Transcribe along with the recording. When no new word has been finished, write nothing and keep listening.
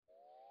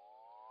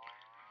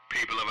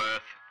People of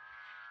Earth,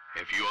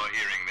 if you are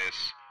hearing this,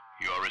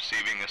 you are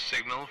receiving a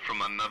signal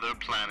from another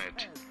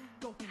planet.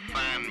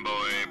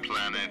 Fanboy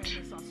Planet.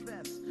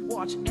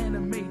 Watch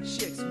anime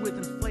chicks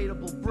with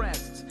inflatable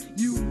breasts.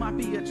 You might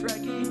be a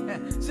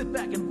Trekkie. Sit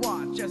back and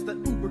watch as the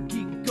uber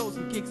geek goes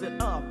and kicks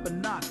it up a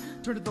notch.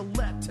 Turn to the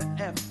letter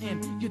F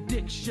in your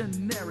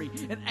dictionary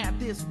and add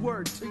this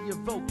word to your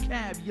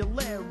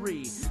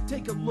vocabulary.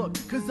 Take a look,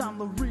 cause I'm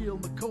the real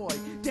McCoy.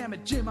 Damn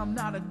it, Jim, I'm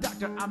not a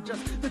doctor. I'm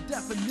just the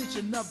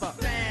definition of a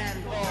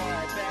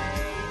fanboy,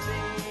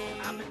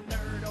 baby. I'm a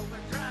nerd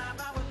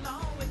overdrive. I will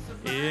always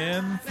survive.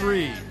 In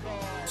 3,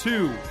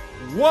 2,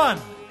 1.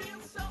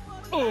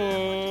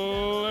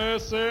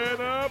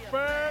 Listen up,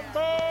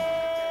 fanboys!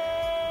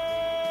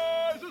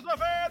 This is the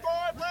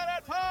Fanboy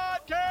Planet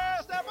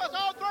Podcast,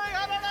 episode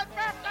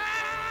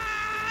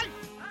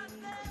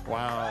 350!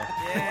 Wow.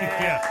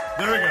 Yeah,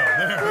 there we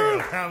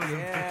go. That was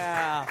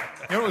Yeah.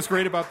 You know what was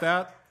great about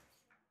that?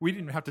 We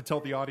didn't have to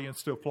tell the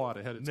audience to applaud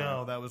ahead of time.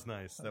 No, that was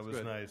nice. That was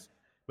good. nice.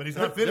 But he's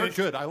They're not finished.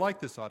 good. I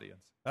like this audience.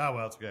 Oh,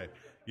 well, it's okay.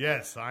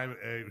 Yes, I'm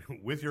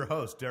with your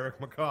host, Derek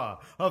McCaw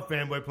of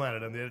Fanboy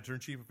Planet. I'm the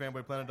editor-in-chief of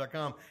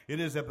fanboyplanet.com. It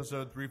is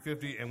episode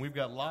 350, and we've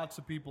got lots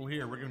of people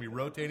here. We're going to be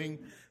rotating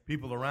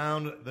people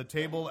around the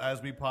table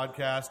as we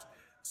podcast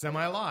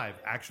semi-live,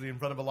 actually in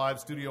front of a live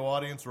studio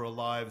audience or a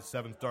live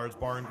Seven Stars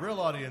Bar and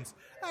Grill audience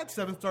at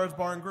Seven Stars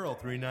Bar and Grill,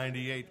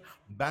 398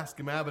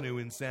 Bascom Avenue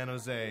in San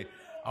Jose,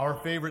 our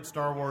favorite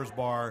Star Wars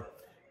bar.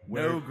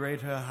 No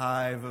greater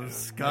hive of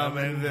scum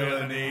and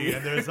villainy.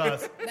 And there's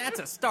us. That's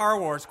a Star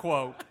Wars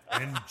quote.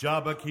 And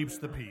Jabba keeps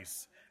the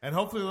peace. And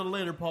hopefully a little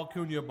later, Paul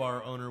Cunha,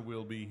 bar owner,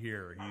 will be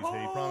here.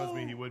 He promised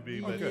me he would be,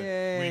 but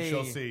we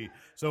shall see.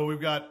 So we've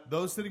got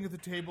those sitting at the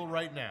table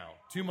right now.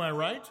 To my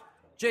right,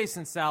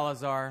 Jason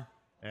Salazar.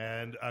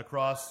 and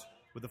across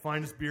with the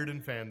finest beard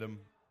in fandom.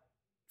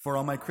 For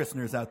all my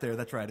christeners out there,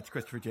 that's right, it's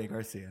Christopher J.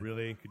 Garcia.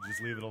 Really? Could you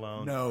just leave it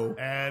alone? No.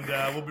 And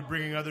we'll be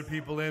bringing other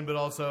people in, but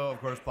also,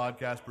 of course,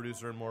 podcast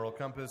producer and moral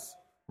compass.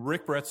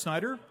 Rick Brett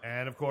Snyder.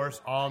 And, of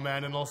course, all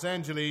man in Los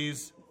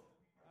Angeles.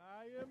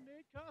 I am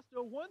Nate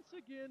Costa, once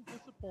again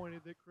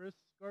disappointed that Chris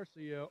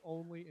Garcia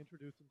only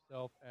introduced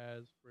himself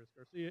as Chris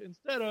Garcia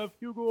instead of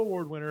Hugo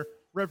Award winner,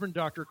 Reverend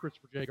Dr.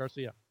 Christopher J.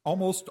 Garcia.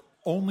 Almost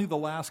only the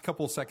last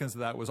couple of seconds of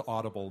that was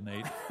audible,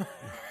 Nate.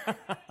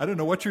 I don't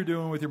know what you're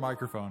doing with your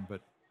microphone,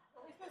 but...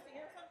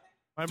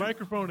 My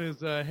microphone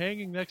is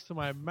hanging next to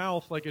my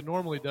mouth like it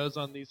normally does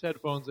on these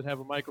headphones that have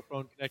a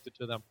microphone connected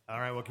to them. All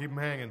right, well, keep them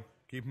hanging.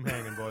 Keep them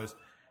hanging, boys.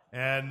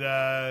 And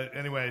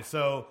anyway,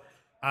 so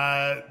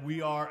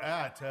we are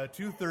at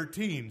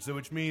 2:13, so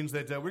which means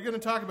that we're going to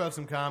talk about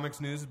some comics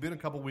news. It's been a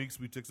couple weeks.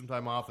 We took some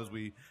time off as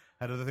we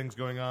had other things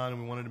going on,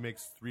 and we wanted to make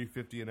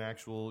 350 an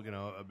actual,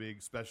 a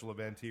big special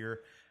event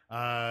here.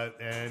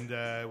 And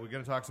we're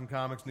going to talk some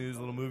comics news, a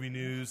little movie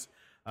news.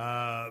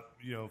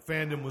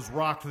 Fandom was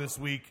rocked this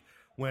week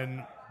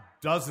when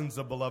dozens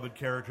of beloved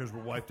characters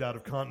were wiped out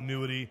of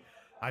continuity.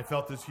 I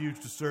felt this huge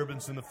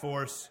disturbance in the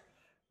Force,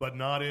 but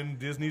not in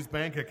Disney's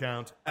bank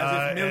account.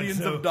 As if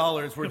millions of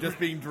dollars were just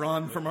being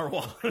drawn from our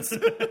wallets.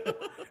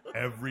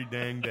 Every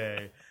dang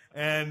day.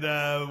 And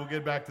we'll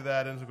get back to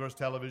that. And, of course,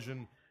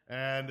 television.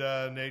 And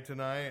Nate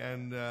and I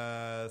and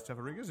Steph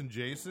Rodriguez and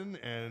Jason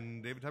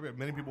and David Tybee.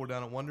 Many people were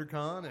down at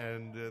WonderCon,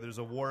 and there's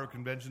a war of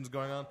conventions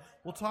going on.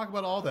 We'll talk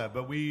about all that.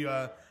 But we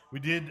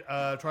did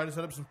try to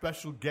set up some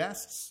special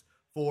guests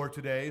for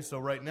today. So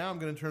right now I'm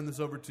going to turn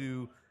this over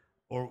to,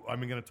 I'm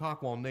going to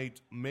talk while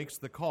Nate makes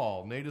the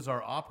call. Nate is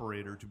our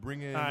operator to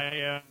bring in. I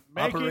am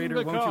making Operator,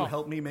 the won't call. you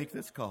help me make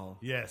this call?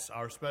 Yes,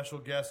 our special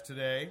guest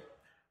today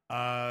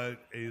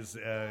is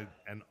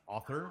an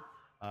author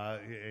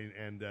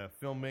and a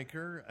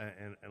filmmaker,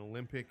 an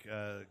Olympic.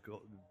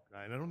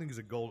 I don't think he's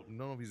a gold. I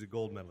don't know if he's a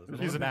gold medalist.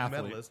 He's an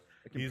athlete. Medalist.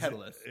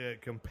 A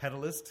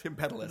competitalist.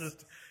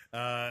 Competitalist.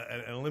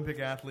 An Olympic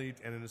athlete,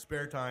 and in his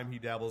spare time, he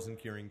dabbles in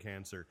curing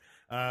cancer.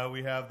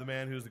 We have the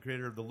man who's the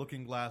creator of the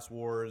Looking Glass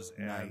Wars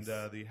and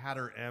the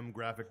Hatter M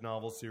graphic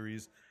novel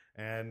series,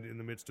 and in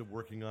the midst of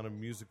working on a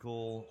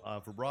musical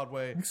for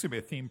Broadway. I think it's going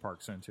to be a theme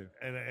park soon, too.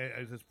 And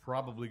it's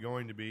probably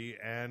going to be.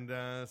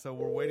 And so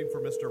we're waiting for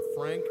Mr.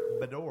 Frank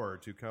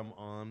Bedore to come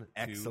on.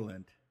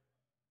 Excellent.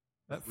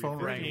 That phone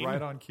rang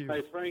right on cue.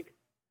 Hi, Frank.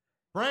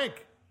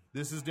 Frank,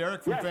 this is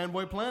Derek from Yes.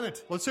 Fanboy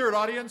Planet. Let's hear it,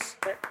 audience.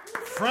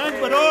 Frank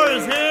Bedore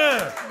is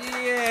here.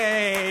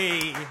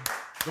 Yay!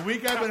 The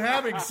week I've been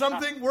having,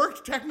 something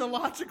worked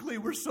technologically.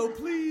 We're so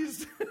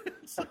pleased.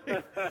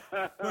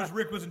 Of course,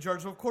 Rick was in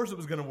charge, so of course it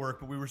was going to work,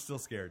 but we were still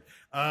scared.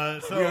 We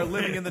are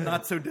living in the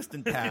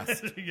not-so-distant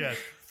past. Yes.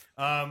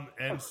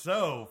 And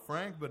so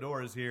Frank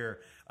Bedore is here.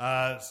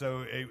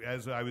 So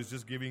as I was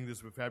just giving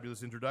this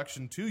fabulous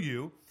introduction to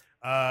you,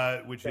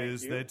 which Thank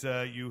is you.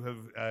 that you have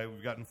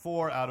we've gotten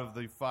 4 out of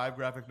the 5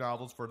 graphic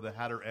novels for the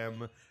Hatter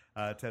M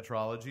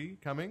tetralogy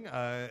coming,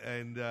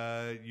 and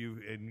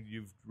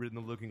you've written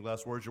the Looking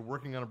Glass Wars. You're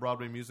working on a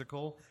Broadway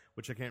musical,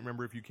 which I can't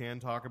remember if you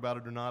can talk about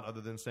it or not, other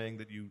than saying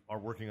that you are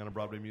working on a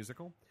Broadway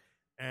musical.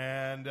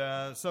 And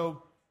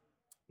so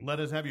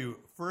let us have you,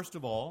 first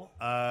of all,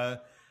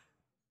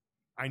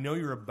 I know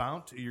you're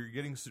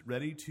getting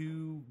ready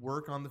to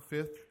work on the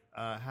fifth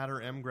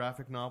Hatter M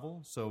graphic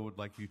novel, so would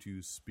like you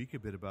to speak a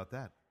bit about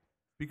that.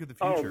 Speak of the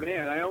future. Oh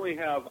man, I only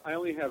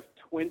have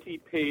 20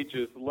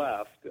 pages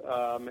left,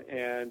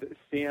 and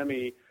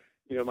Sammy,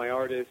 my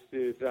artist,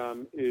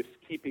 is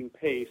keeping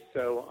pace.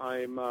 So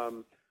I'm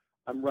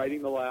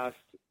writing the last.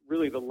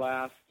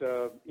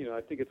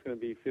 I think it's going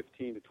to be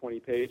 15 to 20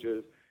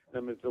 pages. And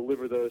I'm going to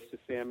deliver those to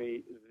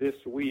Sammy this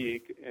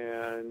week,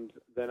 and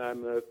then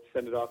I'm going to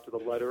send it off to the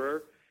letterer.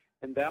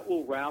 And that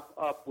will wrap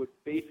up what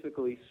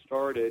basically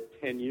started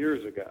 10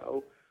 years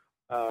ago.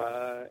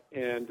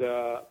 And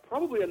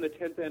probably on the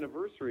 10th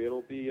anniversary,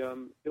 it'll be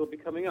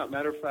coming out.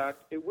 Matter of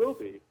fact, it will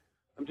be.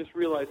 I'm just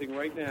realizing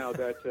right now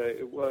that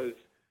it was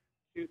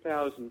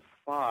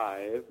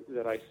 2005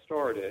 that I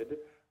started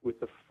with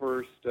the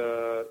first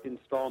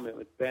installment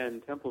with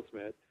Ben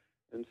Templesmith.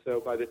 And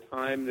so by the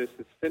time this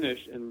is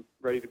finished and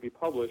ready to be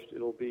published,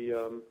 it'll be,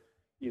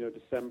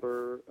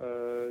 December,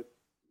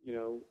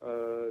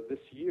 this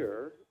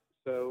year.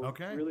 So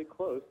really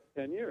close,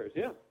 10 years,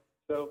 yeah.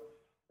 So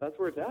that's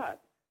where it's at.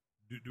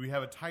 Do we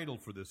have a title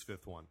for this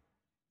fifth one?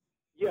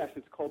 Yes,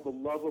 it's called The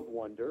Love of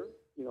Wonder.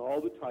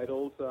 All the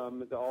titles,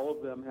 all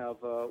of them have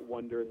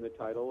wonder in the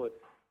title. It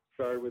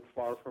started with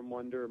Far From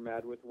Wonder,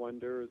 Mad with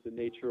Wonder, The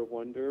Nature of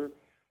Wonder,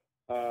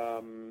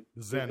 the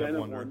Zen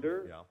of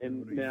Wonder, yeah.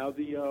 And now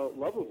the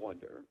Love of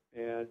Wonder.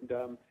 And,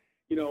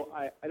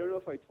 I don't know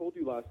if I told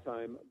you last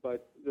time,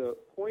 but the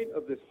point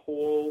of this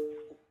whole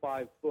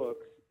 5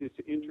 books is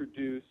to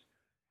introduce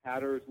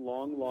Hatter's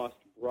long-lost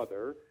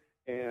brother,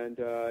 and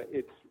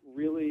it's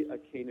really a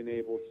Cain and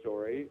Abel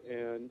story,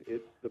 and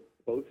it's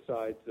both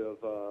sides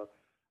of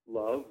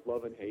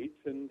love and hate,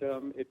 and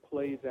it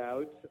plays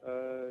out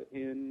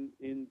in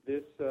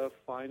this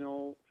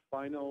final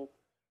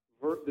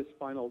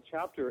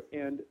chapter.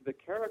 And the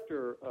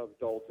character of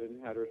Dalton,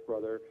 Hatter's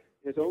brother,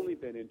 has only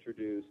been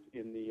introduced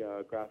in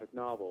the graphic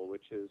novel,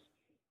 which is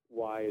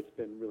why it's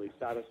been really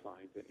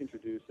satisfying to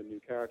introduce a new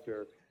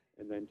character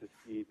and then to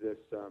see this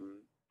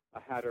a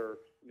Hatter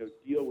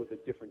deal with a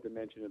different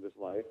dimension of his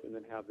life and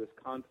then have this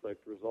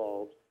conflict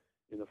resolved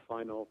in the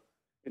final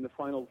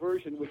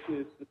version, which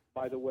is,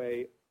 by the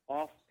way,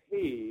 off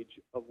page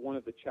of one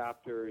of the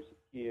chapters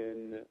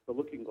in the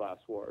Looking Glass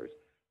Wars.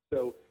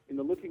 So in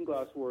the Looking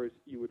Glass Wars,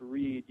 you would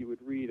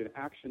read an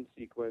action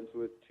sequence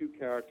with 2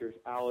 characters,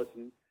 Alice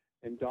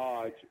and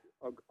Dodge,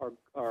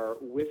 are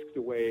whisked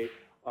away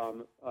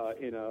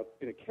in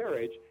a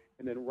carriage,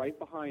 and then right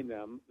behind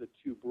them, the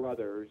 2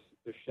 brothers,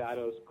 the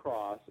shadows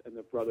cross, and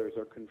the brothers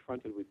are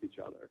confronted with each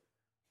other.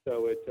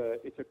 So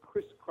it's a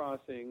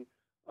crisscrossing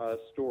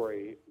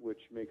story,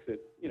 which makes it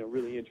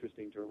really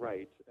interesting to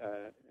write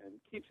and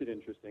keeps it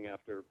interesting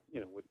after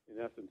what in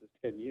essence is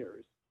 10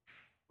 years.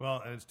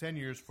 Well, and it's 10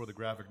 years for the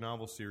graphic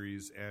novel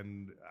series,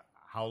 and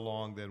how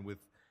long then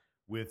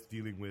with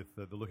dealing with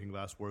the Looking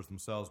Glass Wars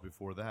themselves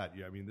before that?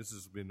 Yeah, I mean, this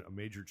has been a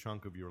major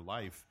chunk of your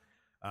life,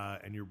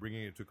 and you're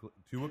bringing it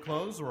to a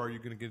close, or are you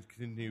going to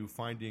continue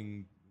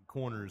finding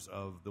corners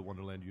of the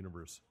Wonderland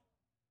universe?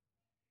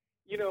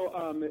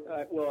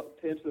 Well,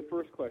 to answer the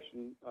first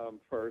question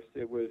first,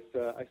 it was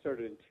I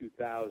started in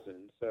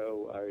 2000,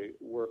 so I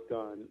worked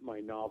on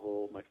my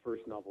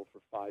first novel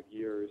for 5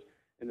 years,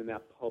 and then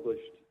that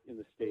published in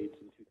the States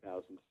in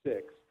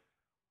 2006.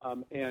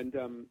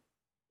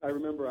 I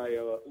remember I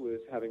was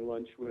having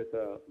lunch with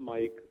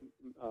Mike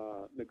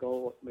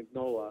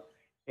Mignola,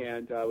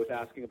 and I was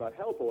asking about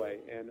Hellboy,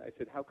 and I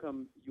said, "How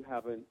come you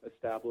haven't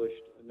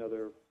established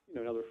another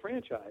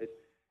franchise?"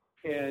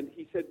 And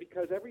he said,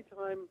 "Because every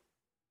time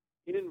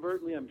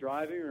inadvertently I'm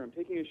driving or I'm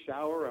taking a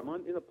shower, or I'm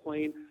in a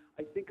plane,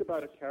 I think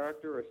about a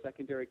character or a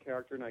secondary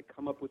character, and I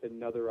come up with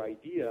another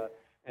idea,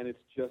 and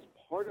it's just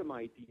part of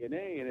my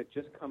DNA, and it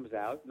just comes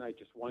out, and I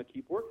just want to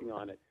keep working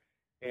on it."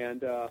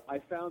 And I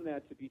found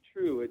that to be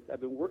true.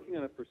 I've been working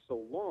on it for so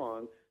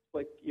long, it's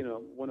like,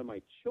 one of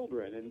my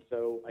children, and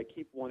so I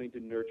keep wanting to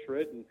nurture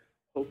it and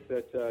hope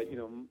that,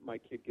 my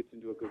kid gets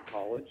into a good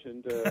college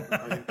and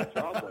finds a good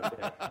job one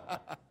day.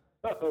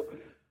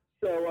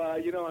 So,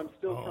 I'm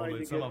still trying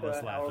to get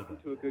Alice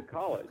into a good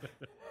college.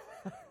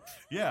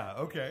 Yeah.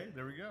 Okay.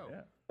 There we go.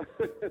 Yeah.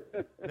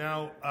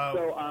 Now,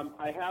 so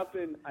I have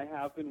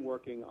been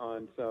working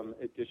on some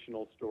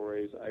additional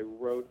stories.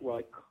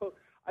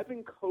 I've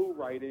been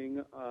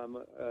co-writing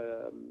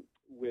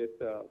with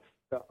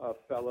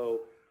fellow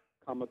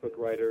comic book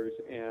writers,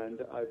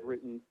 and I've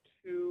written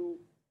 2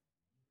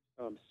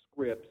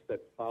 scripts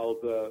that follow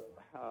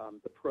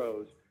the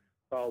prose,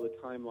 follow the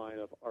timeline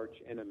of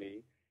Arch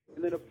Enemy.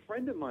 And then a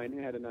friend of mine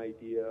had an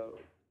idea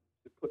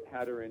to put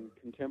Hatter in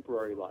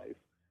contemporary life,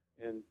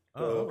 and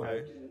so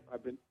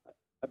I've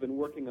been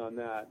working on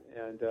that,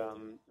 and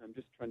I'm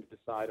just trying to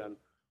decide on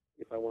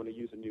if I want to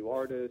use a new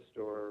artist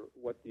or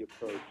what the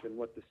approach and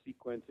what the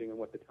sequencing and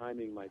what the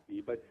timing might be.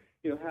 But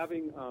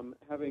having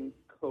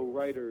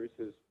co-writers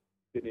has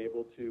been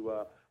able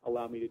to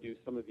allow me to do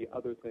some of the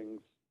other things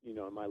in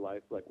my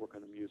life, like work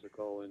on a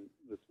musical and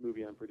this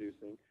movie I'm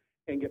producing,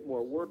 and get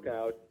more work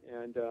out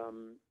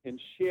and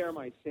share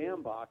my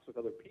sandbox with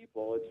other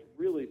people. It's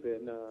really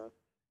been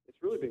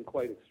it's really been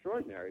quite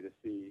extraordinary to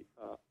see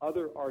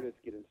other artists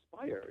get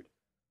inspired.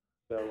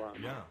 So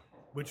yeah,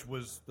 which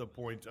was the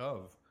point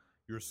of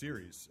your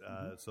series.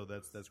 So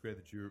that's great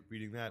that you're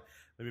reading that.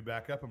 Let me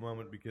back up a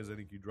moment because I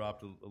think you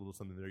dropped a little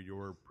something there.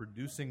 You're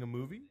producing a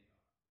movie.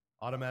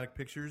 Automatic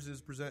Pictures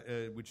is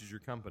which is your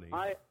company.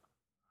 I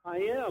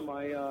am.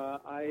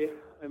 I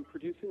am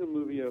producing a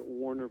movie at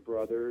Warner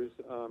Brothers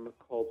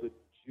called The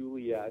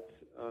Juliet.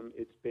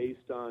 It's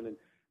based on an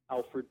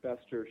Alfred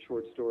Bester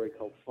short story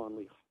called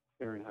Fondly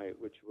Fahrenheit,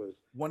 which was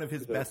one of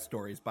his best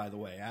stories, by the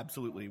way.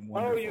 Absolutely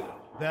wonderful.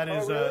 That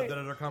is really? that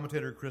is our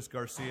commentator Chris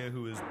Garcia,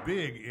 who is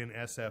big in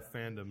SF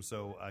fandom.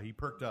 So he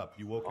perked up.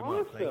 You woke him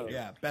up. Thank you.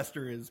 Yeah,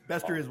 Bester is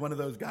one of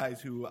those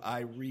guys who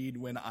I read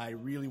when I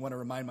really want to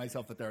remind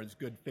myself that there is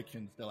good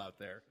fiction still out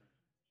there,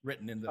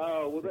 written in the.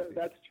 Oh well,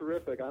 that's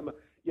terrific. I'm a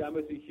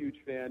huge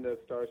fan of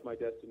Stars My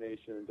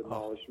Destination and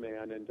Demolished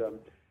Man,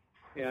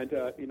 and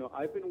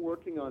I've been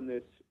working on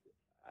this.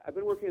 I've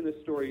been working on this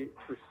story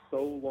for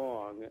so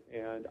long,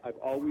 and I've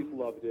always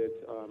loved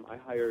it. I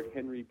hired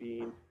Henry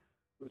Bean,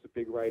 who was a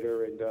big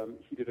writer, and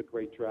he did a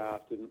great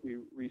draft. And we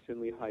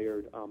recently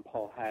hired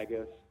Paul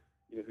Haggis,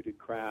 who did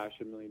Crash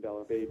and $1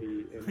 Million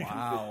Baby. And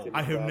wow!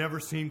 I have never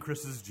seen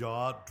Chris's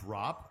jaw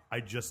drop. I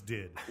just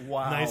did.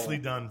 Wow! Nicely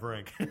done,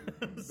 Frank.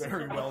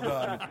 Very well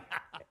done.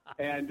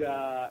 And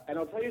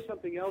I'll tell you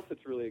something else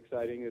that's really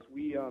exciting is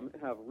we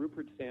have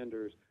Rupert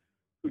Sanders,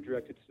 who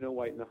directed Snow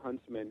White and the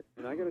Huntsman,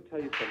 and I got to tell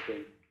you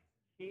something.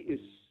 He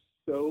is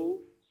so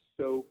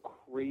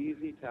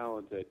crazy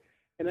talented.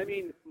 And I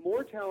mean,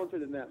 more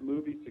talented than that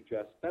movie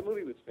suggests. That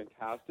movie was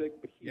fantastic,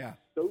 but he's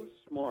so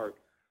smart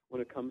when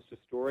it comes to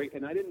story.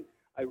 And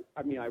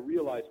I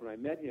realized when I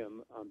met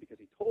him, because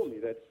he told me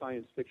that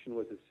science fiction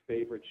was his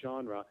favorite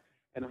genre,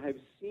 and I have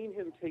seen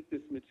him take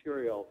this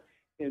material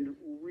and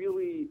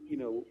really,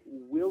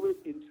 will it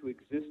into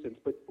existence.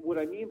 But what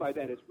I mean by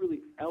that is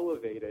really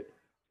elevate it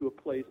to a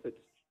place that's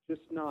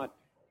just not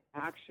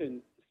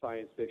action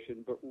science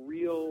fiction, but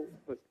real.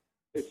 But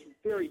it's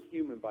very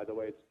human, by the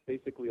way. It's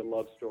basically a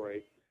love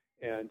story,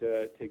 and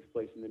it takes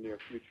place in the near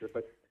future.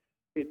 But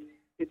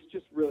it's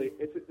just really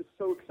it's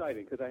so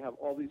exciting because I have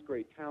all these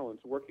great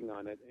talents working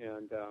on it,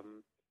 and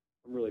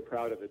I'm really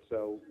proud of it.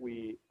 So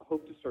we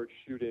hope to start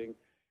shooting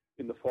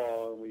in the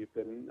fall, and we've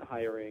been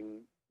hiring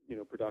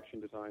production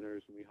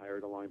designers, and we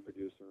hired a line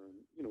producer,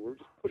 and we're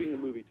just putting the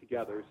movie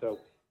together. So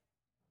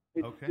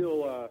it's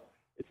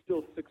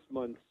still 6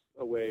 months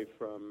away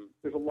from.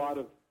 There's a lot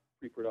of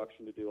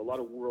pre-production to do, a lot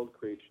of world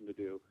creation to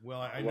do.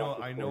 Well, I know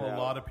a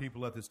lot of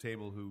people at this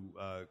table who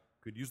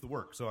could use the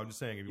work. So I'm just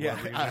saying, if you want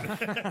to bring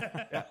them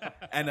in.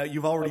 And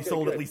you've already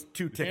sold at least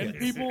 2 tickets. And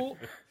people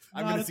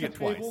I'm not going to at see the it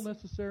twice. table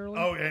necessarily.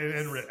 Oh,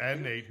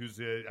 and Nate, who's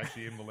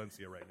actually in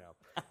Valencia right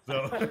now.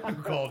 So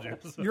who called you?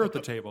 So, You're at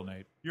the table,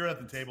 Nate. You're at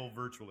the table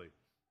virtually.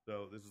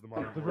 So this is the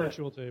modern The world.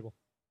 virtual table.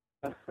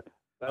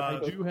 I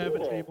do have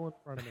a table in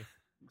front of me.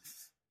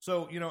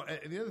 So,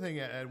 the other thing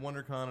at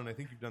WonderCon, and I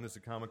think you've done this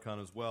at Comic-Con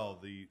as well,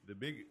 the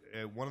big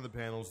one of the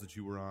panels that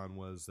you were on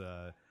was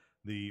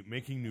the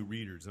Making New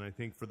Readers. And I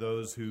think for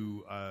those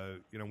who,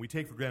 we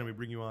take for granted we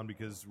bring you on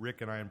because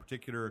Rick and I in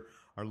particular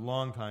are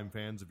longtime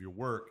fans of your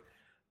work.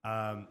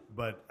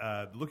 But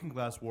The Looking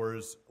Glass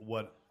Wars,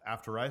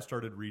 after I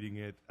started reading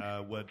it,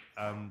 I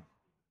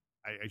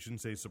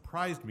shouldn't say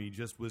surprised me,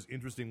 just was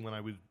interesting when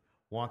I would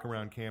walk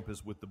around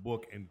campus with the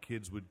book and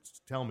kids would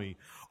tell me,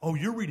 "Oh,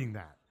 you're reading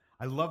that.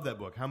 I love that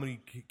book. How many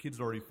kids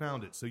had already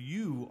found it?" So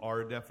you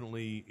are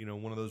definitely,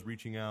 one of those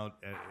reaching out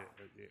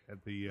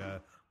at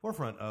the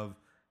forefront of,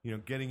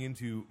 getting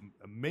into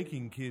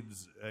making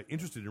kids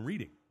interested in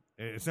reading.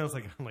 It sounds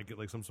like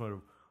some sort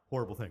of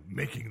horrible thing,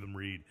 making them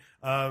read.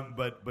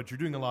 But you're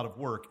doing a lot of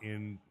work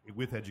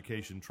with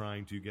education,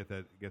 trying to get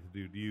to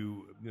do. Do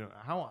you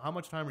how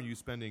much time are you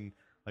spending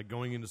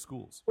going into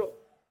schools?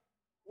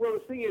 Well,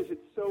 the thing is,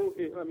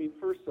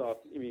 first off,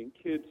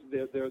 kids,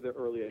 they're the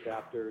early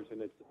adapters,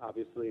 and it's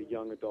obviously a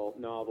young adult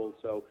novel.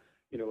 So,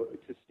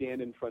 to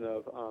stand in front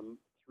of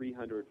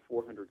 300,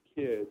 400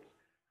 kids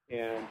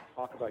and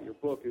talk about your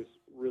book is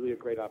really a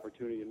great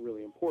opportunity and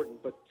really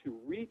important. But to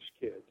reach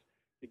kids,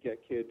 to get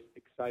kids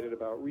excited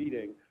about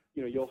reading,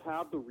 you'll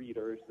have the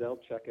readers, they'll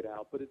check it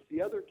out. But it's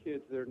the other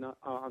kids that are not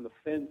on the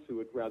fence who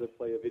would rather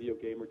play a video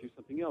game or do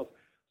something else.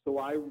 So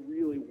I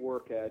really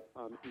work at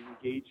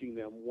engaging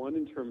them, one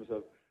in terms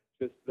of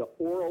just the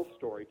oral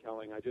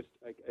storytelling. I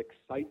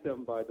excite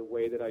them by the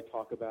way that I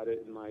talk about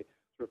it and my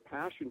sort of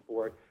passion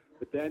for it.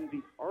 But then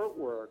the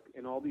artwork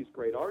and all these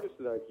great artists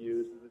that I've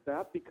used,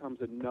 that becomes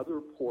another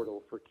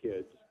portal for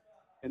kids.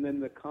 And then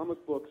the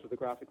comic books or the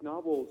graphic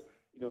novels,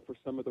 for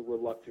some of the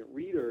reluctant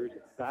readers,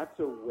 that's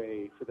a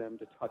way for them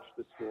to touch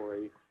the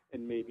story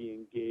and maybe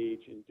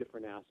engage in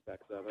different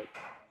aspects of it.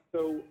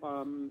 So,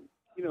 and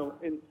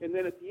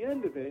then at the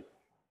end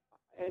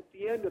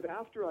of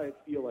after I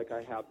feel like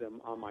I have them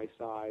on my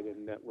side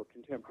and that we're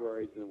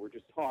contemporaries and we're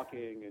just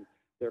talking and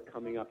they're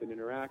coming up and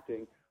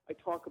interacting, I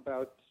talk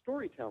about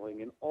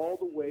storytelling and all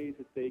the ways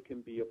that they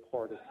can be a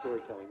part of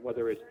storytelling,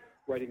 whether it's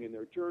writing in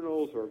their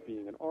journals or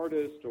being an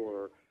artist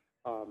or,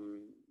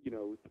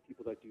 the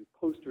people that do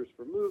posters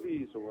for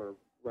movies or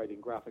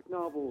writing graphic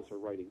novels or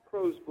writing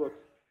prose books,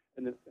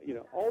 and then,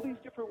 all these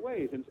different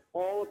ways. And it's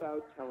all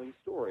about telling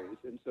stories.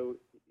 And so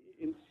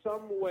in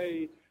some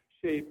way,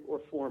 shape, or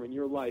form in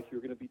your life,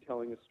 you're going to be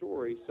telling a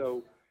story.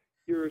 So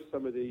here are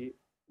some of the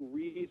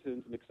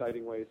reasons and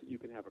exciting ways that you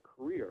can have a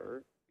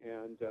career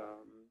and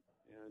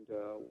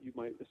you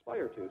might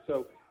aspire to.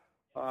 So,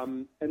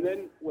 and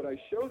then what I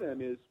show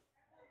them is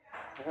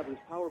I have this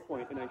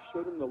PowerPoint, and I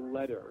show them the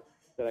letter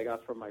that I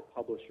got from my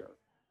publisher.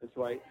 And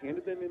so I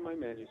handed them in my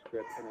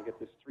manuscript, and I get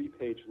this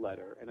 3-page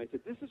letter. And I said,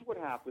 this is what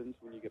happens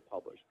when you get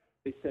published.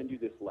 They send you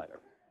this letter.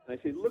 And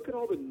I say, look at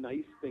all the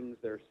nice things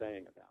they're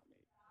saying about me.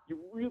 You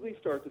really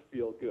start to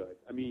feel good.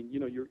 I mean,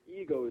 your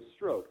ego is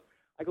stroked.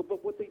 I go,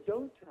 but what they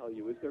don't tell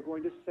you is they're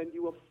going to send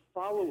you a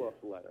follow-up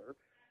letter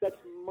that's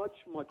much,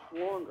 much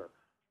longer.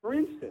 For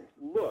instance,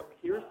 look,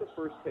 here's the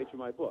first page of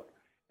my book.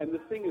 And the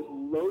thing is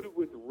loaded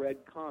with red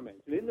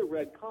comments. And in the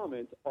red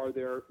comments are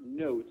their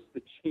notes,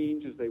 the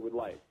changes they would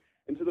like.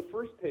 And so the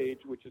first page,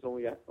 which is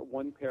only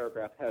one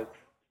paragraph, has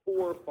 4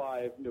 or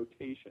 5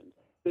 notations.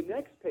 The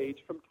next page,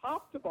 from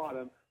top to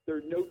bottom,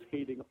 they're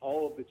notating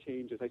all of the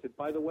changes. I said,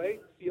 by the way,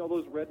 see all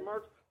those red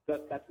marks?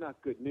 That's not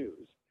good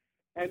news.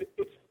 And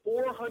it's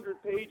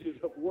 400 pages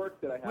of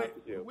work that I have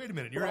to do. Wait a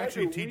minute. You're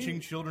actually teaching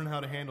children how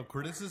to handle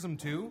criticism,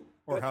 too?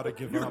 Or how to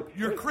give up.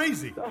 You're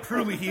crazy.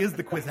 Truly, he is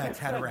the Kwisatz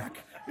Haderach.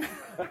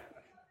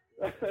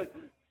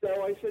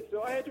 So I said,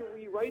 so I had to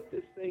rewrite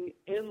this thing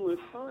endless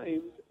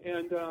times,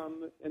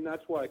 and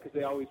that's why, because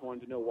they always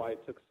wanted to know why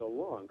it took so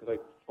long, because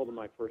I told them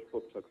my first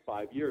book took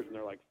 5 years, and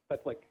they're like,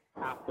 that's like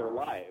half their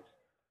lives.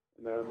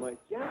 And then I'm like,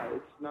 yeah,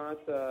 it's not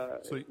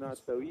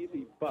so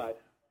easy, but...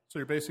 So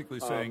you're basically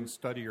saying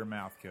study your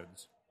math,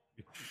 kids.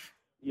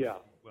 Yeah.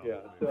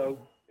 So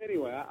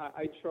anyway,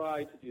 I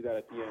try to do that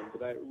at the end,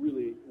 but I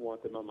really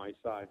want them on my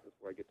side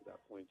before I get to that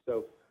point.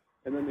 So,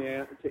 and then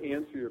to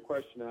answer your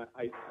question,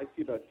 I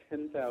see about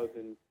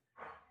 10,000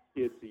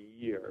 kids a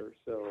year,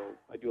 so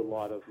I do a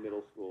lot of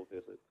middle school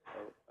visits.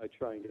 So I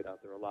try and get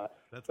out there a lot.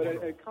 But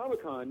at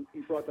Comic-Con,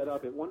 you brought that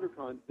up, at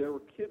WonderCon, there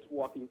were kids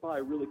walking by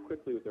really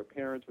quickly with their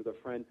parents or their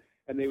friend,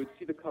 and they would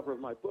see the cover of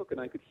my book, and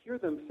I could hear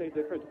them say to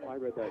their friends, I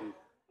read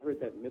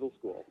that in middle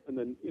school. And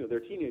then, they're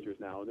teenagers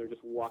now, and they're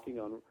just walking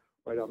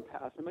right on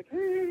past. I'm like,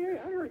 hey,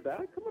 I heard that.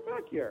 Come on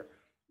back here,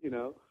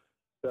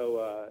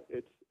 So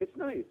it's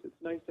nice.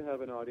 It's nice to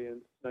have an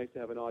audience. It's nice to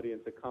have an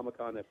audience at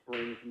Comic-Con that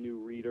brings new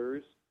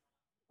readers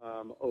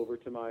over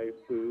to my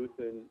booth,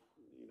 and,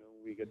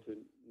 we get to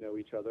know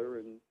each other,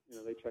 and,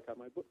 they check out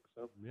my book.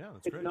 So yeah,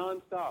 that's it's great.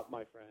 nonstop,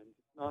 my friend.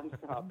 It's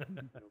nonstop.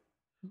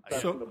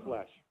 Back in the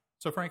flesh.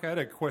 So, Frank, I had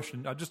a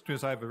question, just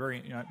because I have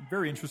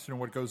very interested in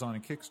what goes on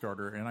in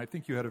Kickstarter, and I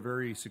think you had a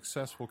very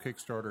successful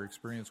Kickstarter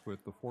experience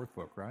with the 4th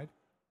book, right?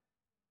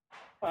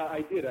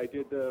 I did. I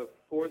did the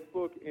 4th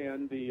book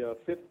and the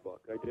 5th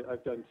book.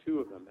 I've done 2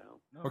 of them now.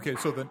 Okay,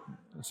 so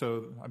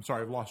I'm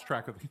sorry, I've lost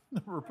track of the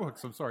number of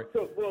books. I'm sorry.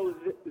 So, well,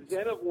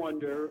 Zen of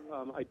Wonder,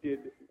 I did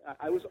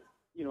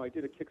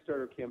a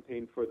Kickstarter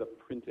campaign for the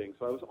printing,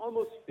 so I was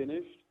almost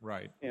finished.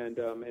 Right. And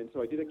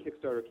so I did a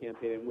Kickstarter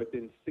campaign, and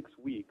within 6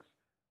 weeks,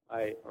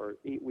 or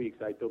 8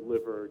 weeks, I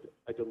delivered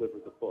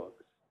the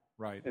books.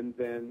 Right. And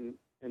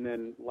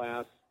then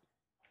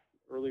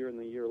earlier in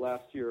the year,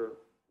 last year,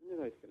 when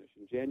did I finish?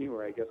 In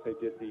January, I guess I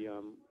did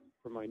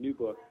for my new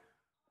book,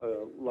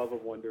 Love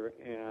of Wonder,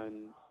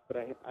 but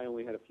I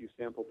only had a few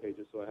sample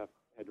pages, so I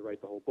had to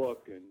write the whole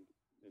book and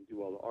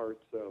do all the art.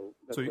 So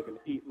that's like an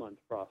 8-month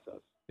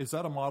process. Is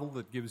that a model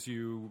that gives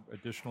you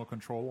additional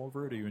control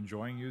over it? Are you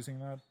enjoying using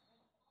that?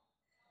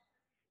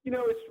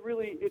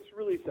 It's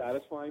really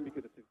satisfying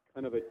because it's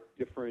kind of a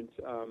different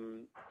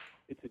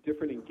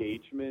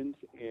engagement,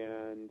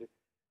 and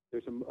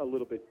there's a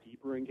little bit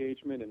deeper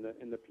engagement,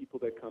 and the people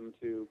that come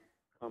to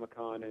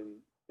Comic-Con and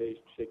they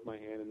shake my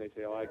hand and they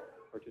say, "Oh, I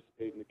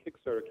participated in the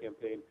Kickstarter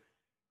campaign."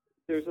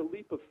 There's a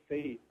leap of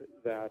faith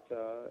that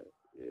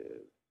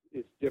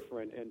is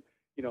different, and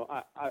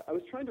I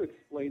was trying to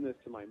explain this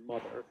to my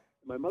mother.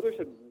 My mother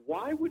said,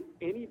 "Why would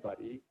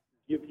anybody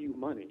give you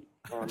money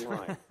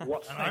online?" And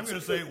I'm going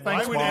to say,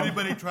 why would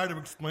anybody try to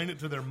explain it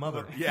to their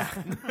mother? Yeah.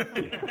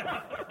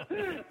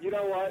 You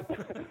know what?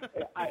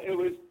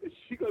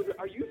 She goes,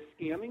 "Are you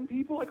scamming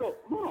people?" I go,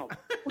 "Mom,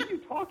 what are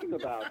you talking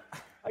about?"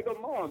 I go,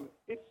 "Mom,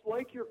 it's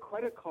like your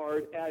credit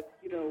card at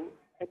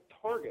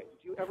Target.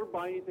 Do you ever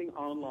buy anything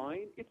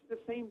online? It's the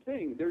same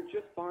thing. They're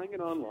just buying it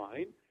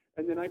online,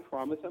 and then I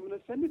promise I'm going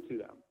to send it to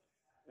them."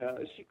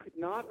 She could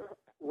not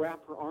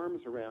wrap her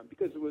arms around,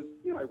 because it was,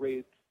 I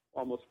raised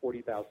almost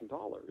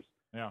 $40,000.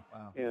 Yeah.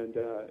 Wow. And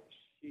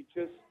she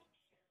just,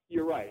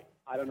 you're right.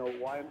 I don't know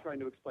why I'm trying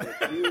to explain it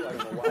to you. I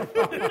don't know why I'm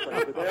trying to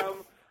explain it to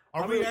them.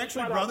 Are we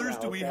actually brothers?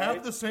 Do we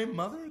have the same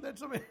mother?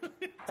 That's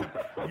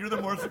you're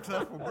the more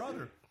successful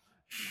brother.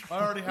 I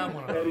already have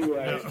one of those.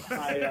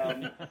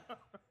 Anyway,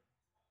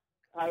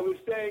 I was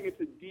saying it's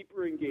a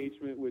deeper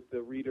engagement with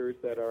the readers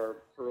that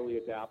are early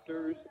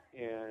adapters,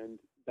 and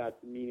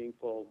that's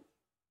meaningful,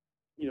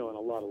 on a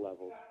lot of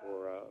levels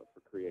for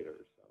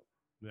creators.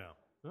 So.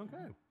 Yeah.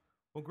 Okay.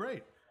 Well,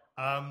 great.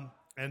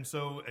 And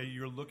so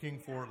you're looking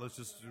for,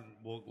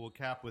 we'll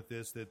cap with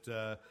this,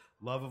 that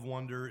Love of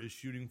Wonder is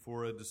shooting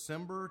for a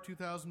December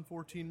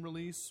 2014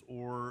 release,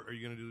 or are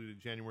you going to do it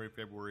January,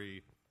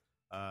 February,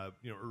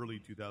 early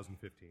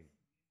 2015?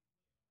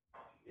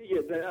 Yeah,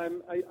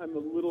 I'm a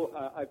little.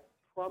 I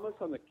promised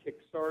on the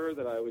Kickstarter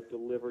that I would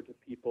deliver to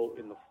people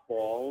in the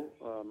fall,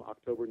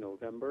 October,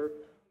 November.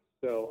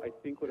 So I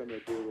think what I'm going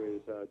to do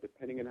is,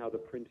 depending on how the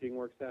printing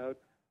works out,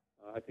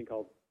 I think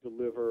I'll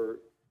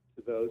deliver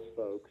to those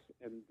folks,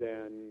 and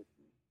then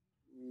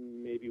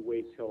maybe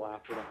wait till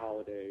after the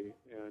holiday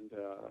and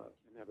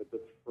have it the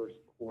first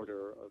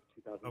quarter of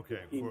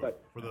 2015. Okay,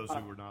 for those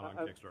who were not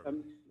on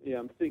Kickstarter.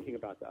 I'm thinking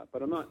about that,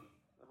 but I'm not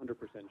 100%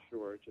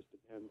 sure. It just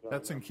depends.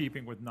 That's in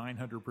keeping with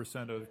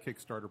 900% of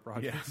Kickstarter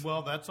projects. Yeah.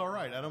 Well, that's all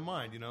right. I don't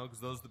mind, because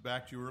those that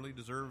backed you early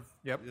deserve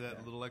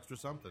that little extra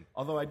something.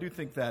 Although I do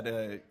think that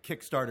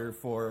Kickstarter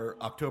for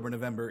October,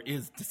 November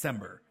is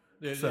December.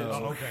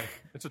 Okay.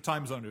 It's a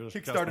time zone.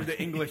 Kickstarter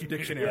to English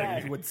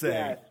dictionary would say.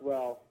 Yes,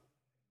 well,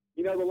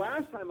 the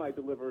last time I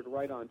delivered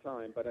right on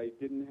time, but I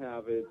didn't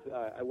have it.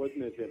 I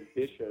wasn't as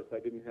ambitious. I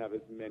didn't have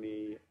as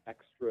many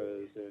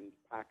extras and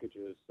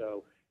packages.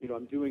 So,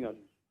 I'm doing a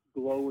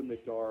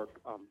glow-in-the-dark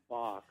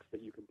box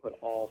that you can put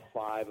all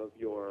 5 of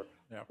your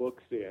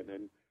books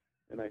in,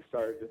 and I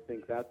started to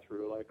think that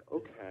through. Like,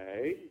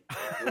 okay,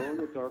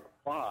 glow-in-the-dark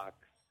box.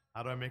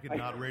 How do I make it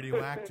not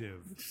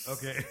radioactive?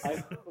 Okay.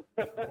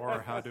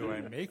 Or how do I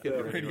make it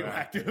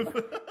radioactive?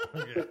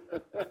 Okay.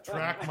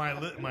 Track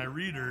my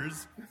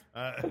readers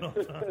at all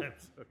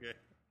times. Okay.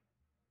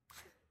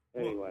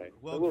 Anyway,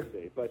 well, we'll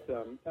see. But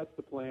that's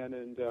the plan,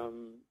 and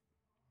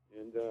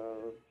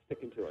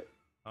sticking to it.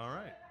 All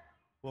right.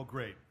 Well,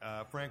 great.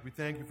 Frank, we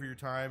thank you for your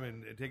time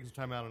and taking some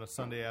time out on a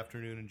Sunday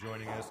afternoon and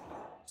joining us to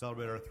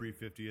celebrate our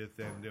 350th.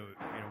 And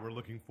we're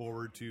looking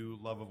forward to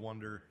Love of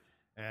Wonder.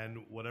 And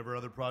whatever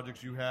other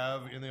projects you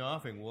have in the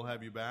offing, we'll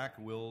have you back.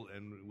 We'll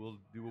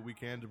do what we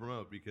can to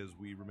promote because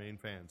we remain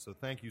fans. So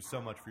thank you so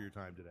much for your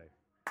time today.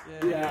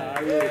 Yeah,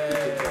 I really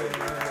appreciate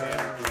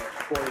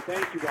it.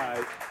 Thank you,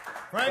 guys.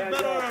 Frank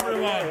Better,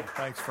 everyone.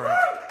 Thanks, Frank.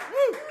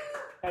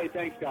 Hey,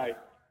 thanks, guys.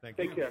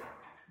 Take care.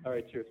 All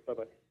right, cheers.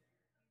 Bye-bye.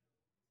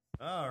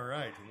 All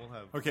right, and we'll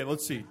have. Okay,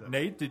 let's see.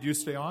 Nate, did you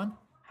stay on?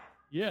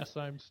 Yes,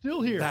 I'm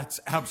still here. That's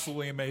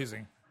absolutely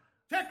amazing.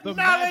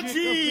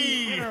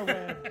 Technology!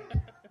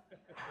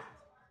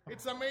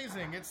 It's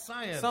amazing. It's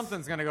science.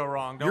 Something's going to go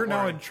wrong. Don't You're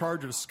now worry. in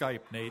charge of Skype,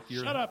 Nate.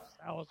 Shut up,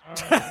 Salazar.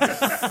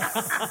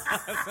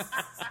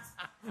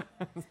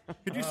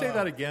 Could you say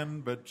that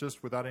again, but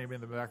just without anybody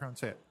in the background?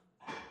 Say it.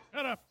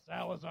 Shut up,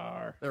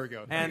 Salazar. There we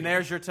go. And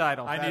there's your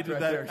title. I needed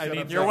right that.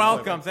 there. You're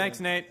welcome. Thanks,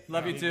 Nate.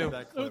 Love you too.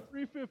 So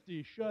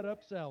 350, shut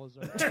up,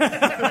 Salazar.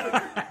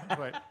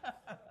 Right.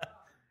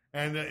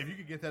 And if you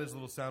could get that as a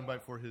little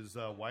soundbite for his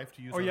wife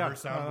to use on her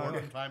soundboard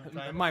from time to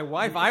time. My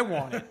wife, I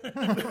want it.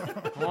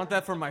 I want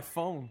that for my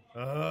phone.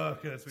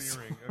 Okay, that's what you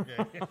ring.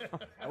 Okay.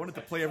 I want it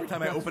to play every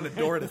time I open a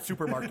door at a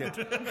supermarket.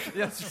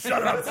 Yes.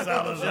 Shut up,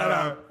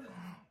 Salazar.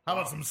 How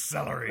about some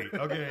celery?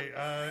 Okay,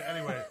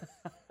 anyway.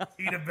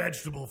 Eat a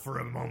vegetable for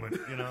a moment,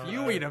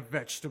 You eat a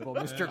vegetable,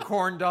 Mr.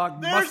 Corn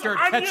Dog, mustard,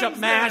 ketchup,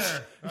 mash.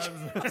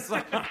 Corn is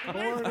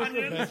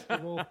a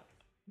vegetable.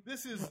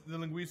 This is the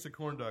linguiça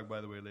corn dog, by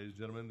the way, ladies and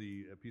gentlemen,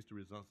 the piece de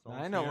resistance.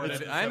 I know what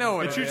it is. I know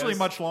what It's it usually is.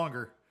 much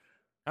longer.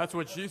 That's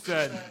what she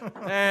said.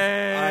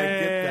 Hey. I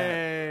get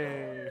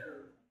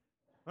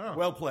that. Oh.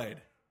 Well played.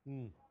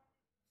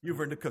 You've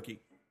earned a cookie.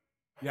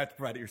 You have to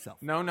provide it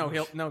yourself. No,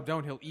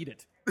 he'll eat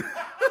it.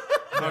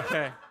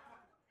 Okay.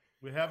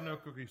 We have no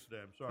cookies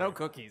today. I'm sorry. No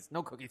cookies.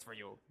 No cookies for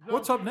you.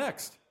 What's up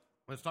next?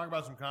 Let's talk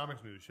about some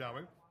comics news, shall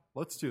we?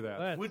 Let's do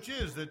that. Which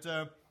is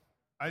that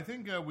I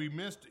think we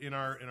missed in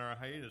our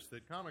hiatus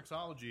that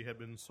Comixology had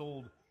been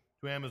sold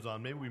to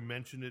Amazon. Maybe we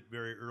mentioned it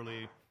very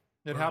early.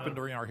 It happened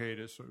during our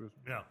hiatus. So it was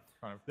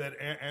kind of that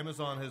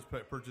Amazon has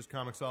purchased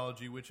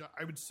Comixology, which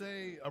I would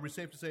say, are we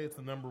safe to say it's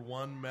the number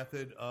one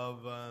method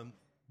of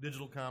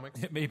digital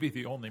comics? It may be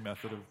the only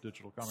method of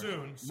digital comics.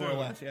 Soon. More or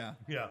less, yeah.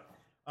 Yeah.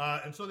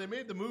 And so they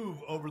made the move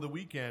over the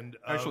weekend.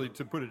 Actually,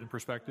 to put it in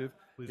perspective,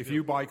 if do.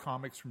 you buy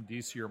comics from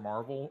DC or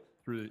Marvel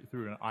through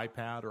an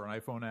iPad or an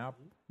iPhone app,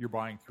 you're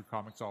buying through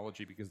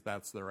Comixology because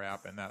that's their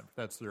app and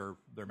that's their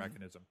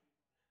mechanism.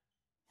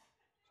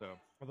 So,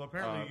 although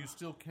apparently you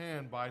still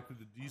can buy through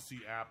the DC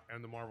app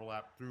and the Marvel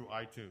app through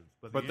iTunes,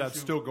 but that's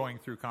still going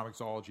through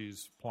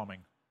Comixology's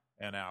plumbing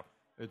and app.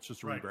 It's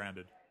just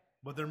rebranded.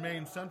 But their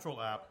main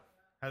central app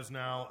has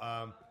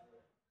now.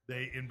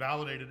 They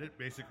invalidated it,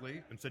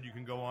 basically, and said you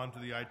can go on to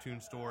the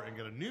iTunes store and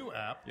get a new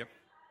app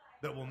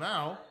that will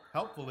now,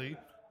 helpfully,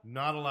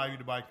 not allow you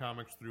to buy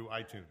comics through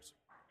iTunes.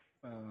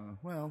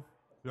 Well,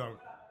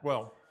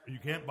 you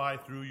can't buy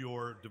through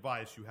your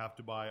device. You have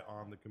to buy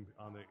on the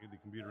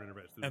computer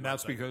interface. And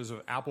that's because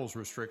of Apple's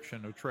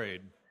restriction of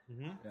trade.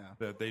 yeah.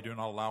 That they do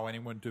not allow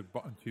anyone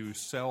to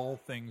sell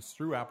things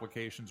through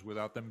applications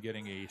without them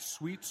getting a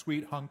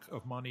sweet hunk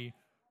of money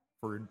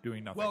for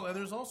doing nothing. Well, and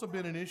there's also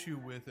been an issue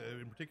with,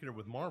 in particular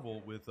with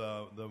Marvel, with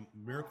the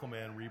Miracle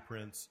Man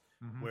reprints,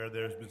 where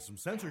there's been some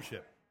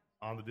censorship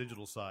on the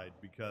digital side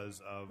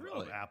because of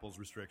Apple's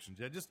restrictions.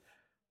 Yeah, just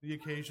the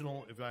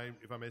occasional, if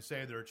I may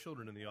say, there are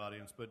children in the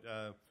audience, but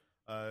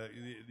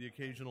the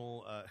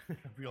occasional, I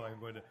feel like I'm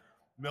going to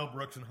Mel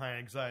Brooks and High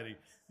Anxiety,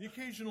 the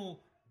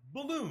occasional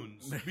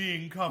balloons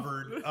being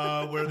covered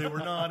where they were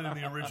not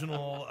in the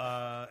original.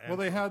 Well,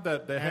 they had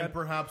that. And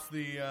perhaps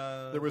the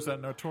there was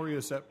that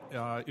notorious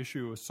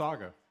issue of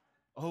Saga.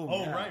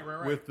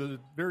 Right. With the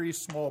very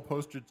small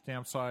postage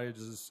stamp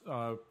sizes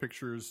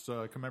pictures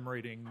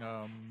commemorating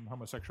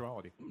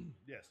homosexuality.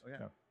 Yes. Oh,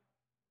 yeah.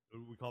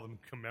 We call them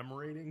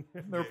commemorating.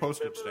 They're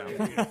postage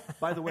stamps.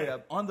 By the way,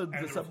 on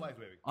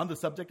the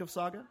subject of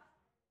Saga,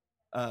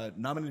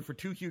 nominated for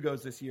 2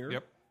 Hugos this year.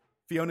 Yep.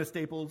 Fiona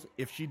Staples,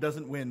 if she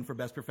doesn't win for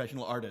Best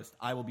Professional Artist,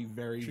 I will be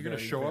very, She's going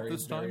to show up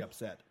this time? very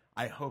upset.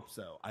 I hope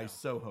so. I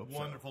so hope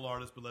Wonderful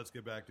artist, but let's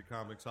get back to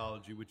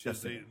Comixology, which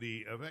is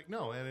the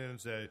no, and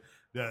it's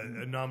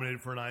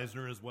nominated for an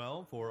Eisner as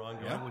well for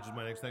ongoing, which is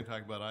my next thing,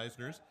 talking about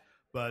Eisners.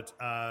 But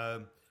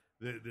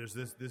there's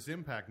this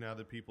impact now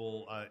that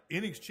people,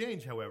 in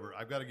exchange, however,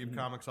 I've got to give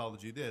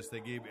Comixology this. They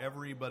gave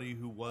everybody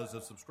who was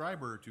a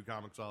subscriber to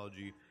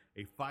Comixology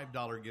a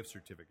 $5 gift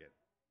certificate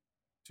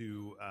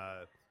to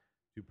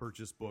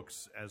purchase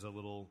books as a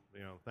little,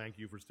 thank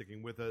you for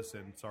sticking with us,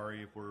 and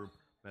sorry if we're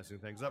messing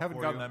things up. Haven't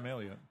for gotten you. that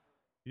mail yet.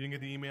 You didn't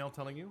get the email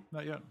telling you?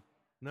 Not yet.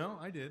 No,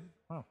 I did.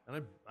 Oh.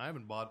 And I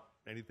haven't bought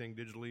anything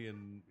digitally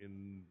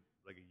in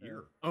like a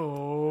year.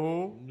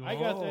 Oh. I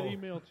got that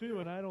email too,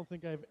 and I don't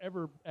think I've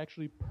ever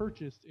actually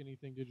purchased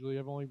anything digitally.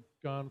 I've only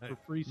gone for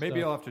free stuff.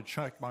 Maybe I'll have to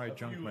check my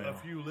junk mail. A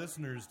few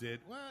listeners did.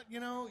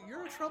 Well,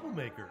 you're a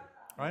troublemaker.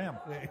 I am.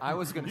 I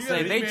was going to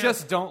say, they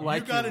just don't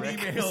like you, You got an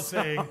Rick, email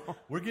saying,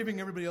 we're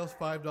giving everybody else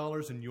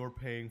 $5 and you're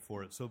paying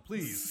for it. So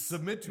please,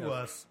 submit to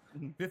us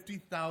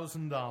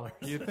 $50,000.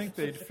 You'd think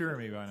they'd fear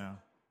me by now.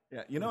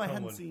 Yeah, I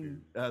hadn't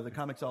seen the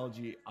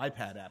Comixology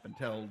iPad app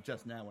until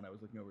just now when I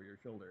was looking over your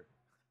shoulder.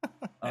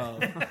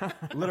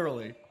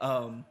 Literally.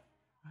 I'm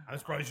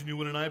surprised you knew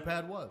what an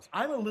iPad was.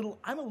 I'm a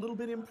little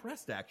bit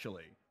impressed,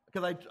 actually,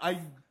 because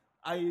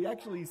I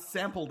actually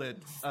sampled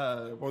it.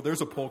 There's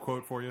a pull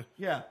quote for you.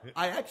 Yeah,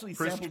 I actually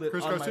sampled it.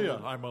 Chris on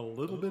Garcia, I'm a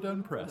little bit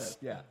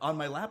impressed. Yeah, on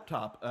my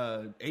laptop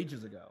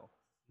ages ago,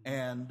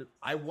 and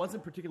I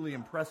wasn't particularly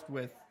impressed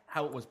with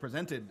how it was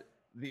presented.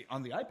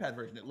 On the iPad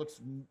version, it looks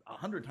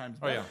 100 times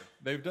better. Oh yeah,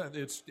 they've done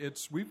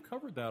it's. We've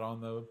covered that on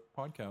the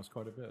podcast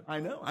quite a bit. I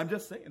know. I'm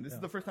just saying, this is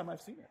the first time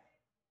I've seen it.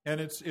 And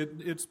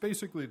it's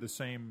basically the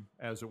same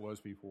as it was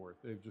before.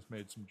 They've just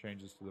made some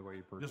changes to the way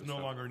you purchase. There's no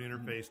longer an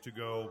interface to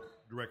go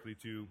directly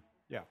to.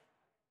 Yeah.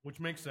 Which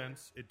makes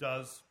sense. It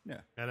does. Yeah.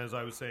 And as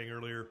I was saying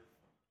earlier,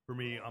 for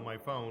me on my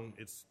phone,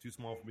 it's too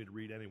small for me to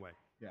read anyway.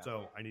 Yeah.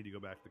 So I need to go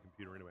back to the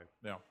computer anyway.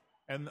 Yeah.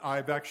 And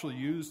I've actually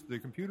used the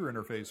computer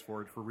interface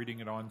for it, for reading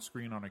it on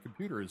screen on a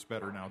computer is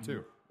better now,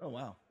 too. Oh,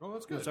 wow. Oh,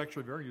 that's good. It's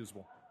actually very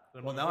usable.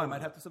 Well, now I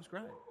might have to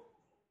subscribe.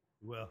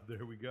 Well,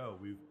 there we go.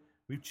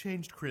 We've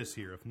changed Chris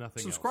here, if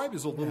nothing Subscribe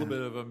else. is a little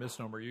bit of a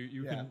misnomer.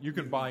 You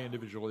can buy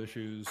individual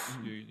issues.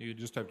 You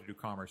just have to do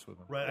commerce with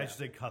them. Right, I should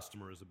say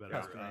customer is a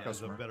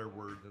better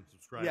word than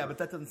subscriber. Yeah, but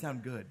that doesn't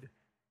sound good.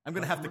 I'm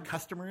going to have to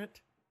customer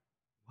it.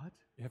 What?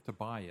 You have to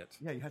buy it.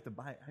 Yeah, you have to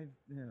buy it.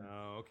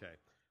 Oh, okay.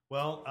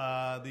 Well,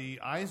 the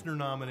Eisner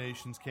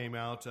nominations came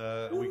out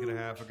a week and a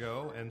half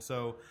ago, and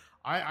so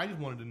I just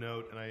wanted to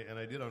note, and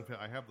I did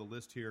I have the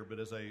list here, but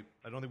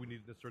I don't think we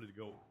need necessarily to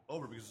go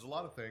over because there's a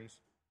lot of things.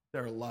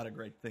 There are a lot of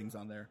great things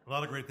on there. A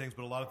lot of great things,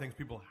 but a lot of things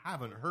people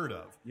haven't heard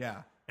of.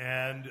 Yeah.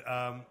 And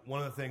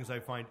one of the things I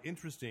find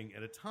interesting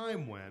at a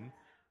time when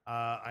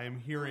I am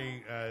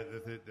hearing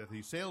that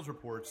the sales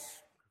reports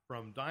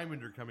from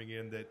Diamond are coming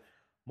in that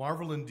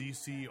Marvel and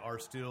DC are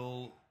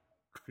still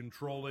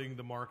controlling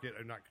the market,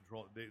 or not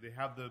control. They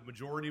have the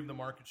majority of the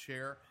market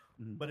share,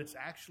 but it's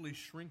actually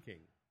shrinking.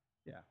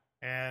 Yeah.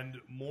 And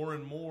more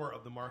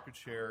of the market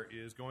share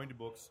is going to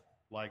books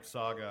like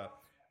Saga,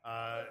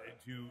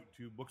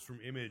 to books from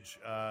Image.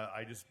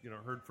 I just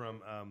heard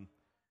from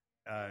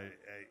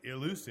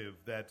Elusive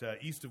that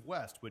East of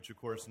West, which of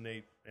course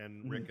Nate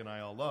and Rick and I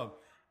all love,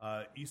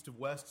 East of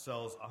West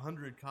sells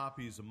 100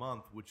 copies a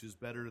month, which is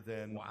better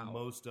than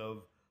most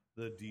of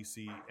the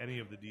any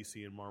of the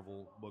DC and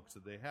Marvel books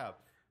that they have.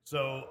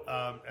 So,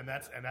 and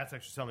that's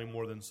actually selling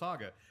more than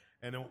Saga.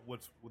 And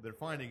what they're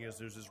finding is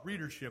there's this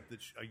readership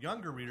a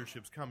younger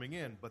readership's coming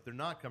in, but they're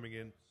not coming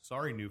in.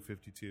 Sorry, New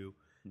 52,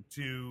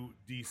 to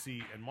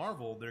DC and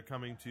Marvel. They're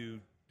coming to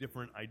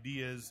different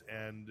ideas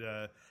and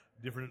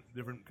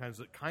different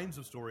kinds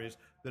of stories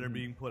that are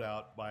being put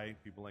out by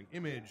people like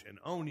Image and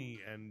Oni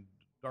and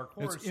Dark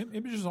Horse.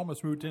 Image has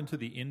almost moved into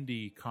the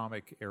indie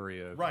comic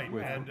area, right?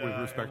 With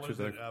respect to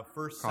the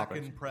first, comics.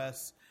 second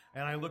press.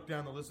 And I look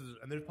down the list,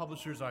 and there's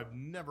publishers I've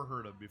never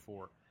heard of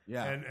before.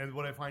 Yeah. And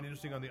what I find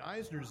interesting on the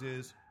Eisners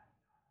is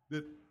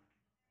that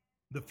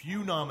the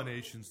few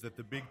nominations that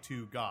the big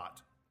two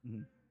got,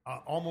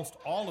 almost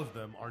all of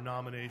them are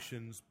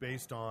nominations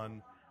based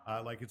on,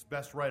 like it's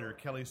Best Writer,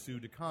 Kelly Sue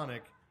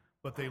DeConnick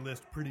but they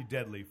list Pretty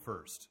Deadly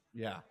first.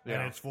 Yeah.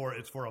 And it's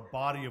for a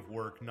body of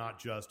work, not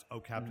just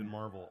Captain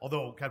Marvel.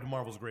 Although Captain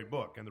Marvel's a great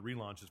book and the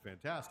relaunch is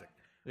fantastic.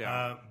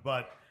 Yeah.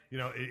 But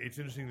it's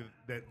interesting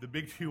that the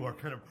big two are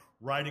kind of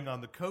riding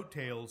on the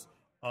coattails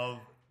of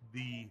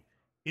the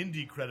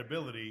indie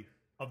credibility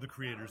of the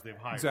creators they've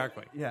hired.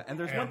 Exactly. Yeah, and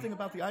there's one thing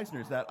about the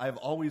Eisners that I've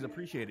always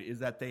appreciated is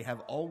that they have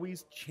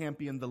always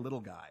championed the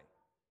little guy.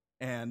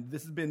 And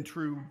this has been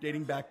true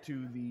dating back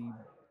to the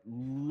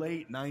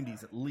late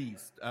 90s at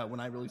least, when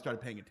I really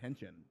started paying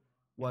attention,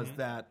 was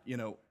that,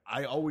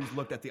 I always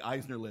looked at the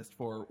Eisner list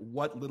for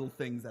what little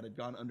things that had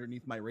gone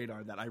underneath my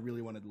radar that I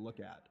really wanted to look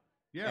at.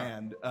 Yeah.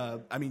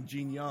 And,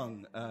 Gene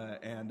Young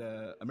and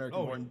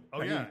American Born.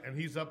 Oh, yeah, and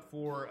he's up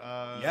for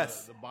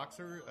yes. The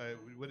Boxer.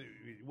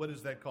 What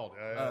is that called?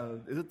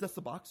 Is it just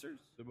the Boxers?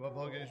 The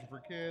Publication for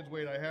Kids.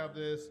 Wait, I have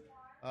this.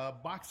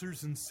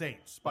 Boxers and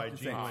Saints by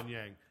Gene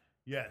Yang.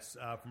 Yes,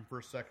 from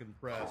First Second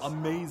Press.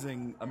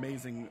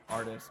 Amazing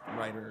artist,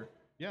 writer.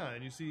 Yeah,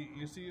 and you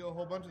see a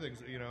whole bunch of things.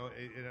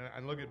 I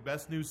look at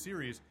Best New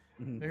Series.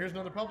 Now here's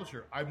another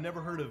publisher. I've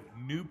never heard of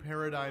New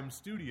Paradigm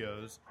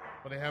Studios,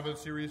 but they have a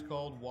series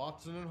called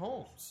Watson and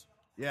Holmes.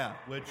 Yeah.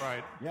 Which,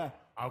 yeah.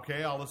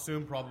 Okay, I'll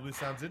assume probably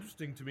sounds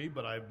interesting to me,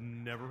 but I've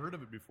never heard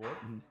of it before.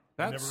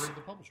 I've never heard of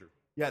the publisher.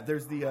 Yeah,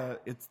 there's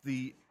it's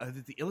the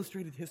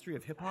Illustrated History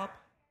of Hip Hop.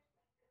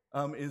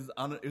 Is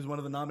one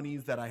of the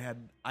nominees that I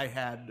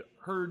had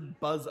heard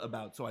buzz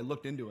about, so I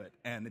looked into it,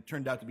 and it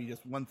turned out to be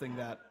just one thing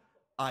that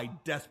I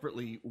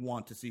desperately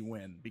want to see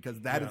win,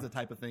 because that is the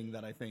type of thing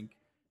that I think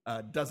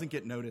doesn't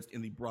get noticed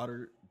in the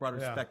broader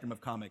spectrum of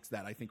comics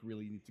that I think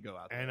really needs to go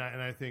out there. And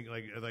I think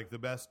like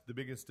the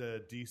biggest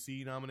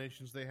DC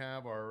nominations they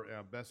have are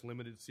Best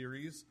Limited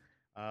Series.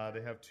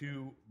 They have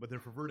two, but they're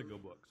for Vertigo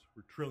books,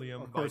 for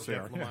Trillium by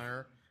Jeff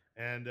Lemire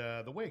and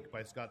The Wake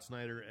by Scott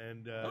Snyder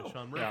and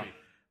Sean Murphy.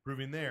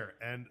 Proving there,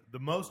 and the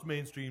most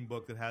mainstream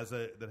book that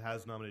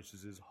has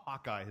nominations is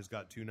Hawkeye. Has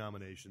got 2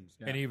 nominations,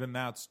 and even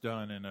that's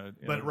done in a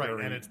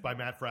and it's by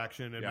Matt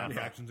Fraction, and Matt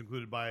Fraction's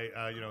included by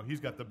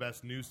he's got the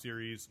best new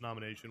series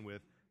nomination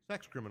with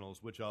Sex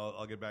Criminals, which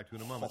I'll get back to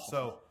in a moment.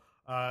 So,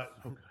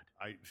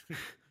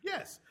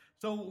 yes.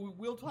 So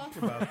we'll talk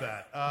about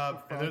that,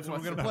 and that's what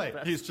we're going to play.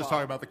 He's just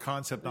talking about the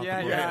concept, not the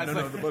book. Yeah,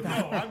 no, the book.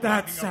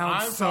 That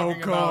sounds so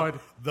good.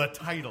 The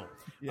title.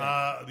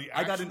 Yeah.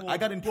 I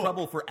got in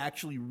trouble for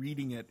actually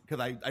reading it because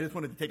I just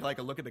wanted to take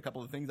a look at a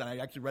couple of things, and I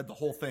actually read the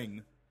whole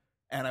thing,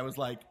 and I was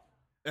like,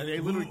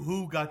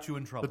 who got you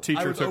in trouble? The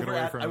teacher took it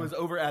away from him. I was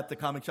over at the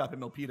comic shop in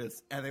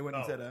Milpitas, and they went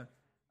and said,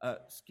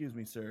 excuse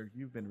me, sir,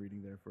 you've been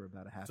reading there for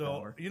about a half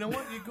hour. You know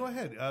what? You go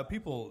ahead.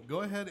 People,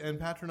 go ahead and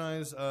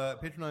patronize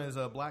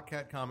Black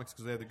Cat Comics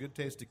because they have the good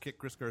taste to kick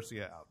Chris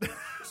Garcia out.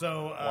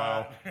 So,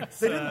 wow.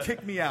 They didn't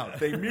kick me out.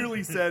 They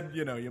merely said,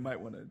 you might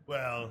want to.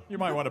 Well, you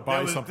might want to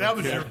buy something. That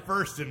was your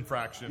first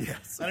infraction.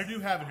 Yes. And I do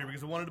have it here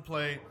because I wanted to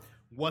play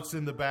What's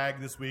in the Bag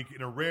this week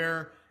in a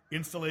rare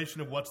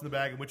installation of What's in the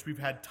Bag in which we've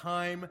had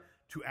time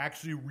to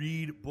actually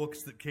read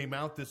books that came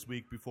out this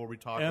week before we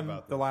talk about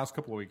them. The last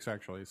couple of weeks,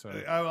 actually. So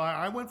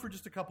I went for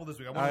just a couple this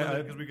week. I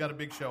went because we got a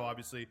big show,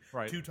 obviously.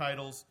 Right. 2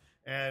 titles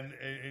and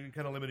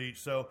kind of limit each.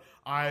 So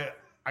I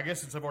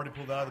guess since I've already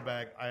pulled it out of the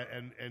bag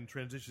and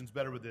transitions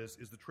better with this,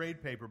 is the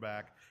trade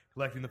paperback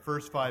collecting the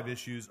first 5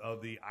 issues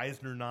of the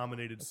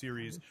Eisner-nominated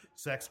series.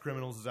 Sex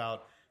Criminals is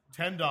out.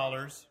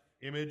 $10.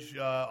 Image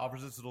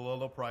offers this at a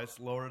low price,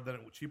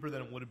 cheaper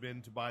than it would have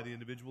been to buy the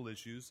individual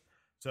issues.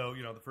 So,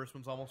 the first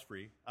one's almost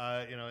free.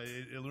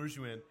 It lures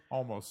you in.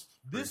 Almost.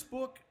 This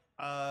book,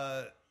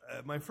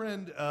 my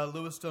friend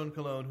Louis Stone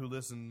Cologne, who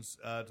listens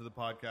to the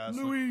podcast.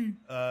 Louis!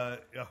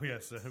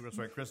 Yes, that's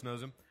right. Chris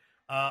knows him.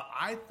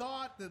 I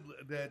thought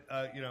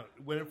that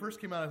when it first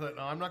came out, I thought,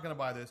 no, I'm not going to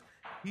buy this.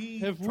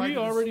 Have we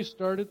already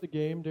started the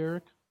game,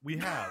 Derek? We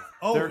have.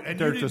 Oh, Derek and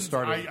you just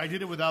started. I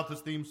did it without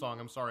this theme song.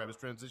 I'm sorry. I was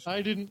transitioning.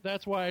 I didn't.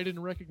 That's why I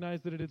didn't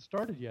recognize that it had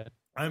started yet.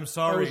 I'm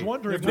sorry. I was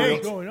wondering Nate, what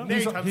was going on.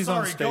 Nate, I'm he's on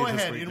sorry. stage Go this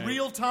ahead. week, In Nate.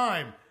 real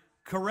time,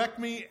 correct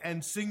me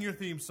and sing your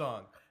theme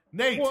song.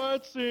 Nate.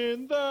 What's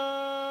in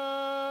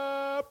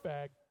the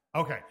bag?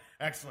 Okay,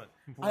 excellent.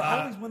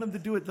 I always want them to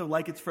do it though,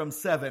 like it's from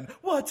 7.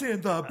 What's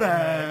in the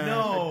bag?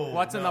 No.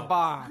 What's in the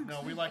box?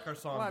 No, we like our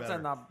song What's better.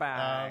 in the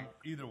bag?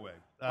 Either way.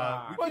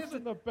 What's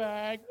in the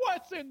bag?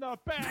 What's in the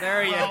bag?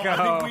 There you Well, go.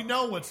 I think we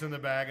know what's in the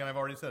bag, and I've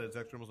already said it's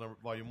Sex Criminals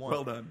Volume 1.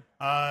 Well done.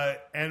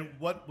 And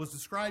what was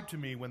described to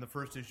me when the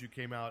first issue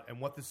came out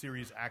and what the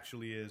series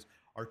actually is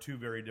are 2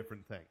 very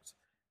different things.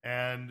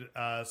 And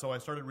so I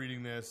started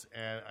reading this,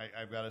 and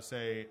I've got to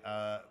say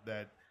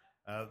that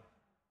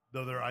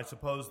though I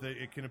suppose that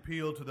it can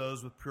appeal to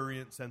those with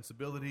prurient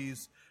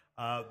sensibilities,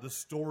 the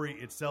story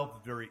itself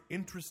is very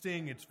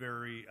interesting. It's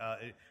very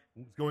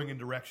it's going in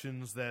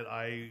directions that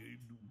I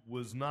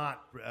was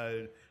not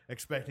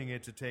expecting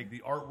it to take.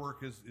 The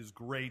artwork is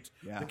great.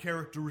 Yeah. The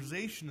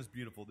characterization is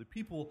beautiful. The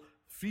people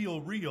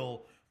feel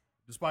real,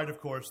 despite,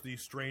 of course, the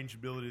strange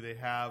ability they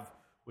have,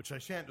 which I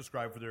shan't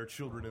describe for their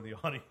children in the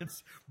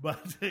audience.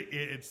 But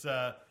it's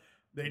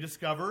they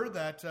discover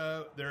that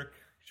their,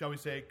 shall we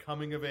say,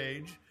 coming of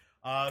age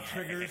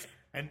triggers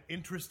an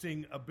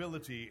interesting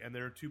ability, and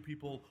there are two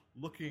people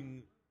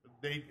looking.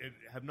 They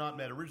have not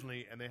met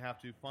originally, and they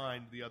have to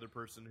find the other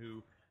person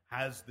who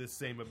has this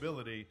same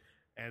ability,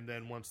 and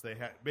then once they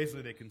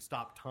basically they can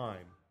stop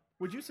time.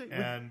 Would you say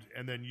and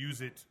then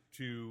use it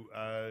to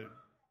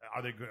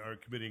are they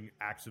committing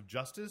acts of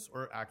justice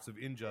or acts of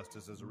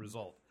injustice as a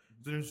result?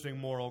 It's an interesting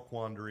moral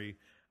quandary.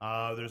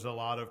 There's a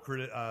lot of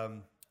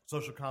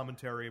social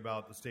commentary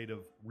about the state of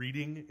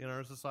reading in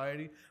our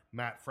society.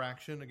 Matt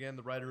Fraction, again,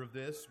 the writer of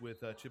this,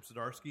 with Chip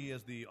Zdarsky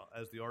as the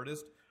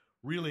artist.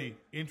 Really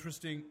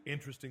interesting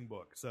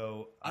book.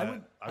 So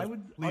I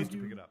would pleased to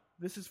pick it up.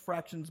 This is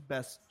Fraction's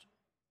best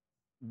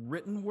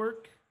written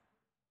work.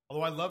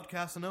 Although I loved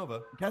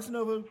Casanova.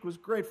 Casanova was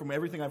great from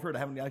everything I've heard. I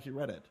haven't actually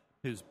read it.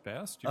 His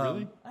best? You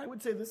really? I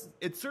would say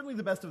it's certainly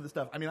the best of the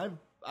stuff. I mean,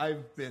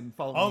 I've been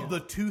following of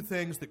the two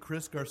things that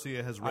Chris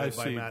Garcia has read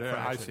by Matt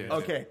Fraction. I see it.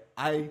 Okay,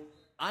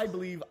 I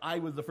believe I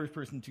was the first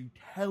person to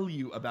tell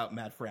you about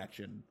Matt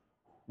Fraction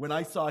when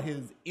I saw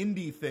his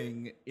indie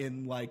thing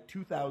in like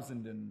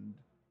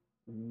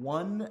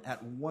 2001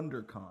 at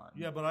WonderCon.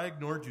 Yeah, but I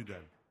ignored you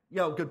then.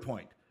 Yeah, good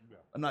point. Yeah.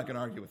 I'm not going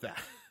to argue with that.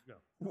 Yeah.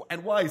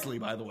 And wisely,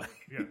 by the way.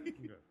 Yeah. Okay.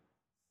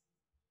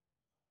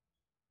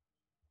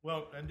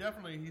 Well, and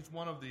definitely he's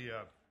one of the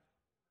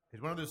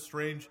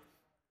strange.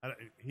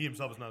 He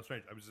himself is not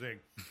strange. I was saying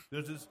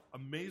there's this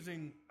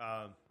amazing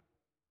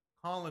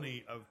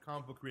colony of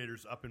comic book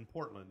creators up in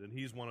Portland, and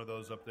he's one of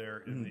those up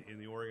there in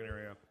the Oregon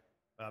area.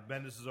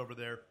 Bendis is over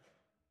there.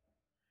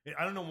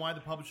 I don't know why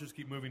the publishers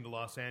keep moving to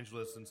Los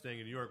Angeles and staying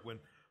in New York when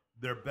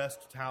their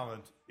best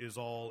talent is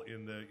all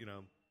in the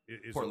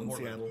is Portland, in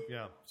Portland. Seattle.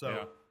 Yeah,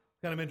 so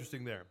kind of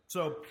interesting there.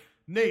 So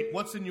Nate,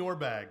 what's in your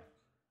bag?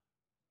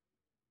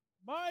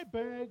 My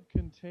bag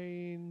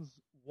contains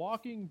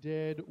Walking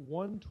Dead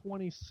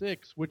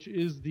 126, which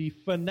is the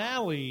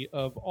finale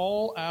of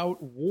All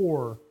Out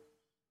War.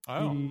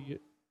 Oh.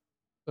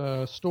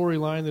 The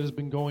storyline that has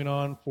been going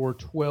on for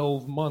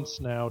 12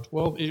 months now.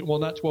 12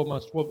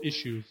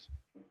 issues.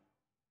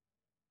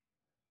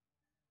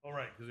 All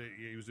right, because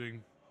he was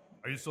doing.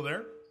 Are you still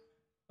there?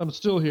 I'm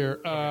still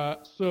here.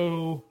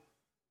 So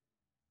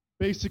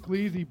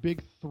basically, the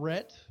big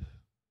threat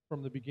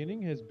from the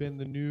beginning has been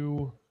the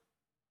new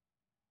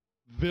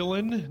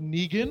villain,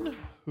 Negan,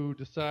 who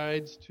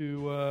decides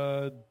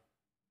to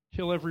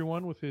kill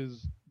everyone with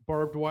his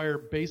barbed wire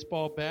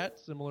baseball bat,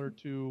 similar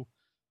to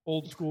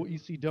old school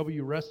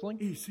ECW wrestling.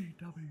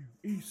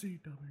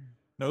 ECW.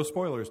 No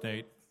spoilers,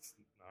 Nate.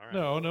 All right.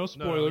 No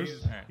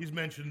spoilers. He's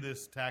mentioned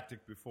this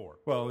tactic before.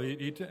 Well,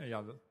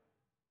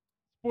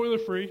 Spoiler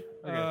free.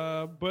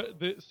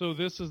 Okay. So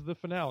this is the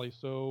finale.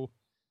 So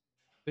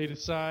they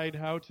decide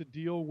how to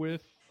deal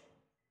with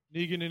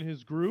Negan and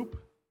his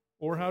group,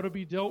 or how to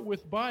be dealt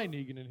with by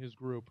Negan and his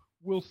group.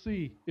 We'll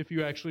see if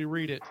you actually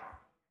read it.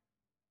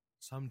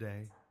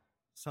 Someday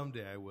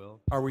I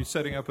will. Are we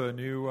setting up a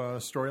new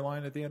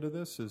storyline at the end of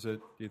this? Is it?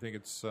 Do you think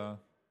it's?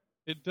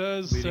 It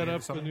does leading set into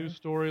up the something? new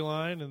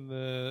storyline, and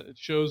it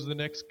shows the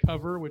next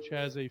cover, which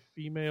has a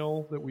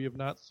female that we have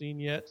not seen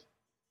yet.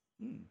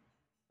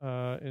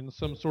 In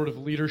some sort of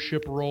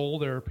leadership role.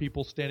 There are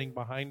people standing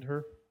behind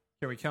her.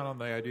 Can we count on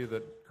the idea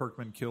that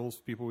Kirkman kills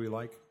people we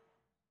like?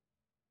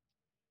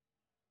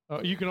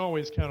 You can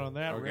always count on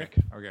that, Okay. Rick.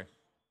 Okay.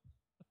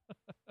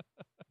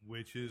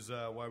 Which is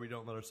why we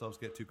don't let ourselves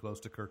get too close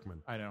to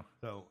Kirkman. I know.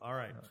 So, all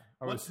right.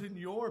 What's in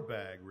your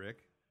bag,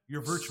 Rick?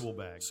 Your virtual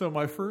bag. So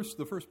the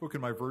first book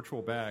in my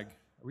virtual bag.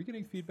 Are we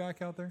getting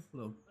feedback out there? A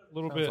little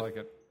Sounds bit. like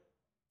it.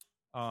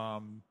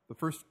 The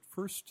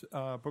first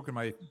book in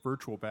my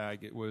virtual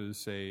bag. It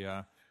was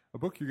a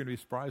book you're going to be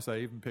surprised I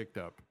even picked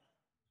up.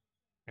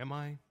 Am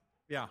I?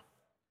 Yeah.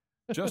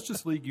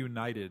 Justice League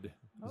United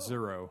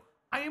 0.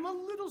 I am a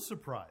little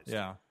surprised.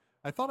 Yeah.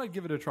 I thought I'd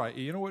give it a try.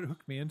 You know what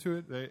hooked me into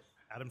it?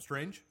 Adam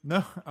Strange?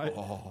 No,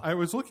 I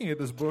was looking at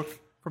this book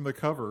from the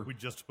cover. We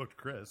just hooked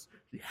Chris.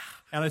 Yeah.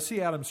 And I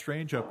see Adam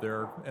Strange up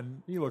there,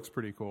 and he looks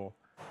pretty cool.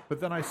 But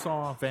then I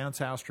saw Vance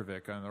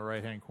Astrovic on the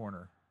right-hand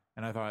corner,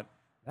 and I thought,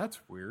 that's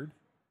weird.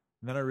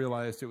 And then I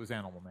realized it was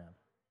Animal Man.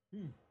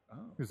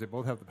 Because they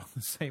both have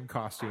the same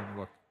costume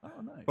look. Oh,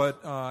 nice.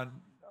 But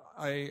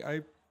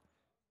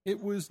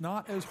it was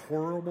not as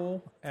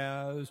horrible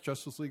as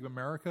Justice League of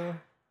America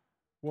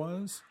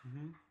was,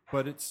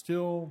 but it's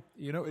still,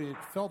 it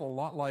felt a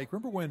lot like,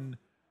 remember when,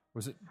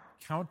 was it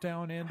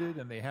Countdown ended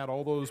and they had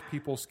all those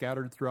people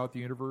scattered throughout the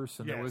universe,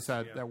 and there was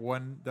that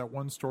one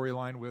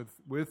storyline with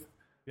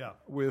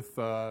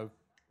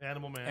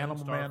Animal Man,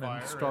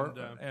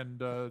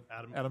 and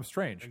Adam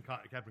Strange and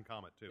Captain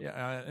Comet too.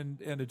 Yeah,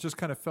 and it just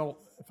kind of felt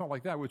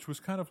like that, which was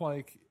kind of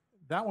like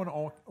that one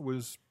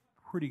was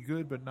pretty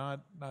good, but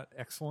not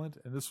excellent.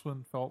 And this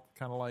one felt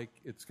kind of like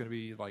it's going to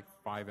be like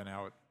 5 and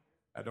out.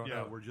 I don't know.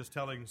 Yeah, we're just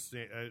telling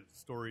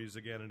stories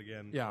again and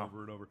again, Yeah.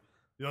 over and over.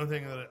 The only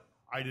thing that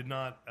I did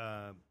not,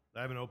 I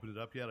haven't opened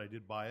it up yet. I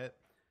did buy it,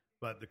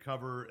 but the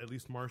cover, at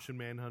least Martian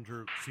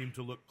Manhunter, seemed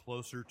to look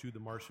closer to the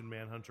Martian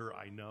Manhunter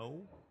I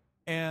know.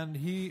 And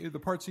the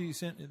part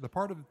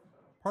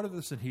of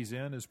this that he's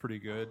in is pretty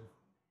good,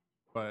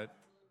 but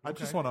I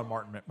just want a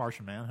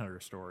Martian Manhunter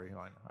story.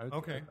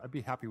 I'd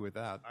be happy with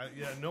that.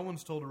 No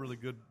one's told a really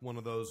good one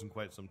of those in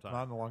quite some time.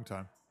 Not in a long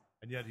time.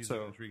 And yet he's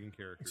an intriguing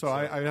character. So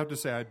I have to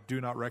say I do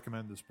not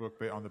recommend this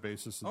book on the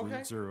basis of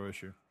the Zero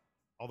issue.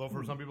 Although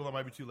for some people that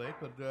might be too late,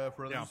 but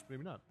for others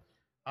maybe not.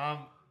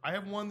 I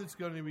have one that's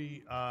going to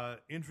be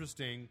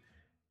interesting.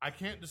 I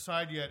can't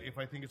decide yet if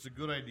I think it's a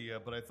good idea,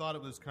 but I thought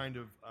it was kind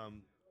of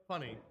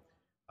funny.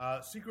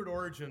 Secret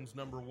Origins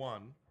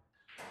 #1.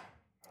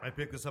 I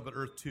picked this up at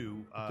Earth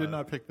 2. Did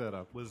not pick that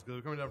up. Was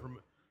coming up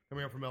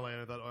from LA,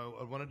 and I thought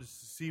I wanted to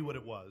see what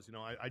it was.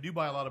 I do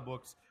buy a lot of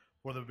books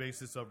for the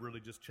basis of really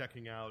just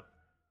checking out,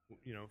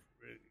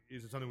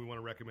 is it something we want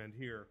to recommend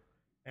here?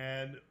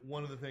 And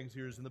one of the things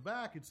here is in the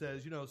back, it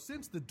says,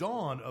 since the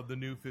dawn of the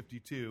New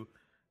 52,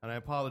 and I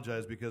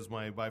apologize because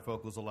my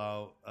bifocals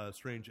allow a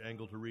strange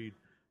angle to read,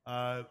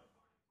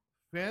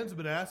 fans have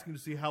been asking to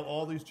see how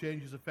all these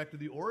changes affected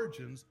the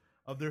origins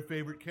of their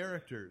favorite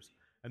characters.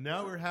 And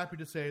now we're happy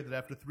to say that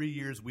after 3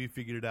 years, we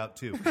figured it out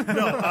too. No, that's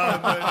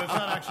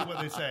not actually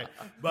what they say,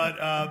 but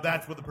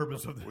that's what the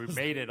purpose of this We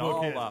made it book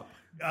all is. up.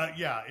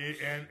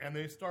 And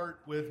they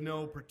start with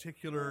no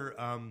particular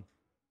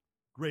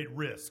great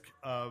risk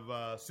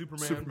of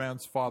Superman.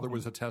 Superman's father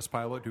was a test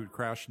pilot who'd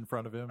crashed in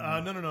front of him.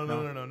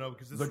 No,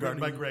 because this is written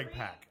by Greg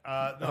Pak.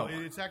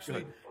 It's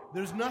actually,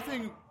 there's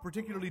nothing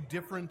particularly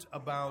different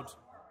about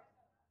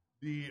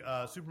the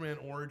Superman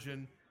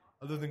origin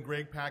other than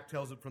Greg Pak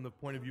tells it from the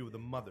point of view of the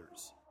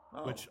mothers,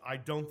 which I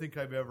don't think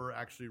I've ever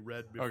actually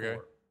read before. Okay.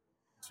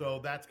 So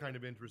that's kind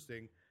of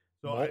interesting.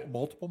 So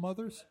multiple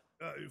mothers?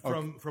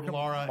 From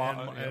Laura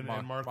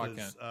and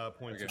Martha's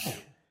points of view.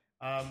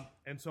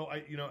 And so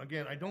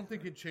I don't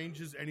think it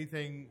changes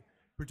anything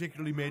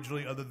particularly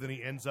majorly other than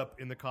he ends up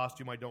in the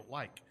costume I don't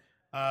like.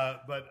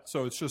 But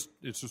so it's just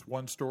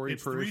one story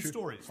it's per three issue?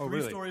 stories. Oh, three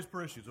really? stories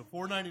per issue. So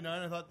 $4.99.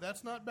 I thought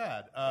that's not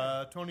bad.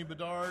 Tony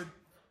Bedard,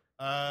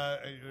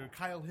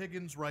 Kyle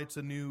Higgins writes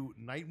a new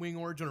Nightwing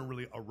origin, or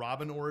really a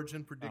Robin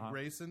origin for Dick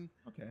Grayson.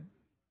 Okay.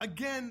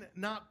 Again,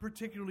 not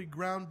particularly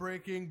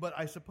groundbreaking, but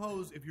I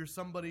suppose if you're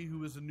somebody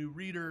who is a new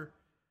reader,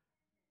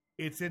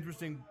 it's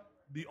interesting.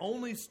 The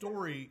only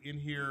story in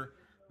here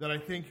that I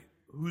think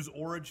whose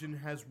origin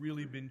has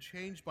really been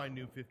changed by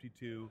New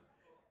 52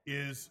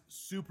 is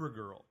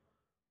Supergirl,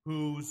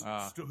 whose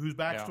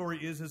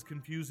backstory is as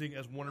confusing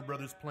as Warner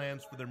Brothers'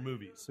 plans for their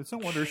movies. It's no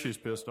wonder she's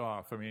pissed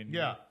off. I mean,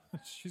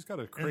 she's got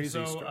a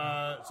crazy story.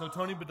 So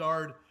Tony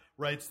Bedard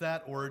writes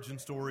that origin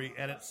story,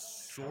 and it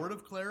sort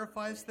of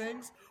clarifies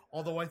things,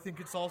 although I think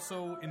it's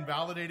also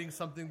invalidating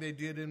something they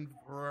did in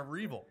Forever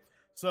Evil.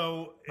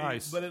 So,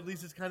 nice. But at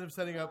least it's kind of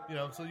setting up,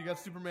 so you got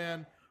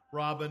Superman,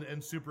 Robin,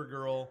 and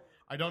Supergirl.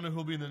 I don't know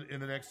who'll be in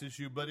the next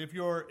issue, but if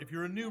you're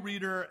a new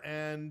reader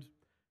and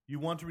you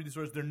want to read these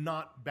stories, they're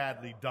not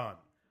badly done.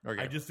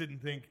 Okay. I just didn't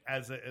think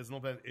as an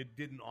old fan, it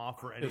didn't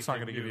offer anything. It's not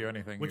going to new, give you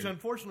anything. Which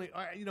unfortunately,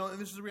 and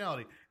this is the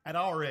reality. At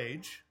our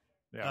age,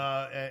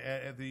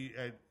 at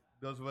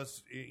those of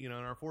us, in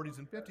our 40s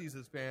and 50s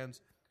as fans,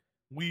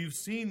 we've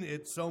seen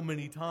it so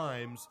many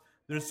times.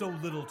 There's so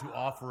little to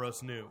offer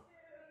us new.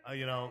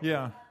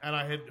 Yeah. And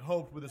I had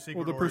hoped with the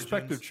Secret the Origins,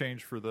 perspective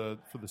change for the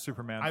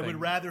Superman. I would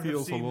rather have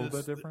feels seen a little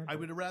bit different. I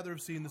would rather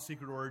have seen the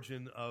Secret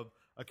Origin of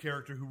a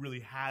character who really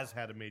has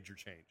had a major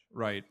change.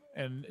 Right,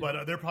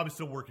 but they're probably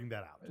still working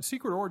that out.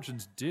 Secret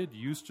Origins did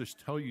used to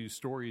tell you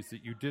stories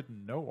that you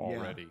didn't know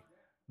already.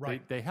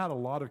 Right. They had a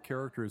lot of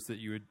characters that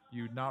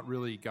you'd not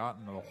really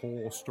gotten a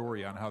whole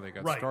story on how they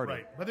got started.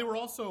 Right. But there were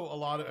also a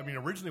lot of. I mean,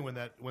 originally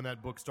when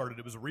that book started,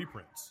 it was a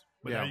reprints.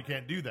 But now you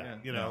can't do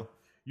that.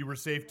 You were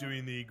safe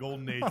doing the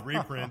Golden Age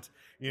reprint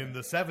in the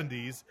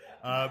 70s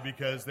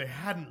because they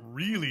hadn't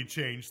really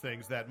changed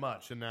things that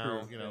much, and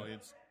now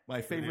it's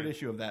my favorite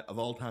issue of that of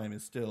all time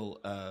is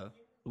still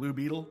Blue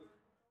Beetle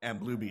and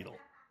Blue Beetle.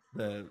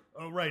 The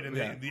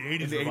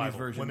 80s revival,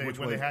 version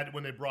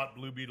when they brought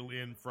Blue Beetle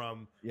in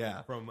from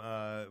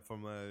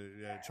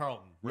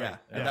Charlton. Right?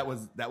 And that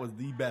was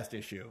the best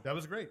issue. That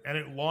was great, and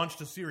it launched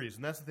a series,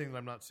 and that's the thing that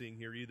I'm not seeing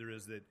here either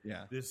is that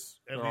this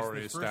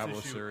established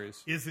first issue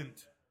series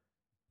isn't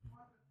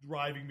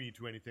driving me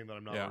to anything that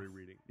I'm not already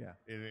reading. Yeah.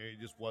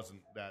 It just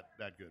wasn't that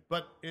good.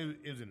 But it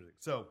was interesting.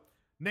 So,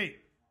 Nate.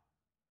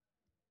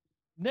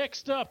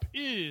 Next up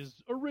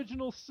is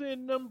Original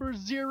Sin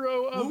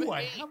 #0 of 8.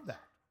 I have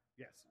that.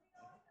 Yes.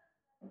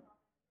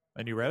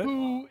 And you read it?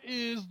 Who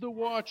is the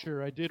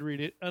Watcher? I did read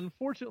it.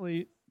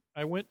 Unfortunately,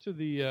 I went to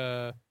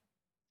the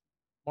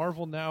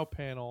Marvel Now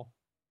panel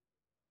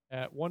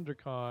at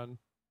WonderCon,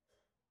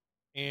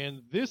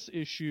 and this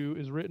issue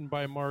is written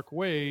by Mark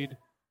Waid,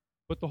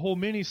 but the whole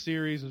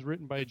miniseries is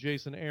written by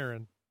Jason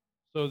Aaron.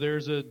 So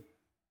there's a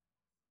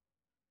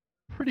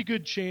pretty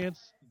good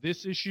chance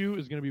this issue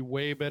is going to be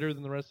way better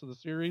than the rest of the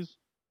series.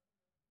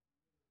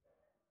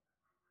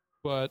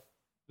 But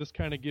this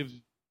kind of gives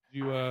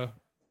you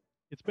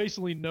it's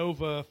basically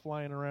Nova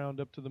flying around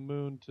up to the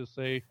moon to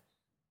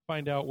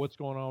find out what's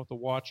going on with the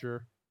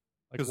Watcher.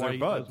 Like why he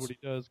does what he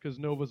does, because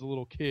Nova's a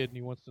little kid and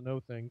he wants to know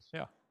things.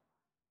 Yeah.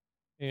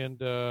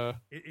 And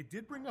it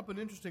did bring up an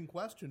interesting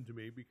question to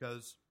me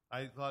because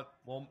I thought,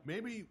 well,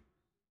 maybe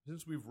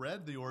since we've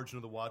read The Origin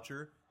of the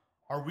Watcher,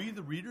 are we,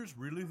 the readers,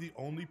 really the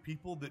only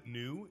people that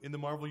knew in the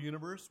Marvel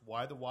Universe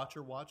why the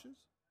Watcher watches?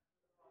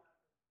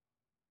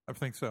 I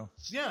think so.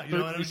 Yeah, you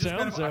know, and it was just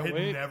kind of, I had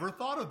way. never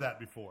thought of that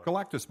before.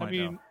 Galactus might I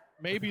mean, know.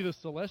 maybe the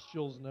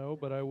Celestials know,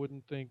 but I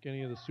wouldn't think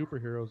any of the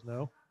superheroes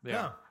know.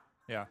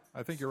 Yeah,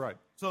 I think you're right.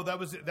 So that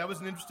was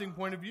an interesting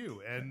point of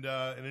view, and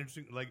an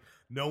interesting, like,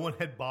 no one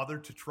had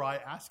bothered to try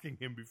asking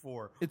him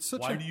before.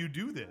 Why do you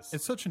do this?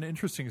 It's such an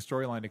interesting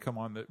storyline to come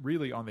on that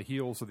really on the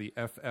heels of the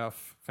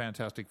FF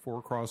Fantastic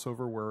Four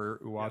crossover, where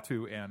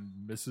Uatu and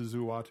Mrs.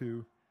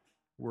 Uatu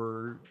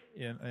were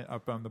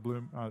up on the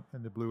blue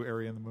in the blue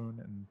area in the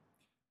moon, and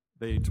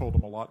they told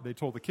them a lot. They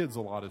told the kids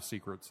a lot of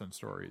secrets and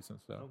stories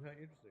and stuff. Okay,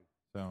 interesting.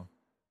 So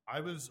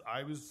I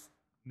was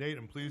Nate,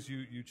 I'm pleased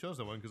you chose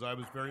that one because I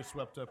was very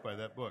swept up by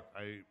that book.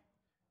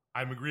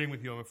 I'm agreeing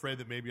with you. I'm afraid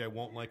that maybe I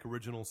won't like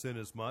Original Sin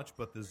as much,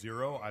 but the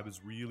Zero, I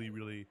was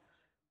really,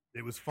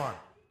 it was fun.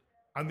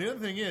 And the other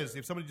thing is,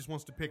 if somebody just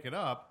wants to pick it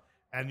up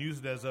and use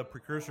it as a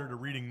precursor to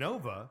reading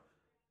Nova,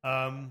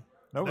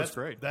 Nova's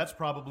great. That's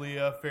probably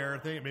a fair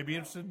thing. It made me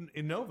interested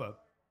in Nova,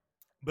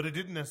 but it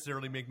didn't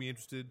necessarily make me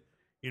interested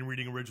in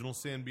reading Original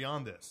Sin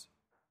beyond this,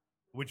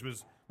 which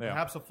was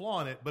perhaps a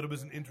flaw in it, but it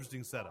was an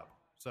interesting setup.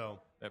 So,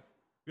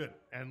 good.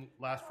 And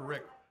last for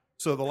Rick.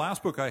 So the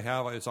last book I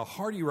have is a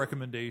hearty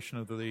recommendation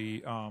of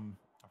the, I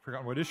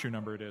forgot what issue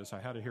number it is. I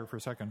had it here for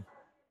a second.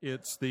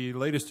 It's the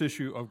latest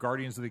issue of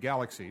Guardians of the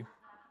Galaxy,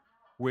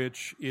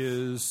 which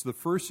is the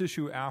first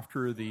issue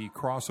after the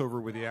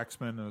crossover with the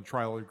X-Men and the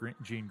trial of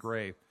Jean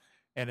Grey.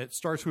 And it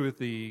starts with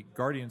the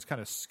Guardians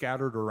kind of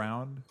scattered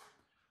around,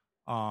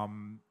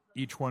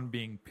 each one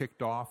being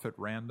picked off at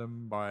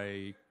random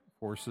by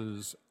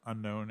forces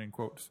unknown, in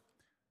quotes.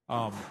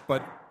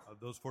 But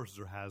those forces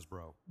are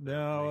Hasbro.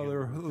 no,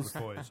 they're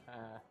toys.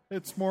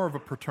 It's more of a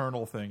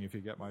paternal thing, if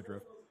you get my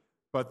drift.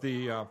 But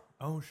the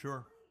Oh,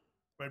 sure.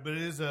 Right, but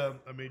it is a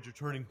major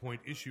turning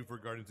point issue for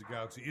Guardians of the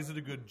Galaxy. Is it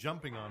a good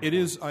jumping on point? it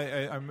is.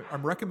 I'm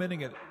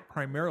recommending it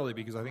primarily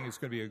because I think it's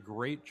going to be a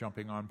great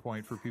jumping on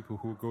point for people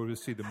who go to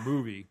see the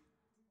movie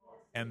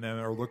and then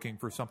are looking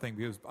for something.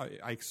 Because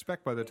I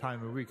expect by the time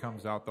the movie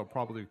comes out, they'll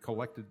probably have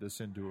collected this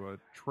into a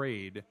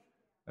trade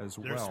as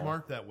well. They're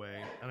smart that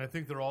way, and I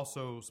think they're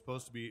also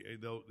supposed to be.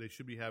 Though they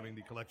should be having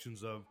the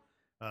collections of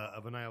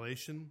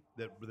Annihilation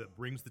that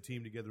brings the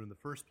team together in the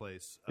first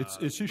place.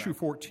 It's issue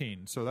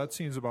 14, so that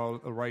seems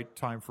about the right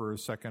time for a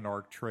second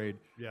arc trade.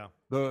 Yeah.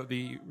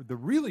 The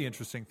really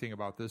interesting thing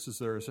about this is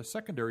there is a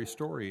secondary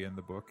story in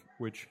the book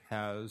which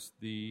has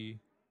the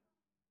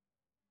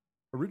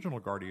original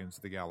Guardians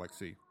of the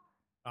Galaxy.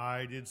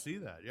 I did see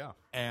that, yeah.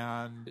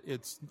 And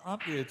it's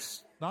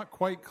not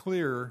quite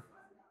clear,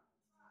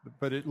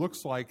 but it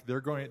looks like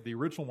the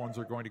original ones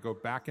are going to go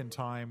back in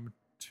time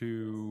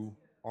to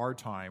our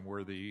time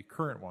where the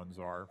current ones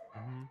are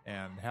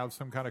and have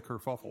some kind of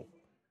kerfuffle.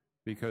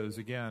 Because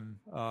again,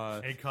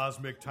 a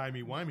cosmic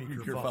timey-wimey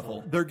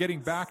kerfuffle. They're getting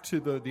back to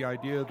the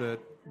idea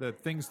that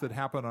things that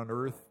happen on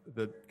Earth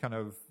that kind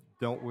of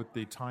dealt with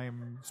the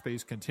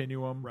time-space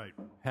continuum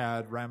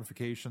had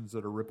ramifications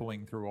that are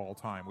rippling through all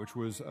time, which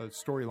was a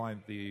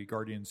storyline the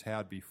Guardians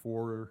had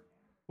before.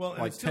 Well,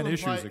 like 10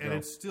 issues ago. And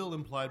it's still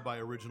implied by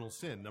Original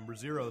Sin. Number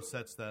 0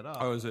 sets that up.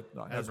 Oh, is it?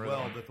 As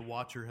well, that the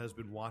Watcher has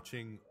been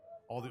watching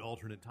all the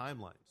alternate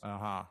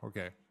timelines.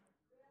 Okay.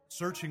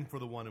 Searching for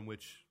the one in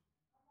which,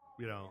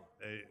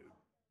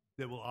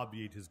 that will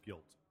obviate his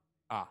guilt.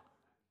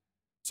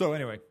 So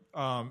anyway,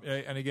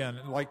 and again,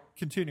 like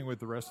continuing with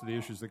the rest of the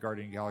issues, the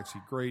Guardian Galaxy,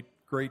 great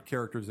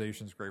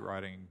characterizations, great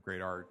writing,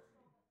 great art.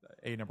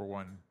 A number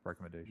 1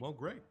 recommendation. Well,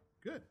 great.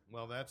 Good.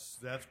 Well, that's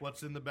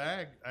what's in the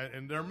bag.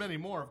 And there are many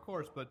more, of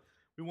course, but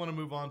we want to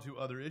move on to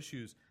other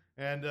issues.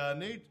 And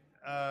Nate,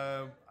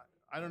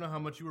 I don't know how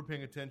much you were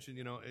paying attention.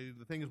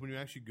 The thing is, when you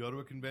actually go to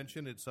a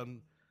convention,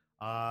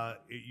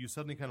 you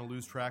suddenly kind of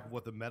lose track of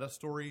what the meta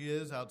story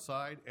is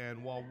outside.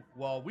 And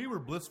while we were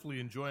blissfully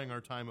enjoying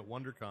our time at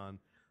WonderCon,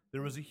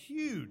 there was a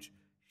huge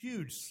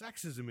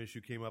sexism issue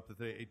came up that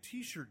a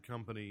T-shirt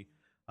company,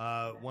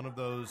 one of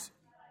those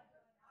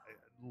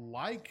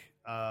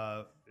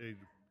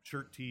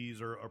shirt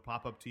tees or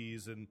pop-up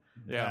tees, and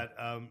that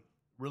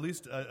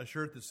released a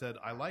shirt that said,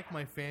 "I like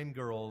my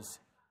fangirls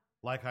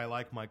like I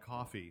like my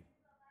coffee."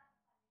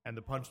 And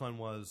the punchline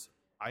was,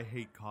 "I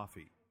hate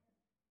coffee."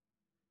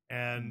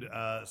 And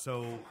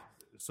so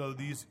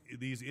these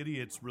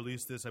idiots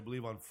released this, I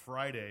believe, on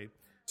Friday.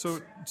 So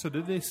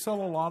did they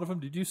sell a lot of them?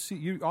 Did you see?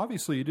 You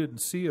didn't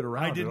see it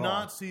around. I did at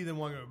not all. see them,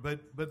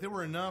 but there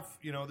were enough.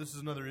 This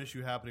is another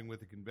issue happening with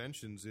the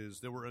conventions.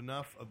 Is there were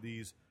enough of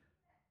these.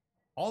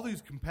 All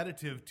these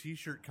competitive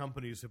T-shirt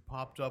companies have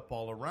popped up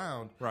all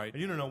around, right?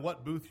 And you don't know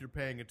what booth you're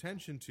paying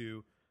attention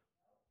to.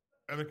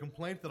 And the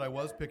complaint that I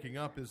was picking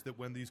up is that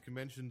when these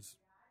conventions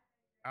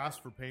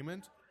ask for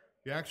payment,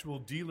 the actual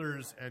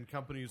dealers and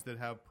companies that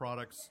have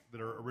products that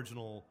are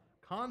original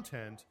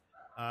content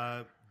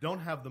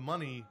don't have the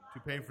money to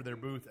pay for their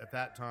booth at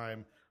that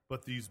time,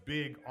 but these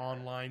big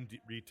online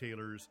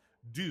retailers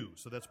do.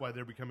 So that's why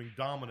they're becoming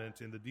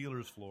dominant in the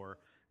dealer's floor.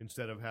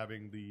 instead of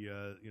having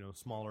the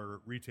smaller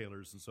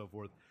retailers and so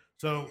forth.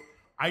 So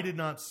I did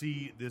not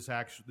see this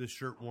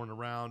shirt worn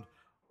around.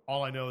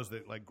 All I know is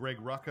that like Greg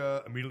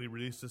Rucka immediately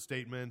released a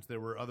statement. There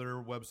were other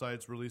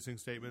websites releasing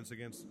statements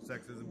against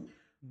sexism.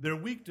 Their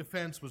weak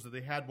defense was that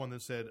they had one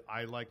that said,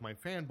 "I like my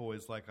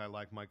fanboys like I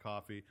like my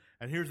coffee."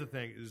 And here's the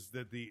thing, is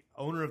that the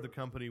owner of the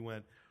company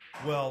went,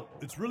 well,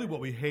 it's really what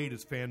we hate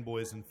is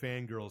fanboys and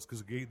fangirls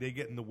because they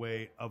get in the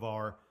way of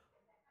our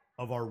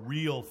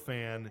real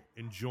fan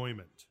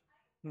enjoyment.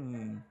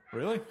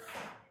 Really?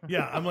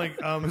 Yeah, I'm like,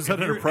 Is that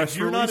in a press if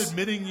you're not release?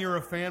 admitting you're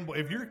a fanboy,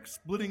 if you're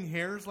splitting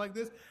hairs like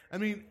this, I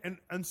mean,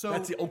 and so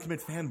That's the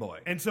ultimate fanboy.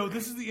 and so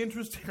this is the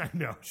interesting. I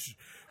know,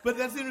 but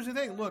that's the interesting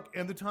thing. Look,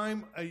 and the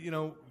time,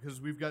 because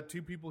we've got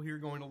two people here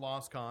going to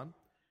LostCon,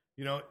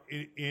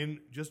 in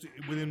just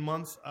within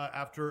months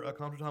after a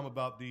conference time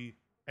about the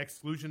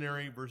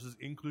exclusionary versus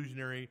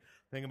inclusionary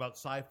thing about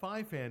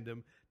sci-fi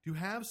fandom, to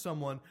have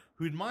someone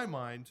who, in my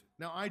mind,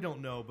 now I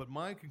don't know, but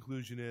my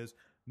conclusion is,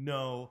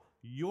 no,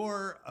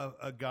 you're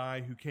a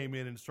guy who came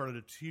in and started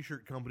a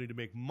T-shirt company to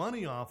make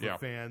money off of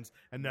fans,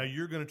 and now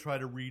you're going to try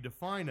to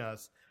redefine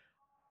us.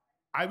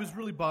 I was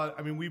really bothered.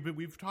 I mean,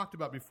 we've talked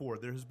about before.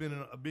 There has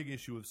been a big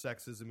issue of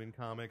sexism in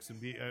comics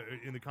and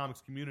in the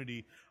comics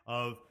community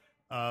of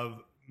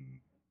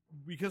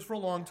because for a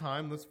long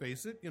time, let's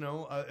face it,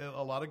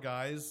 a lot of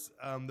guys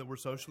that were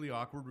socially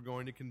awkward were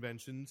going to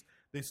conventions.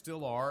 They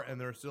still are,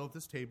 and they're still at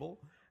this table.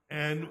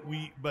 And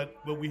but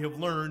we have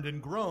learned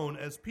and grown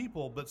as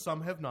people, but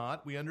some have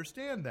not. We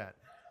understand that.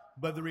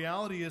 But the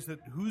reality is that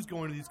who's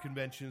going to these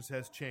conventions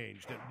has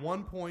changed. At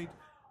one point,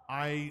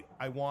 I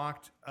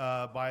walked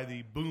by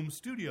the Boom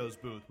Studios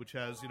booth, which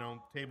has,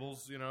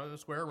 tables, in a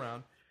square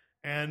around.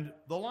 And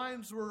the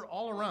lines were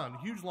all around,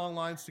 huge long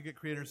lines to get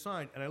creators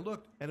signed. And I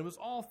looked, and it was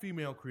all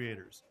female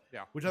creators,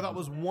 which I thought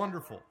was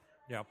wonderful.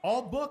 Yeah.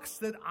 All books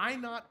that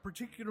I'm not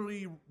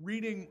particularly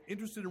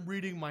interested in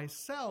reading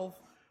myself,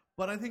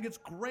 but I think it's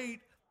great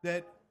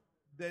that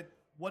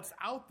what's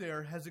out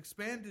there has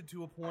expanded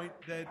to a point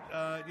that,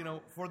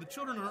 for the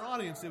children in our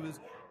audience, it was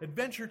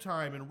Adventure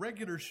Time and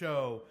Regular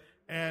Show.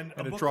 And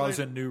it draws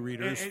in new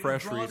readers,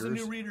 fresh readers. It draws in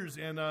new readers.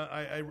 And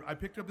I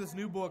picked up this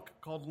new book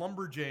called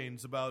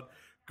Lumberjanes about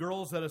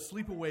girls at a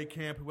sleepaway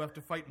camp who have to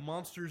fight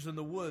monsters in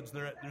the woods.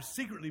 They're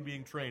secretly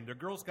being trained. They're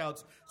Girl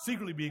Scouts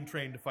secretly being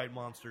trained to fight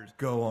monsters.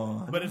 Go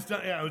on. But it's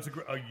done. Yeah,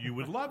 you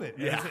would love it.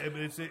 Yeah.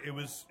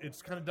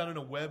 It's kind of done in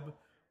a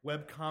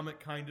web comic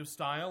kind of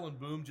style, and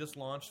Boom just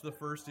launched the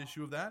first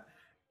issue of that.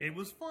 It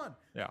was fun.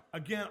 Yeah.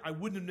 Again, I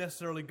wouldn't have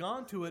necessarily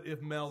gone to it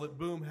if Mel at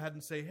Boom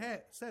hadn't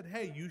said,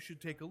 hey, you should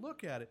take a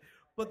look at it.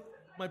 But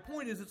my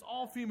point is, it's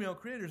all female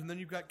creators, and then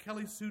you've got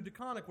Kelly Sue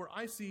DeConnick, where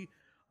I see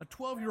a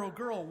 12-year-old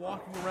girl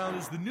walking around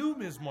as the new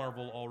Ms.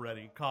 Marvel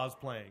already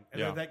cosplaying,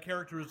 and that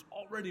character has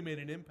already made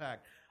an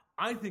impact.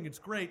 I think it's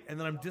great, and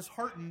then I'm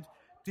disheartened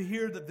to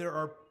hear that there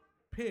are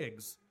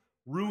pigs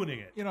ruining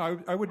it.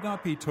 I would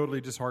not be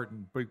totally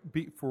disheartened, but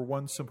for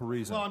one simple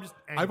reason. Well, I'm just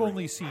angry. I've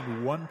only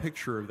seen one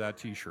picture of that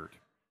T-shirt.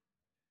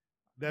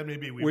 That may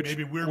be Which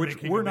making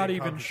we're a not big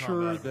even contra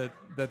sure about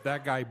it.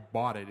 that guy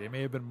bought it. It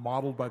may have been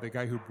modeled by the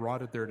guy who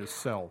brought it there to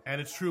sell.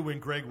 And it's true when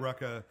Greg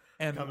Rucka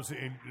comes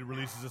in and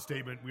releases a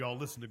statement, we all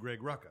listen to Greg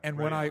Rucka. And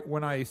right?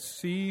 when I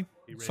see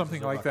raises something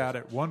the like buckets. that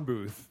at one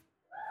booth,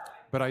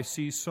 but I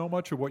see so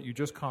much of what you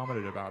just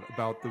commented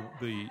about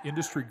the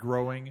industry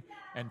growing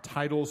and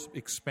titles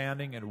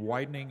expanding and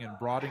widening and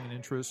broadening in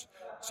interest,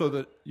 so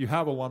that you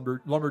have a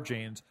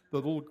Lumberjanes, the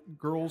little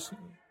girls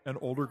and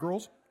older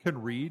girls can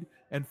read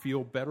and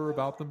feel better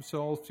about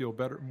themselves, feel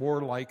better,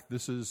 more like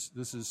this is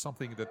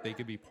something that they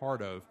can be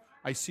part of.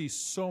 I see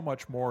so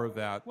much more of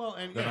that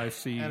than I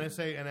see. And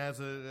as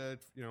a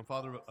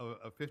father of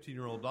a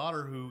 15-year-old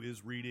daughter who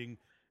is reading,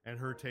 and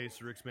her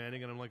tastes are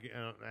expanding,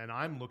 and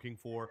I'm looking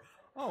for,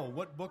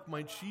 what book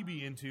might she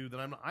be into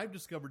that I've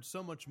discovered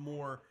so much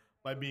more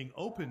by being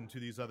open to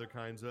these other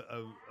kinds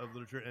of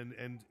literature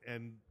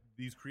and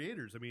these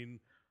creators. I mean,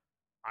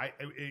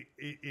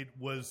 it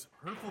was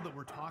hurtful that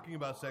we're talking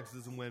about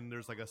sexism when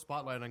there's like a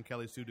spotlight on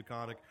Kelly Sue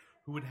DeConnick,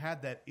 who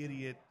had that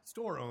idiot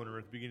store owner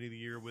at the beginning of the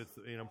year with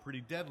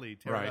Pretty Deadly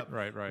tearing up,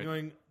 right.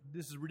 Going,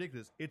 this is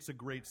ridiculous. It's a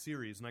great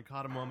series, and I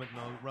caught a moment, and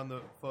I'll run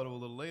the photo a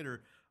little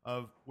later,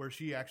 of where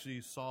she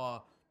actually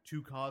saw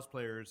two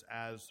cosplayers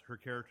as her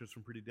characters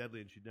from Pretty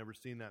Deadly, and she'd never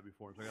seen that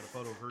before. So I got a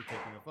photo of her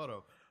taking a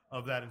photo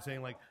of that and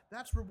saying, like,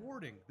 that's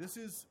rewarding.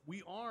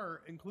 We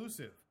are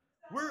inclusive.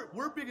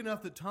 We're big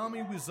enough that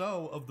Tommy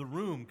Wiseau of The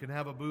Room can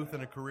have a booth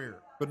and a career.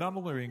 But not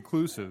only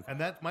inclusive. And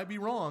that might be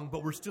wrong,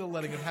 but we're still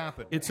letting it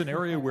happen. It's an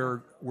area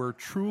where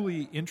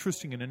truly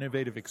interesting and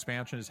innovative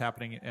expansion is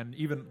happening. And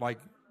even like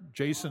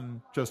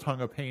Jason just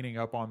hung a painting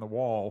up on the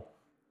wall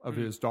of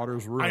his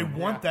daughter's room. I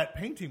want that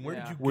painting. Where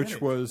did you get Which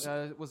it? was...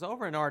 it was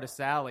over in Artist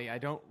Alley. I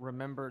don't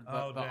remember the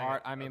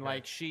art. I mean,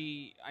 like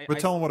But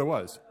tell them what it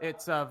was.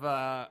 It's of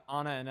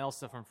Anna and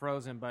Elsa from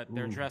Frozen, but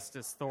they're dressed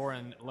as Thor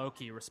and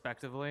Loki,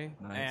 respectively.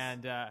 Nice.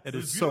 And It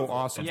is so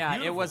awesome.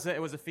 yeah, it was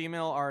a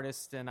female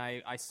artist, and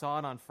I saw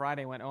it on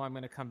Friday. Went, I'm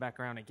going to come back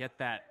around and get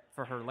that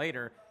for her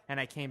later. and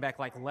I came back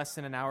like less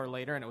than an hour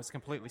later, and it was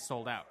completely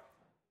sold out.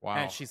 Wow.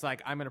 And she's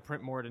like, I'm going to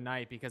print more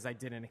tonight because I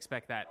didn't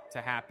expect that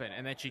to happen.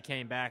 And then she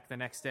came back the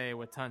next day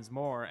with tons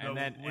more. And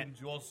then,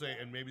 wouldn't you also say,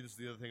 and maybe this is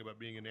the other thing about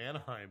being in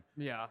Anaheim,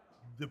 yeah,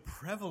 the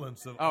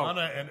prevalence of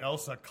Anna and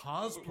Elsa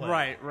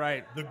cosplay.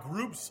 Right. The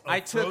groups of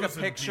I took a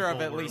Frozen picture of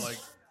people at were least like,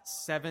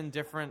 7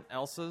 different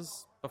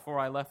Elsas before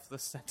I left the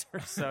center.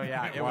 So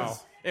yeah,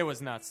 it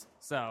was nuts.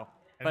 So,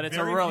 And but it's a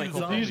very really few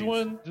cool.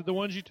 zombies. Did the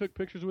ones you took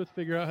pictures with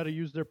figure out how to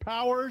use their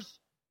powers?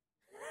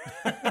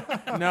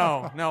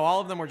 No, all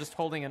of them were just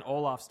holding an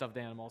Olaf stuffed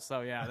animal.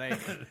 So yeah,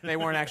 they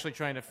weren't actually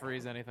trying to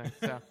freeze anything.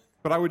 So.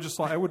 But I would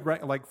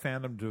like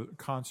fandom to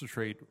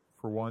concentrate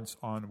for once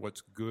on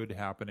what's good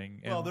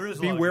happening. And well, there is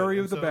a be lot wary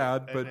of of the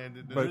bad, but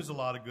there is a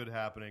lot of good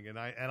happening. And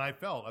I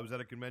felt I was at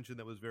a convention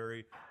that was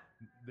very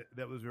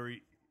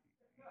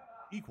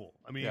equal.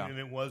 I mean, and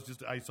it was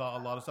just I saw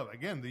a lot of stuff.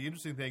 Again, the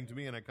interesting thing to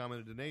me, and I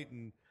commented to Nate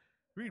and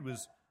Reed,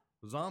 was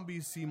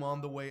zombies seem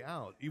on the way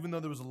out, even though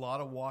there was a lot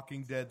of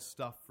Walking Dead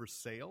stuff for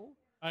sale.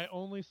 I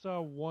only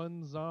saw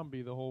one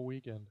zombie the whole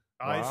weekend.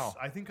 Wow.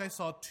 I think I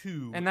saw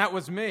 2, And that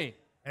was me.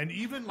 and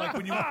even like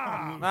when you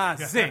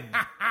Zing.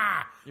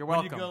 You're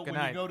welcome. Good when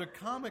night. you go to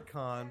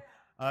Comic-Con,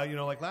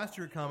 like last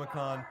year at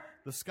Comic-Con,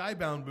 the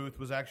Skybound booth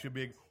was actually a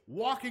big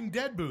Walking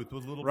Dead booth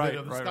with a little bit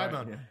of the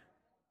Skybound.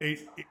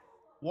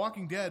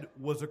 Walking Dead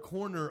was a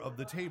corner of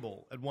the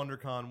table at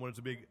WonderCon when it's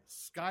a big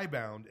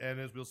Skybound, and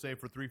as we'll say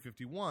for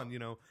 351,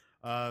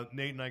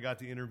 Nate and I got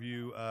to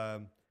interview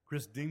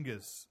Chris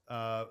Dingus,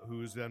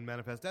 who's done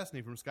Manifest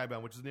Destiny from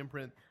Skybound, which is an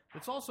imprint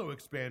that's also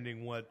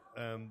expanding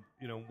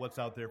what's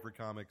out there for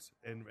comics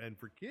and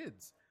for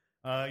kids.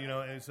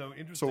 And so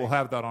interesting. So we'll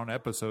have that on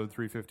episode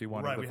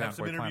 351 right, of the we have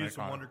some Fanboy interviews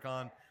Planet from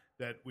Con. WonderCon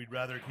that we'd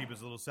rather keep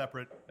as a little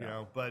separate,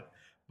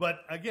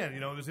 But again,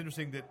 it was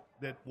interesting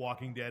that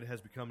Walking Dead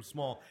has become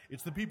small.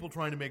 It's the people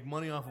trying to make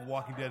money off of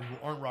Walking Dead who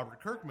aren't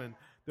Robert Kirkman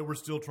that were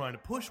still trying to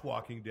push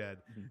Walking Dead,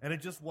 and it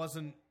just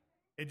wasn't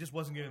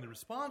getting the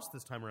response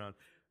this time around.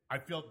 I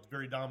felt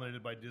very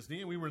dominated by Disney,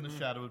 and we were in the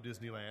shadow of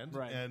Disneyland,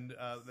 and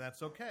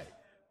that's okay.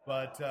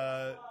 But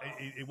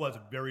it was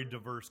a very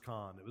diverse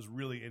con. It was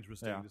really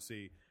interesting to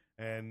see,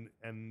 and.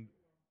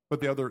 But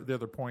the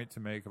other point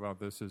to make about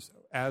this is,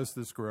 as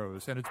this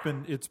grows, and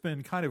it's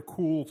been kind of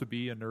cool to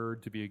be a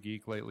nerd, to be a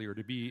geek lately, or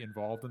to be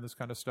involved in this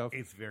kind of stuff.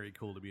 It's very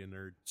cool to be a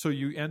nerd. So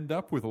you end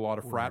up with a lot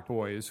of frat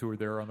boys who are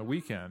there on the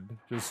weekend,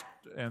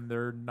 and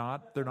they're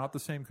not the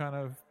same kind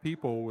of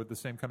people with the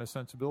same kind of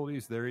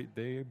sensibilities.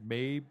 They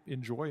may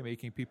enjoy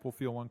making people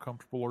feel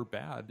uncomfortable or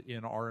bad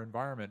in our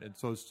environment, and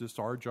so it's just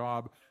our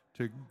job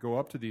to go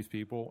up to these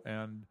people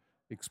and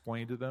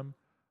explain to them.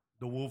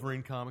 The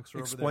Wolverine comics are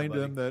explain over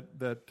there, to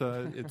them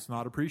that it's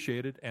not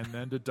appreciated, and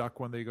then to duck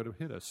when they go to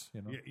hit us.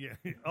 Yeah.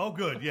 Oh,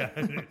 good. Yeah.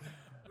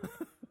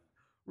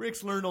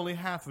 Rick's learned only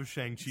half of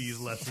Shang-Chi's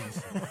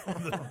lessons.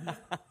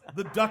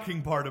 the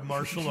ducking part of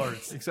martial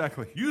arts.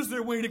 Exactly. Use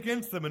their weight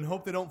against them and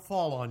hope they don't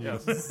fall on you.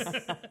 Yes.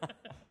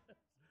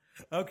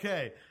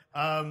 Okay.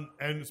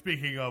 And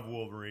speaking of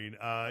Wolverine,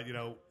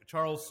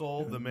 Charles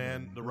Soule,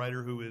 the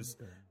writer who is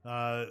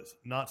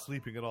not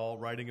sleeping at all,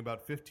 writing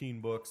about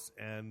 15 books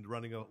and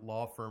running a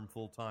law firm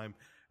full time,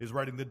 is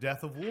writing The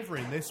Death of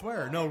Wolverine. They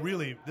swear. No,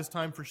 really, this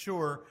time for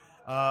sure.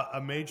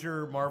 A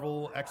major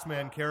Marvel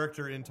X-Men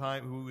character in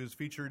time who is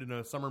featured in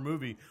a summer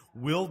movie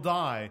will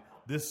die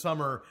this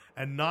summer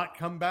and not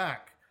come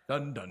back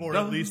for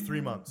at least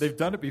 3 months. They've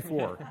done it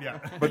before. Yeah.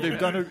 But they've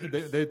done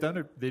it. They've done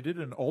it. They did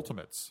it in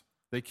Ultimates.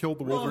 They killed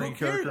the Wolverine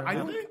character.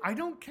 I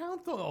don't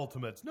count the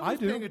Ultimates. No one's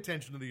paying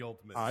attention to the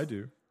Ultimates. I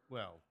do.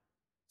 Well,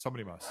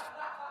 somebody must.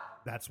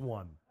 That's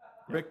one.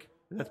 Rick,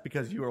 that's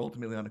because you are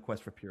ultimately on a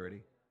quest for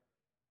purity.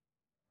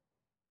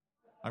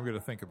 I'm going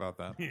to think about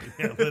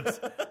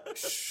that.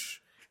 Shh.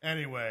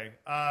 Anyway,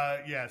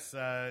 yes,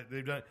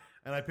 they've done it.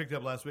 And I picked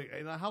up last week.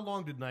 How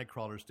long did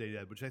Nightcrawler stay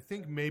dead? Which I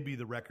think may be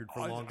the record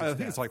for longest. I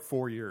think it's like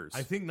 4 years.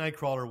 I think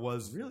Nightcrawler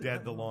was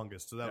dead the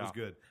longest, so that was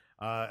good.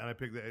 And I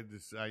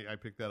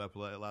picked that up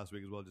last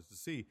week as well just to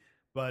see.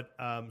 But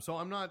so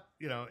I'm not,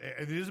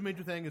 it is a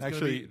major thing. It's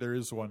actually there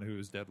is one who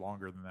is dead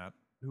longer than that.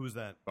 Who is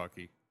that?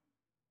 Bucky.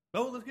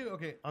 Oh, let's get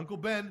okay. Uncle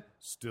Ben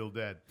still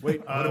dead.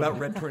 Wait, what about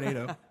Red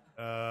Tornado?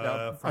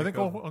 I think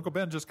Uncle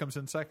Ben just comes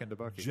in second to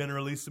Bucky.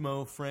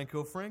 Generalissimo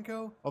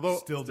Franco, although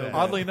still dead.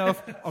 Oddly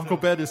enough, Uncle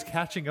Ben is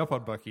catching up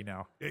on Bucky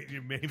now.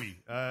 Maybe,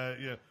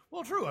 yeah.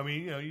 Well, true. I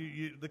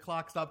mean, the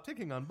clock stopped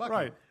ticking on Bucky.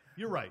 Right.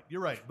 You're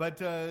right. But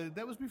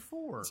that was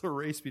before. It's a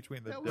race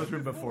between the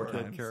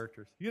dead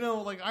characters.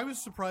 I was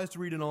surprised to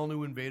read in All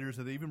New Invaders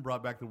that they even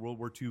brought back the World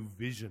War II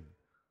Vision.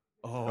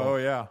 Oh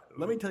yeah.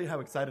 Let me tell you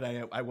how excited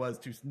I was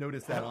to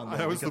notice that on there.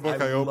 That was the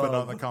book I opened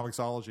on the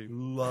Comixology.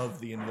 Love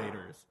The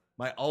Invaders.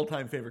 My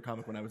all-time favorite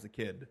comic when I was a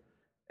kid.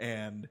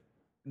 And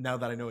now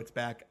that I know it's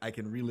back, I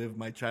can relive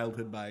my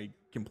childhood by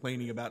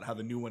complaining about how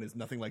the new one is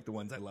nothing like the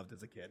ones I loved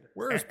as a kid.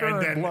 Where's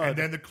Baron Blood? And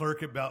then the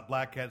clerk at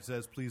Black Cat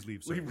says, please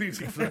leave, sir. Please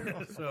leave,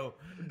 sir. So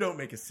don't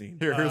make a scene.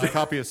 Here's a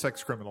copy of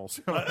Sex Criminals.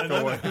 Go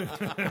away.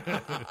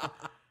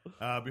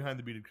 behind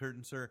the beaded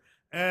curtain, sir.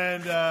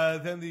 And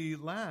then the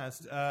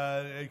last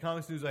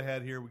comics news I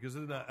had here, because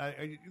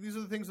these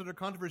are the things that are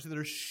controversy that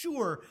are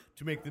sure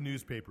to make the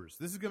newspapers.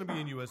 This is going to be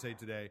in USA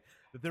Today,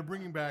 that they're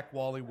bringing back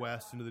Wally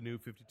West into the New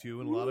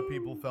 52, and a lot of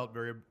people felt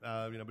very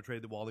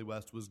betrayed that Wally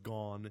West was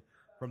gone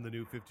from the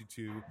New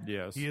 52.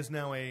 Yes. He is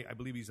now I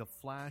believe he's a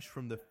Flash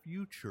from the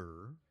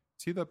future.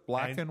 See the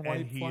black and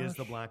white he Flash? is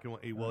the black and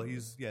white. Well,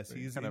 he's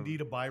kind of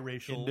indeed a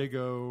biracial.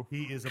 indigo.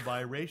 He is a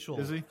biracial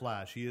Is he?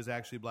 Flash. He is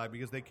actually black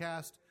because they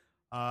cast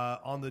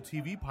on the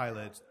TV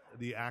pilot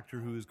the actor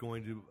who is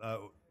going to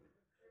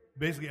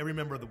basically every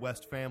member of the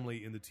West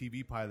family in the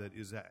TV pilot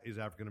is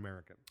African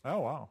American.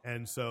 Oh wow!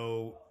 And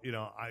so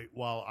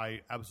while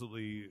I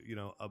absolutely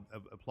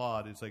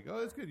applaud, it's like, oh,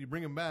 it's good, you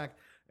bring him back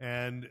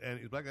and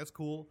he's black. That's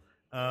cool.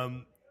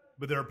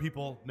 But there are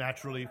people,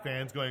 naturally,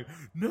 fans going,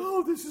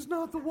 no, this is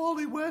not the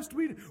Wally West.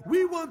 We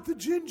want the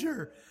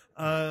ginger.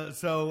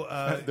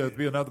 There'd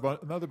be another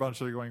bunch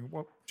that are going,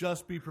 well,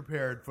 just be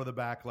prepared for the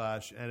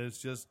backlash. And it's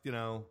just,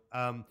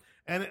 and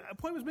a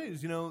point was made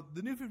is,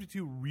 the New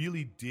 52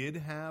 really did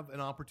have an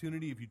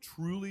opportunity. If you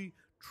truly,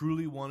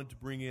 truly wanted to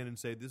bring in and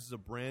say, this is a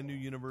brand new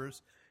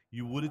universe,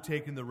 you would have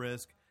taken the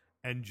risk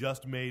and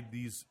just made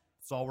these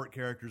stalwart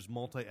characters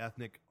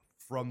multi-ethnic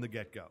from the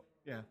get-go.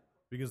 Yeah.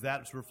 Because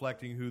that's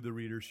reflecting who the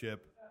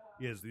readership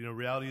is.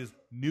 Reality is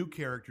new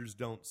characters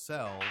don't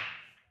sell.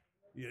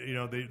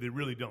 They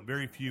really don't.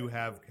 Very few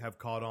have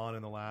caught on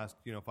in the last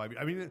 5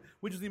 years. I mean,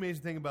 which is the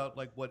amazing thing about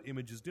like what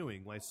Image is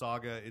doing. Like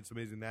Saga, it's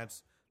amazing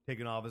that's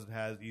taken off as it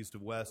has. East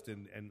of West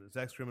and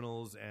Sex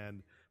Criminals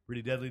and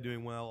Pretty Deadly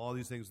doing well. All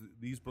these things,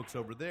 these books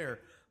over there.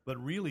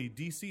 But really,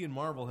 DC and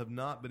Marvel have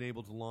not been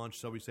able to launch,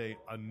 shall we say,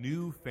 a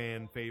new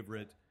fan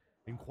favorite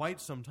in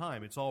quite some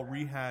time. It's all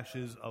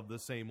rehashes of the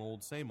same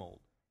old, same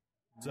old.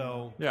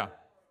 So yeah.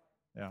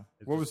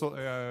 What was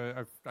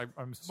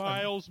I'm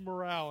Miles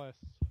Morales?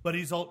 But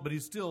he's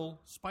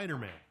still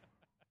Spider-Man.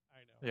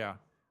 I know.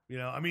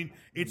 Yeah. I mean,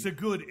 it's a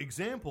good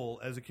example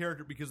as a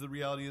character because the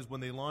reality is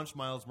when they launched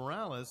Miles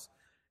Morales,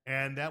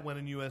 and that went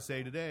in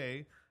USA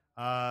Today.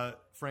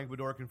 Frank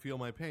Bedore Can Feel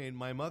My Pain.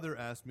 My mother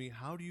asked me,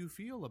 "How do you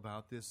feel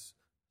about this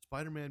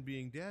Spider-Man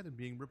being dead and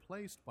being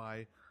replaced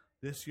by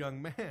this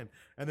young man?"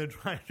 And then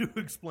trying to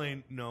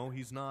explain, no,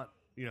 he's not.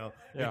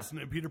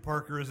 Peter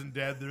Parker isn't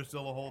dead. There's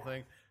still a whole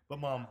thing. But,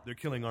 Mom, they're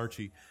killing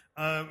Archie.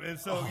 And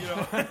so,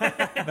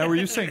 Now, were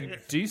you saying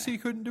DC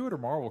couldn't do it or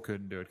Marvel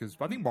couldn't do it? Because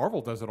I think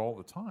Marvel does it all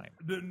the time.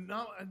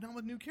 Not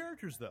with new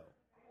characters, though.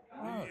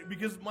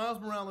 Because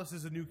Miles Morales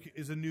is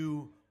a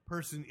new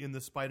person in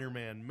the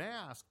Spider-Man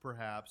mask,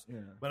 perhaps. Yeah.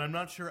 But I'm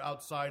not sure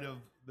outside of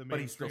the mainstream. But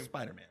he's still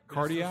Spider-Man.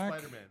 Cardiac?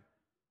 Spider-Man.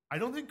 I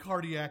don't think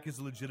Cardiac is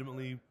a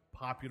legitimately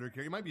popular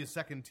character. He might be a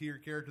second-tier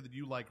character that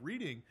you like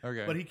reading.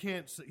 Okay. But he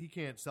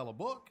can't sell a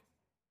book.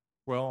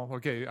 Well,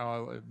 okay,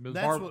 Ms.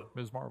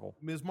 Marvel.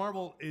 Ms.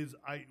 Marvel is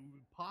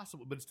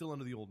possible, but it's still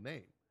under the old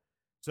name.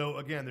 So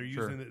again, they're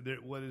using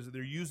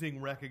they're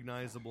using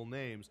recognizable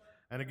names.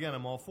 And again,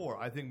 I'm all for.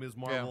 I think Ms.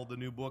 Marvel, the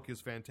new book, is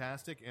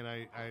fantastic, and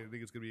I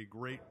think it's going to be a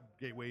great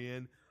gateway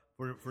in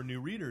for new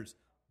readers.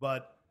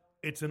 But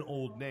it's an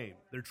old name.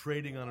 They're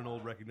trading on an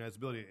old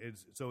recognizability.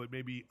 So it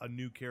may be a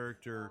new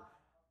character,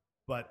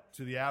 but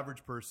to the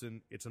average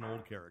person, it's an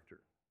old character.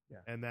 Yeah.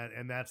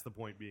 And that's the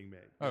point being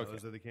made.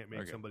 Is that they can't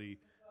make somebody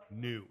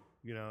new,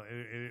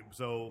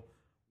 so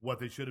what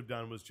they should have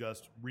done was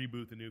just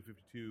reboot the New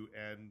 52,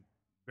 and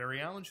Barry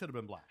Allen should have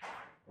been black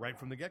right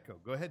from the get-go.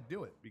 Go ahead,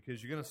 do it,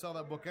 because you're going to sell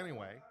that book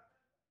anyway.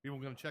 People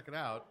are going to check it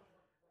out.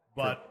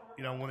 But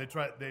when they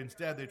tried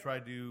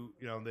to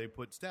they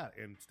put Static,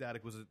 and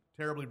Static was a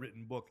terribly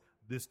written book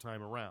this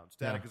time around.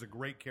 Static is a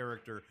great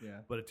character,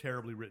 but a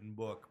terribly written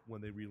book when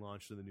they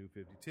relaunched in the New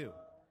 52.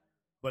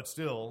 But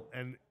still,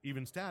 and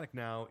even Static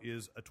now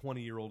is a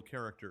 20-year-old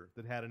character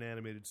that had an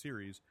animated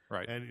series,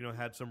 right? And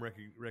had some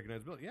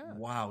recognizability. Yeah.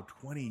 Wow,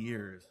 20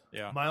 years.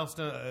 Yeah.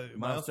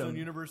 Milestone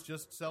Universe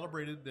just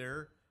celebrated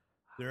their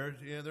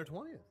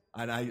 20th.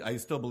 And I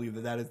still believe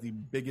that is the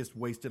biggest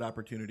wasted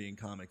opportunity in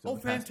comics.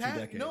 Of the past 2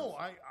 decades. No,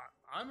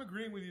 I'm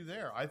agreeing with you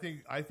there. I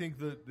think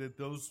that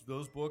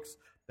those books,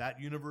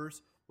 that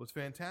universe was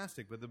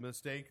fantastic. But the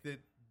mistake that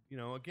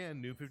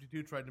again, New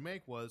 52 tried to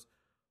make was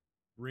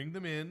bring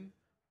them in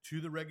to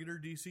the regular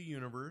DC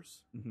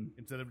universe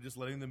instead of just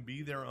letting them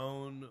be their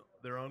own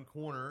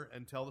corner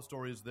and tell the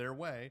stories their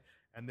way,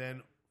 and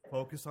then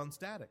focus on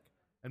Static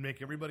and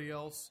make everybody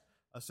else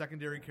a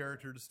secondary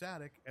character to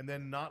Static, and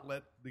then not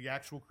let the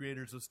actual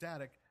creators of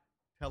Static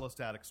tell a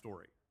Static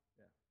story.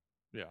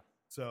 Yeah.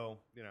 So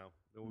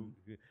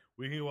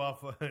we can go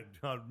off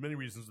on many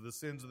reasons of the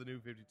sins of the New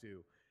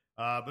 52.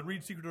 But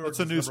read Secret Origins.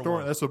 That's a new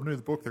story. That's a new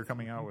book they're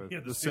coming out with.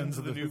 Yeah, the Sins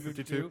of the New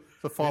 52.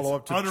 The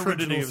follow-up to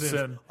Trinity of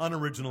Sin.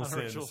 Unoriginal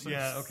sins.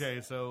 Yeah,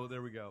 okay, so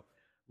there we go.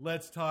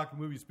 Let's talk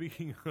movies.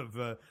 Speaking of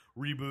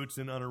reboots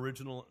and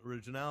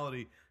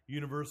originality,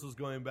 Universal's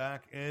going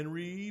back and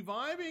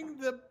reviving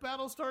the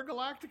Battlestar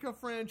Galactica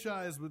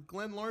franchise with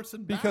Glenn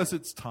Larson back. Because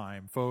it's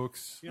time,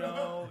 folks.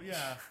 Yeah.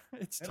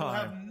 It's It'll time.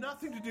 have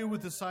nothing to do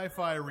with the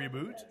sci-fi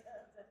reboot.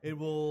 It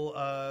will.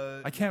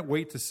 I can't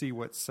wait to see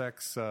what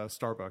sex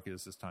Starbuck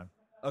is this time.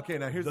 Okay,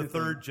 now here's the the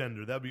third thing.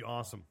 gender. That'd be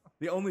awesome.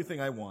 The only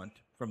thing I want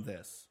from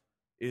this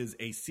is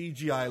a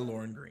CGI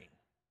Lauren Green.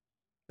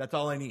 That's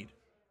all I need.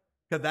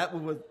 Because that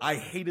was I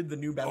hated the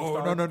new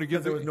Battlestar. Oh no! To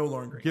give there was no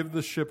Lauren Green. Give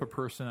the ship a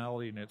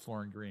personality, and it's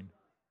Lauren Green.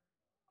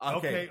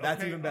 Okay,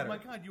 that's even better. Oh my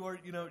God,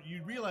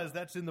 you realize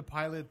that's in the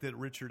pilot that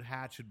Richard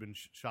Hatch had been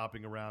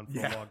shopping around for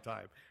a long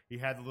time. He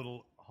had the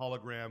little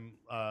hologram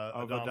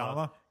Of Adama.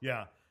 Adama?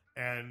 Yeah,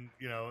 and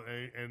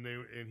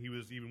and he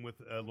was even with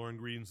Lauren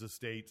Green's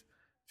estate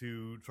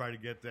to try to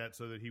get that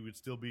so that he would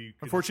still be.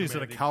 Unfortunately, he's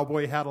in a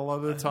cowboy hat a lot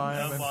of the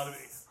time. A and lot of-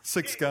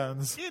 6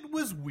 guns. It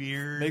was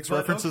weird. Makes but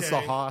references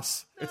okay. to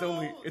Haas. It's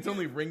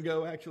only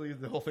Ringo actually is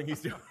the whole thing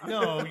he's doing.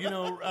 No,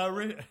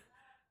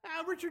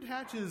 Richard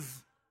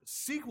Hatch's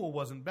sequel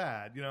wasn't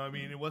bad. I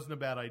mean, it wasn't a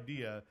bad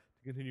idea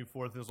to continue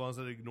forth as long as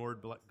it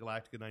ignored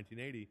Galactica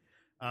 1980,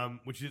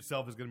 which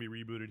itself is going to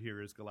be rebooted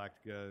here as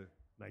Galactica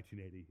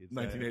 1980. It's,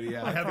 1980,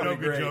 yeah. I have no Probably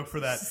good great. joke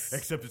for that,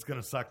 except it's going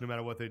to suck no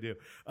matter what they do.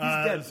 He's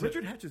dead.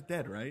 Richard Hatch is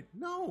dead, right?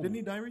 No. Didn't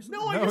he die recently?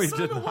 No, I No, he just saw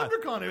did the not.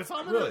 WonderCon. It was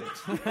on Really?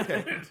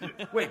 Okay.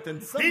 Wait,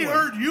 then someone... He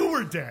heard you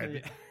were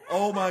dead.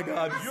 Oh my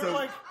God!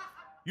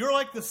 You're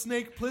like the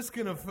Snake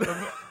Plissken of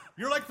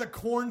you're like the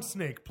corn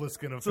snake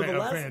Plissken of So the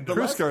last- fandom. the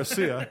Chris last-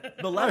 Garcia.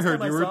 the last I heard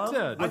time you I were saw him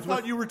dead. I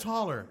thought you were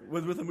taller.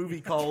 was with a movie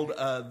called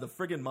the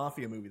friggin'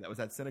 Mafia movie that was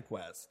at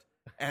CineQuest,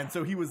 and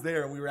so he was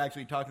there, and we were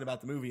actually talking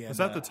about the movie. And, Is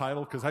that the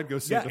title? Because I'd go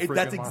see Yeah, the friggin'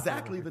 that's Mafia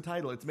exactly movie. the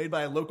title. It's made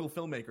by a local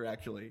filmmaker,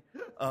 actually,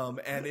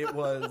 and it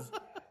was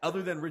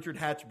other than Richard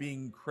Hatch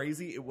being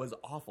crazy, it was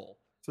awful.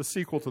 It's a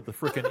sequel to the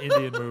frickin'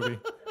 Indian movie.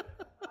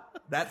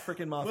 That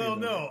frickin' Mafia. Well,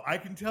 movie. no, I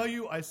can tell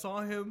you, I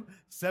saw him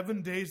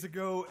 7 days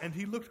ago, and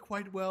he looked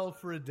quite well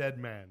for a dead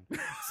man.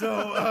 So,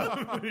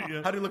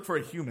 yeah. How do you look for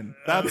a human?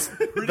 That's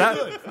Pretty that.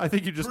 good. I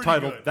think you just Pretty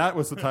titled good. that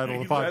was the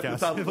title of the That's the podcast.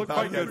 title It of the looked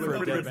quite podcast. good for a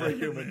Pretty dead good for a man.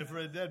 human. For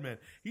a dead man.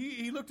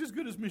 He looked as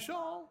good as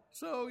Michal.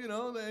 So,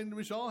 and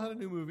Michal had a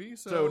new movie.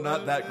 So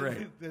not that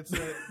great. It's,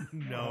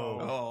 no.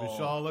 Oh.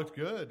 Michal looked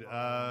good.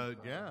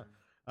 Yeah.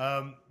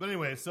 But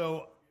anyway,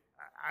 so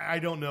I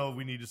don't know if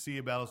we need to see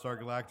a Battlestar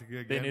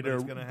Galactica again. They need but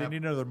it's gonna they happen.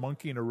 need another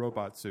monkey in a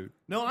robot suit.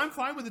 No, I'm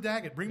fine with a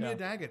Daggett. Bring me Yeah. a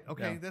Daggett.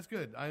 Okay, Yeah. that's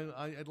good.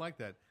 I'd like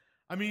that.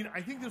 I mean,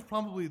 I think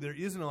there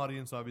is an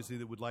audience, obviously,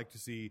 that would like to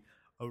see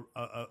a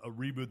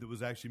reboot that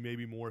was actually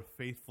maybe more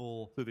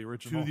faithful To the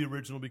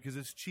original. because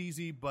it's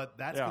cheesy, but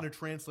that's Yeah. going to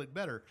translate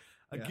better.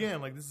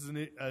 Again, like this is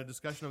a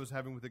discussion I was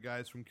having with the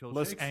guys from Kill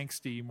Less Shakes.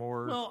 angsty,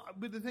 more. Well,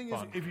 but the thing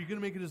fun. is, if you're going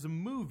to make it as a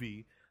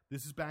movie,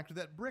 this is back to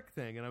that brick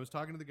thing. And I was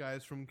talking to the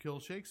guys from Kill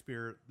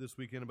Shakespeare this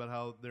weekend about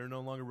how they're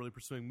no longer really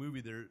pursuing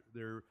movie.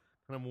 They're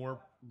kind of more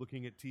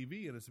looking at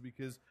TV, and it's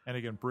because And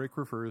again, Brick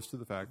refers to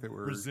the fact that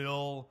we're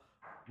Brazil,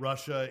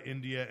 Russia,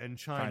 India, and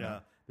China,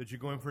 China. that you're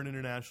going for an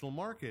international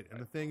market.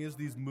 And the thing is,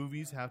 these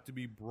movies have to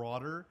be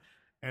broader.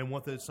 And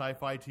what the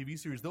sci-fi TV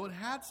series, though it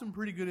had some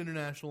pretty good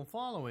international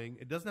following,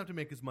 it doesn't have to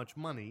make as much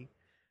money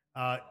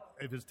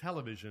if it's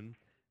television,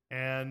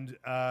 and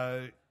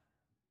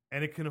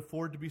it can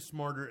afford to be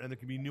smarter, and there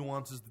can be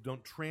nuances that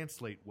don't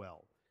translate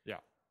well. yeah.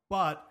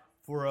 But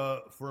for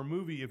a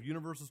movie, if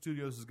Universal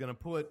Studios is going to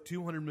put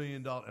 $200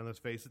 million, and let's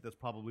face it, that's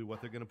probably what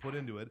they're going to put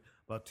into it,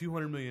 about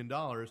 $200 million,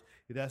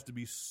 it has to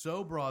be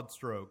so broad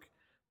stroke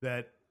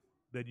that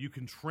you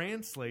can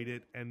translate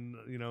it, and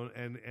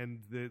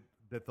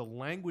that the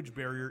language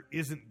barrier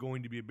isn't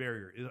going to be a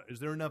barrier. Is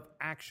there enough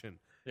action?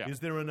 Yeah. Is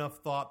there enough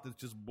thought that's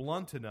just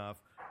blunt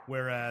enough?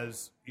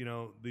 Whereas,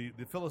 the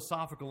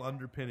philosophical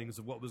underpinnings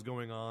of what was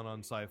going on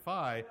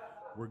sci-fi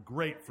were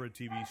great for a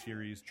TV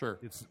series. Sure.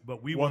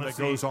 But we One want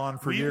that goes on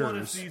for we want to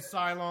years. see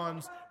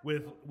Cylons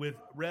with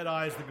red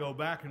eyes that go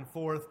back and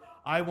forth.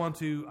 I want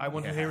to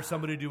hear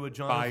somebody do a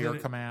Jonathan Fire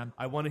command.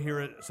 I want to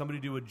hear somebody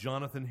do a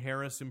Jonathan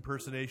Harris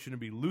impersonation and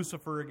be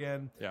Lucifer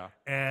again. Yeah.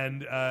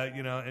 And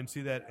and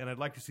see that, and I'd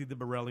like to see the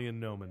Borellian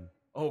Gnomon.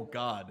 Oh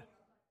God!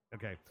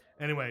 Okay.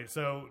 Anyway,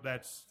 so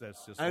that's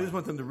just. I just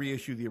want them to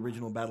reissue the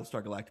original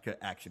Battlestar Galactica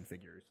action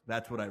figures.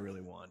 That's what I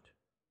really want.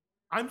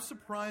 I'm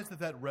surprised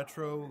that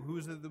retro. Who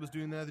is it that was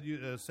doing that?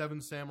 Seven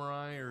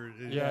Samurai or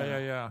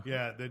Yeah.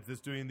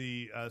 That's doing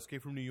the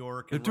Escape from New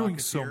York. They're and doing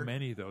so Rocketeer.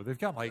 many though. They've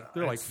got like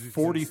It's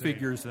 40 insane.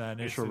 figures in that It's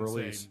initial insane.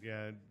 release.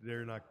 Yeah,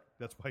 they're not.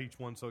 That's why each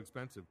one's so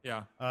expensive.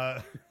 Yeah.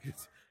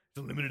 It's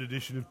a limited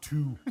edition of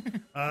 2.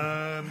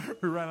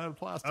 We ran out of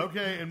plastic.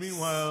 Okay, and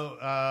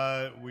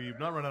meanwhile, we've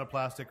not run out of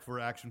plastic for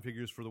action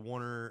figures for the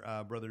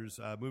Warner Brothers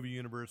movie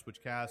universe,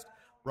 which cast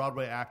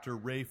Broadway actor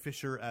Ray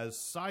Fisher as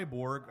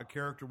Cyborg, a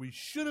character we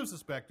should have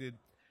suspected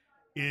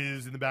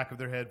is in the back of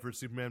their head for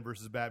Superman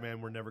versus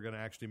Batman. We're never going to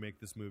actually make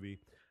this movie.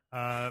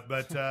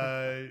 But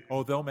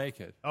Oh, they'll make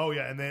it. oh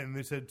yeah, and then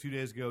they said 2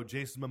 days ago,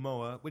 Jason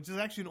Momoa, which is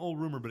actually an old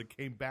rumor, but it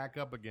came back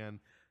up again,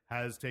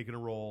 has taken a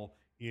role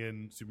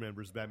in Superman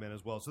vs. Batman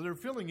as well. So they're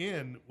filling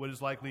in what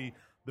is likely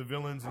the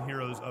villains and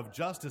heroes of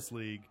Justice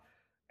League.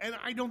 And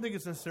I don't think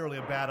it's necessarily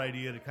a bad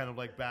idea to kind of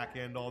like back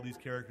end all these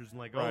characters and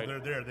like, oh, Right. they're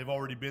there. They've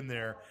already been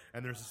there.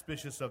 And they're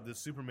suspicious of this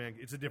Superman.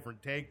 It's a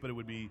different take, but it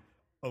would be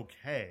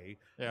okay.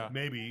 Yeah.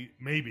 Maybe.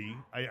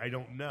 I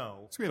don't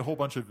know. It's going to be a whole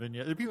bunch of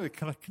vignettes. It'd be like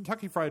kind of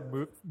Kentucky Fried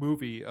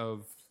movie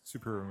of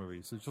superhero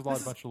movies. It's just a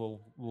bunch of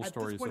little at this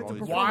stories. point, Of all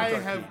it's a these Why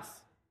performance art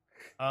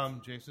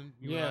have piece. Jason?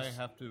 You and I Yes.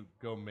 have to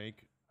go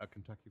make a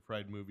Kentucky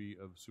Fried movie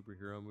of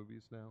superhero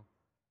movies now.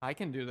 I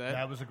can do that.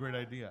 That was a great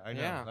idea. I know.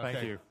 Yeah. Okay.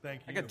 Thank you.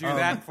 Thank you. I could do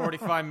that in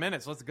 45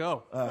 minutes. Let's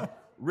go.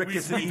 Rick We,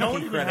 gets an we don't EP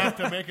even credit. have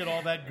to make it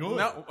all that good.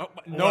 No,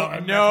 Well,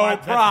 and no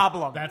that's why-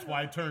 problem. That's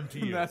why I turned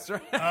to you. That's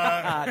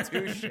right.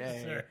 Touche.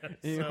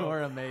 You So- are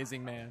an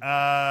amazing man.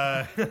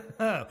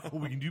 Well,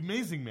 we can do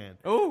Amazing Man.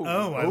 Ooh.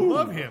 I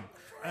love him.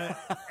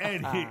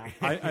 And he,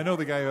 I know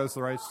the guy who has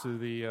the rights to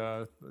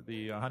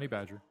the honey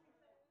badger.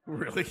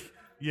 Really?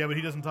 yeah, but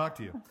he doesn't talk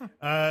to you.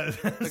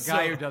 The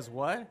guy who does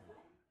what?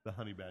 the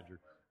honey badger.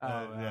 Oh,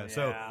 yeah. yeah.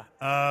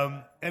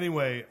 So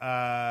anyway,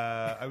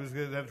 I was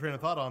going to have a train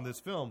of thought on this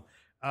film.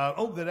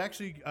 That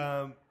actually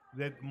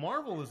that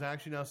Marvel is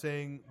actually now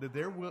saying that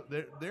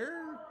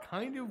they're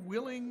kind of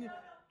willing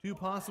to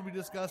possibly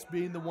discuss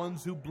being the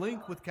ones who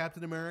blink with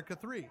Captain America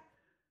 3.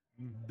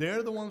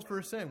 They're the ones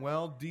first saying,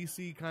 well,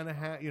 DC kind of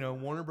had,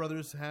 Warner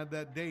Brothers had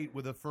that date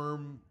with a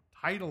firm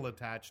title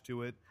attached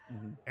to it,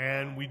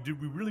 and we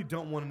really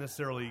don't want to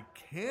necessarily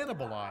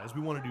cannibalize.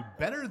 We want to do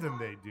better than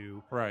they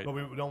do, Right. But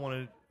we don't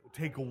want to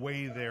take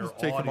away their Just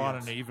take them on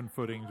audience. an even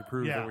footing to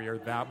prove Yeah. that we are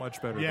that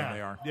much better Yeah, than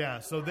they are. yeah.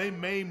 So they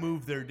may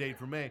move their date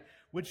for May,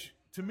 which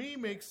to me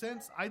makes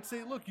sense. I'd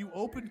say, look, you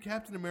opened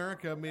Captain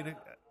America, made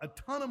a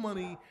ton of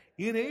money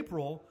in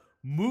April.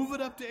 Move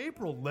it up to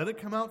April. Let it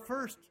come out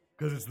first.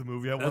 Because it's the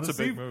movie I want to see. That's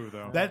a big move,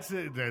 though. That's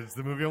it. That's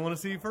the movie I want to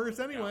see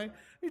first, anyway.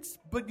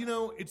 But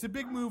it's a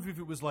big move if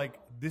it was like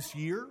this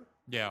year.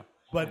 Yeah.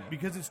 But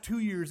because it's 2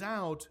 years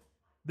out,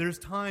 there's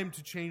time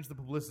to change the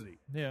publicity.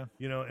 Yeah.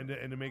 And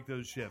to make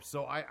those shifts.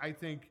 So I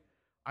think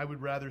I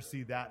would rather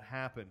see that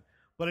happen.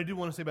 But I do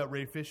want to say about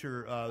Ray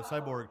Fisher,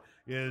 Cyborg,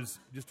 is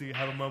just to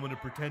have a moment of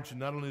pretension.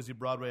 Not only is he a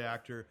Broadway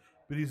actor,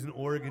 but he's an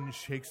Oregon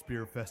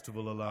Shakespeare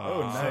Festival alum.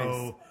 Oh, nice.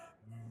 So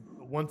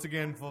once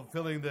again,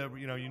 fulfilling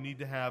you need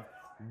to have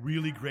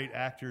really great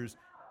actors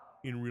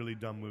in really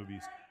dumb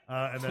movies.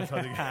 And that's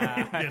how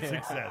they get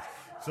success.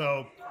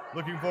 So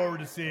looking forward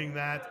to seeing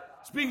that.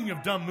 Speaking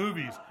of dumb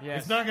movies,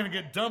 Yes. it's not going to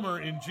get dumber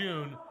in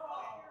June.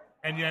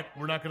 And yet,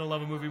 we're not going to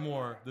love a movie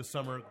more this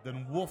summer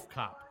than Wolf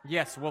Cop.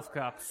 Yes, Wolf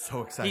Cop.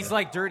 So excited. He's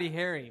like Dirty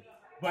Harry,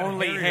 But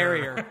only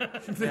hairier.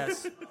 hairier.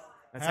 Yes,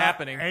 that's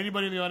happening.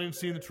 Anybody in the audience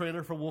seen the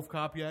trailer for Wolf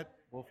Cop yet?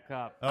 Wolf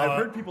Cop. I've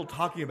heard people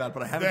talking about it,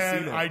 but I haven't Then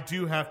seen it. I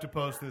do have to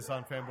post this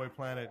on Fanboy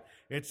Planet.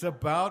 It's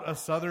about a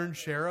Southern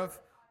sheriff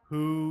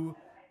who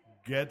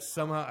gets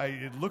somehow.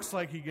 It looks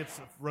like he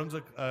runs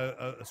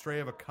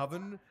astray of a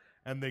coven,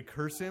 and they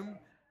curse him,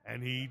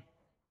 and he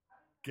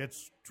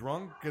gets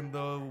drunk, and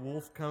the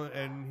wolf comes,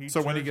 and he.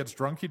 So when he turns- gets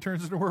drunk, he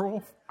turns into a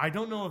werewolf? I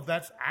don't know if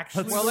that's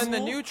actually. Well, the in the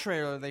wolf. new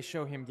trailer, they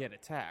show him get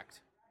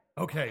attacked.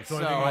 Okay, so,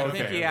 So I I think,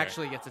 think he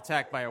actually gets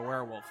attacked by a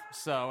werewolf.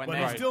 So and but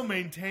then he still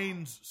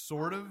maintains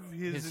sort of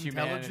his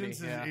humanity,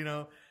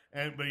 intelligence,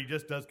 yeah. but he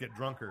just does get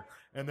drunker,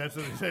 and that's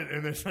what he said.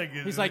 And it's like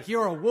he's like,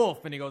 "You're a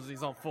wolf," and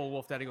he's all full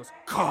wolfed out. He goes,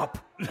 "Cop."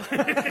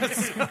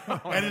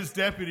 and his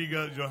deputy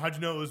goes, "How'd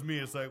you know it was me?"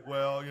 It's like,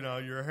 well,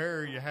 your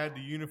hair, you had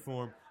the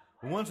uniform.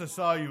 But once I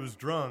saw you was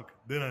drunk,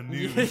 then I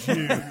knew it was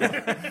you.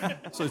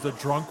 So he's a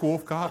drunk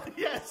wolf cop?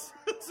 Yes.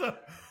 So,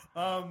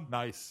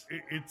 Nice.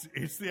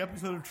 it's the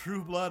episode of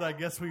True Blood. I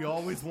guess we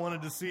always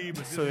wanted to see,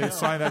 but So didn't they know.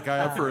 sign that guy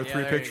up for a Yeah,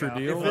 there you three-picture go.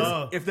 deal?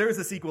 Oh. If there is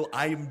a sequel,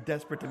 I am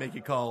desperate to make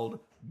it called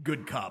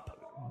Good Cop,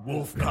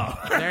 Wolf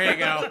Cop. There you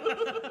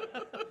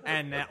go.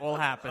 And that will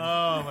happen.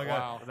 Oh my god!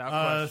 Wow, without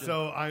question.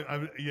 So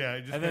I'm yeah,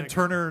 just And then kinda-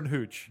 Turner and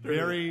Hooch.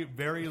 very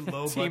very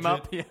low Team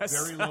budget, up,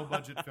 yes. very low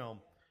budget film.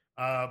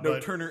 No,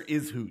 But Turner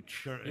is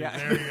Hooch. Yeah.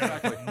 there you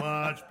go,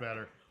 much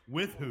better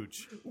with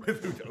Hooch.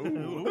 With Hooch.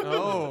 Ooh.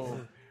 Oh,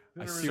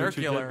 I see what you did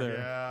circular. there.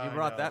 Yeah, You I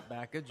brought know. that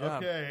back. Good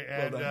job. Okay,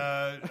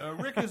 and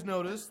Rick has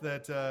noticed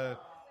that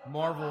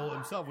Marvel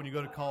himself, when you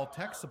go to call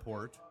tech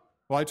support,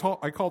 Well,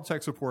 I called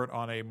tech support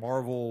on a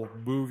Marvel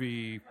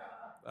movie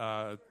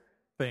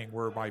thing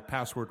where my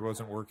password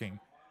wasn't working.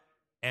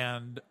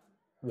 And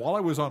while I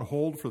was on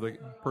hold for the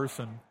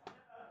person,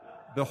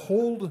 the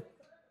hold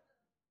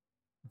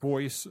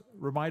voice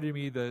reminded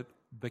me that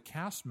the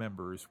cast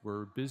members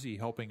were busy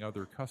helping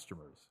other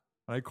customers.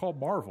 And I called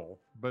Marvel,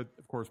 but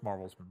of course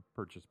Marvel's been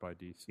purchased by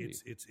DC.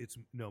 it's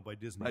no by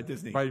Disney. By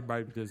Disney.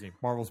 By Disney.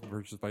 Marvel's been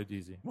purchased by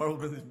DC. Marvel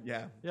Brothers,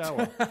 yeah. Yeah,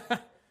 well,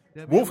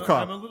 Yeah, Wolf I'm,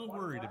 Cop. I'm a little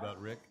worried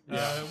about Rick.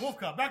 Wolf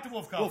Cop. Back to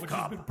Wolf Cop, Wolf which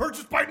Cop. has been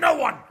purchased by no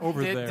one.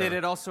 over there. Did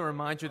it also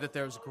remind you that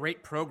there's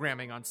great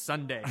programming on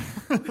Sunday?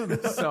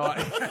 So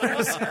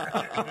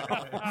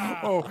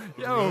Oh,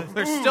 yo,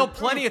 there's still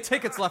plenty of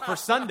tickets left for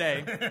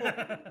Sunday.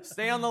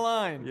 Stay on the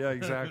line. yeah,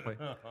 exactly.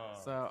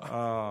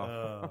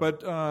 So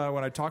But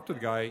when I talked to the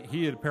guy,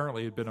 he had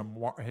apparently had been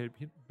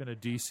a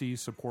DC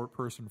support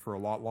person for a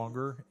lot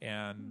longer,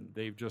 and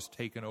they've just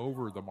taken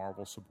over the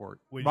Marvel support.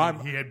 Wait, My-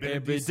 he had been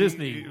at they- DC?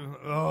 Disney.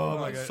 Oh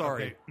my god!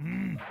 Sorry.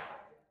 Okay.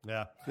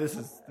 Yeah. This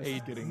is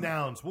getting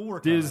Nouns. We'll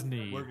work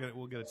Disney on it.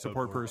 We'll get a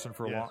support code for it. person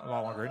for Yes. a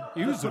lot longer.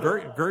 He was a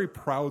very, very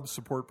proud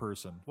support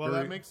person. Well,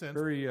 very, that makes sense.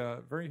 Very,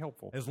 very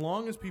helpful. As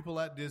long as people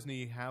at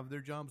Disney have their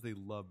jobs, they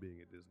love being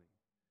at Disney.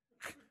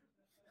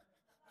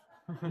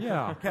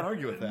 Yeah. Can't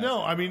argue with that.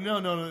 No, I mean,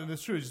 no,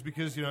 that's true. Just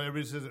because,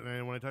 everybody says it,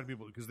 and when I talk to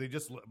people, because they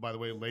just, by the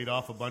way, laid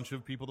off a bunch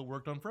of people that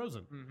worked on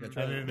Frozen. That's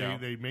And right. then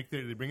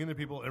they bring in their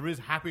people.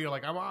 Everybody's happy. They're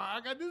like, I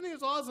got Disney.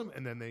 It's awesome.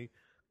 And then they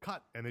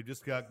cut, and they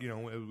just got,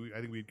 I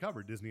think we had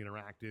covered Disney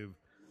Interactive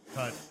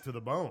cut to the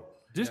bone.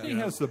 Disney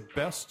has the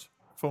best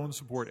phone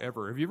support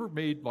ever. Have you ever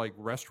made like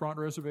restaurant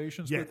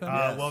reservations with them?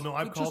 Well, no,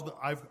 I've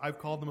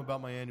called them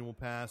about my annual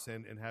pass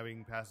and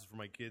having passes for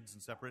my kids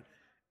and separate,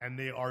 and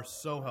they are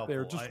so helpful.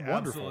 They're just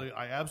wonderful.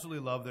 I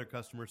absolutely love their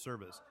customer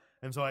service,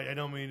 and so I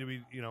don't mean to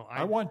be,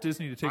 I want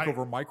Disney to take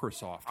over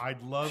Microsoft.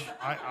 I'd love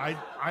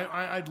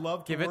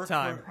to Give it work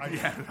time.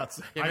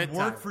 I'd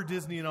work for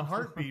Disney in a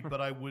heartbeat, but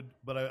I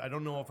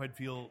don't know if I'd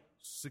feel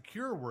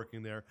secure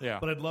working there. Yeah.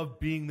 But I'd love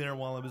being there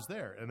while I was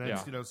there, and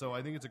that's Yeah. so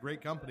I think it's a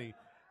great company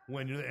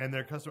when you're and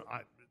their customer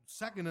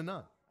second to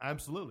none.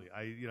 Absolutely,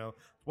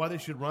 why they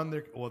should run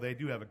their. Well, they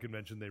do have a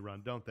convention they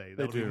run, don't they?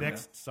 That'll do, be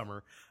next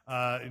summer,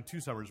 in 2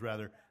 summers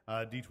rather.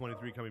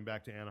 D23 coming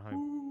back to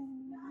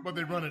Anaheim, but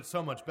they run it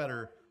so much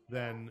better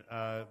than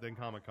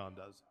Comic-Con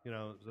does.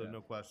 So no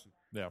question.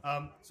 Yeah.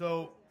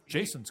 So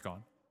Jason's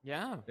gone.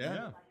 Yeah.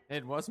 yeah.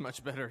 It was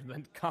much better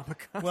than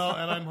Comic-Con. Well,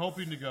 and I'm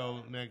hoping to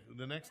go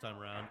the next time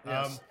around.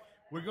 Yes.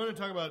 We're going to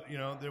talk about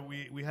that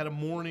we had a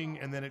morning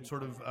and then it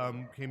sort of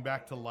came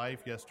back to life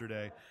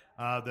yesterday.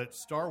 That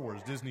Star Wars,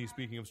 Disney.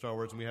 Speaking of Star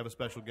Wars, and we have a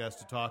special guest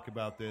to talk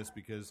about this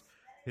because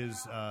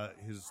his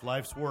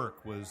life's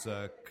work was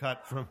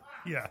cut from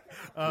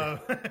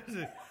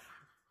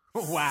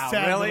Wow,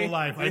 sad really? little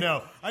life. I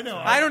know.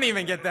 I don't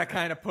even get that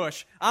kind of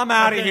push. I'm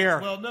out of here.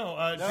 Well,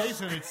 no,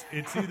 Jason,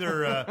 it's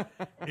either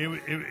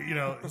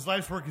his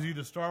life's work is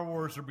either Star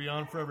Wars or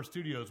Beyond Forever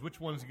Studios.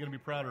 Which one is he going to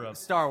be prouder of?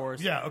 Star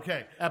Wars. Yeah,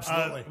 okay.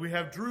 Absolutely. We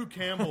have Drew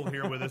Campbell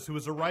here with us, who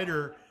is a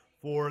writer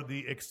for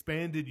the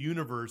expanded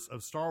universe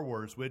of Star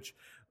Wars, which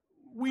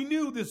we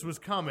knew this was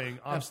coming.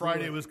 On Absolutely.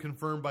 Friday, it was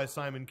confirmed by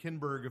Simon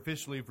Kinberg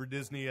officially for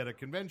Disney at a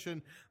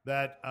convention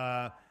that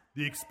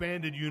the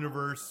expanded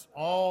universe,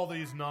 all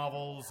these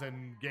novels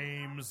and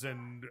games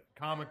and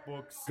comic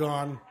books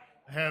Gone.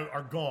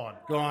 are gone.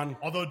 Gone.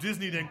 Although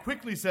Disney then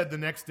quickly said the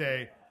next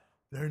day,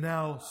 they're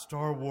now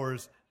Star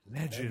Wars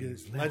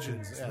legends.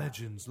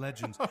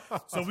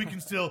 So we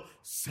can still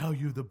sell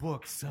you the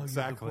books, sell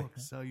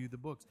you the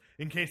books,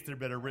 in case they're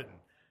better written.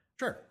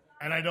 Sure.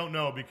 And I don't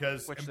know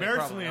because, Which they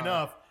embarrassingly probably are.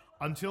 enough,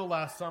 until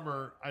last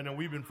summer, I know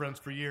we've been friends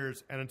for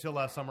years, and until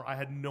last summer, I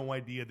had no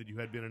idea that you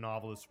had been a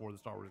novelist for the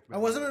Star Wars. I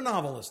wasn't a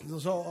novelist.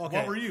 So okay.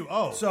 What were you?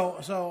 Oh.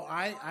 So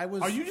I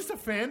was. Are you just a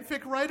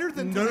fanfic writer?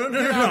 Then No.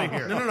 Get out of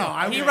here.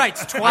 No. He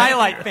writes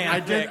Twilight fanfic. I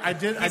did.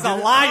 He's I a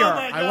did- liar. Oh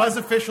my I God. was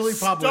officially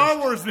published. Star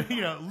Wars,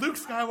 Luke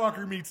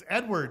Skywalker meets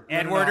Edward.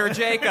 Edward or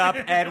Jacob.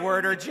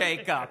 Edward or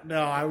Jacob.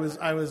 No, I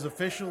was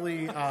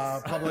officially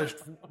published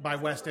by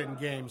West End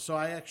Games. So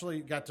I actually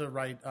got to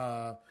write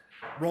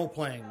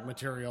role-playing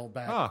material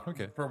back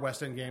for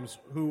West End Games,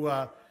 who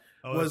was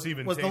that's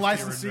even the tastier and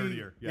licensee.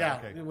 nerdier. Yeah,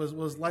 okay. It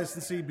was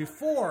licensee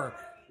before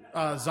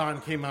Zahn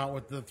came out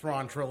with the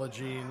Thrawn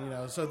trilogy,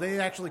 and so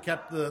they actually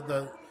kept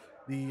the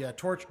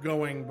torch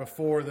going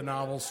before the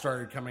novels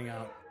started coming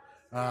out,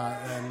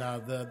 and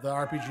the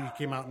RPG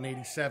came out in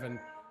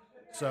 '87,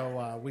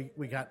 so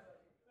we got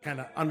kind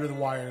of under the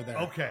wire there.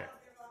 Okay.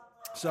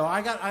 So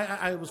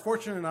I was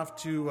fortunate enough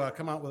to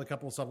come out with a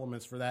couple of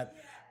supplements for that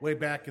way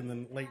back in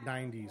the late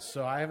 '90s.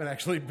 So I haven't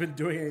actually been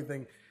doing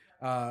anything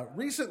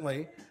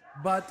recently,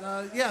 but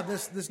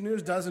this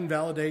news does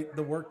invalidate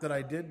the work that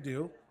I did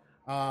do,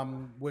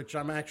 which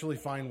I'm actually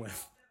fine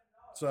with.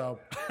 So,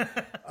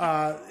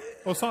 Well,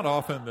 it's not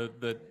often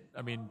that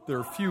I mean, there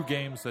are few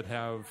games that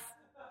have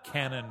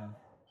canon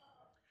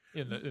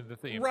in the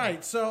theme.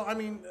 right. So I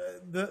mean,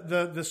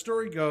 the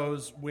story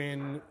goes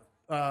when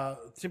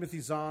Timothy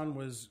Zahn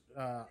was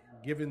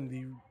given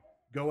the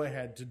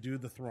go-ahead to do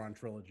the Thrawn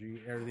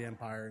trilogy, Heir to the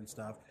Empire and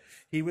stuff,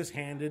 he was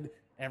handed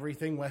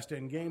everything West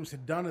End Games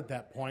had done at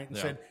that point and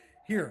said,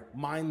 here,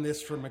 mine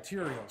this for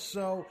materials.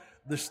 So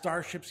the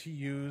starships he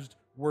used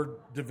were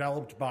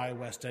developed by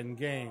West End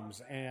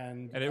Games.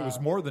 And it was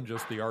more than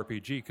just the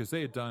RPG, because they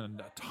had done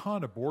a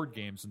ton of board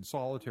games and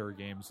solitaire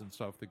games and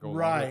stuff that go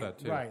along with that,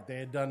 too. Right. They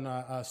had done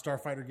a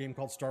Starfighter game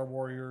called Star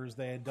Warriors.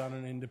 They had done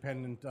an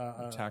independent...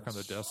 Attack on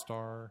the Death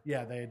Star.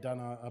 Yeah, they had done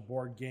a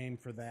board game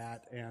for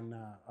that, and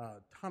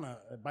a ton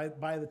of...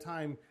 By the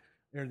time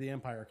Heir to the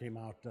Empire came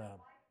out,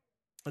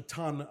 a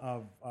ton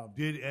of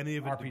Did any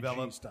of it RPG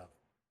develop stuff.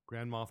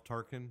 Grand Moff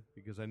Tarkin?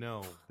 Because I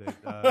know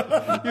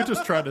that You're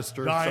just trying to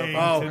stir dying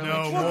something. to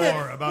know We'll get-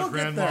 more about we'll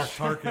Grand get Moff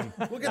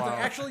Tarkin. We'll get there.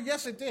 Actually,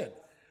 yes, it did.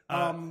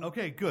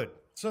 Okay, good.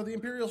 So the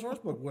Imperial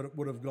Sourcebook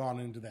would have gone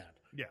into that.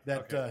 Yeah,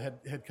 That okay.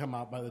 had come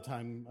out by the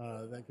time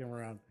that came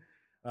around.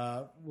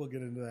 We'll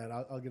get into that.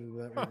 I'll get into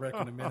that with Rick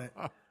in a minute.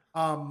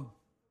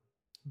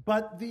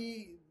 But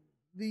the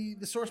the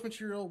source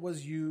material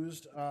was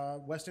used.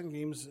 West End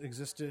Games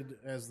existed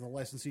as the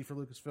licensee for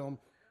Lucasfilm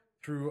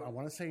through, I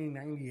want to say,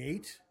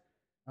 98,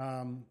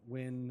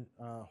 when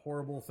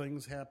horrible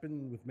things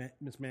happened with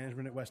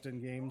mismanagement at West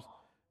End Games,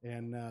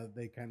 and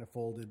they kind of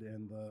folded,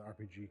 and the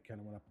RPG kind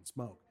of went up in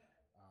smoke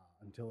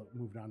until it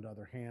moved on to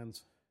other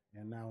hands.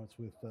 And now it's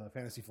with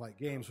Fantasy Flight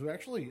Games, who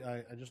actually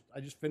I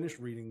just finished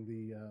reading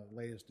the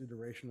latest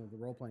iteration of the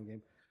role playing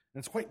game, and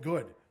it's quite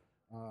good.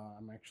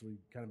 I'm actually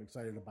kind of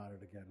excited about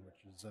it again,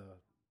 which is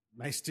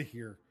nice to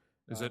hear.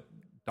 Is it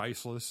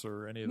diceless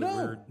or any of the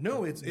weird?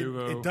 No,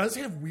 it does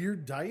have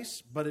weird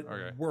dice, but it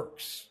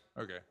works.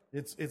 Okay,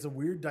 it's a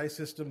weird dice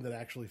system that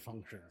actually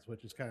functions,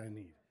 which is kind of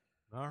neat.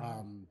 All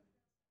right.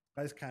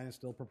 I kind of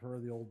still prefer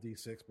the old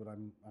D6, but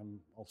I'm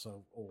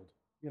also old.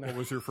 What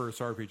was your first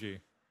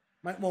RPG?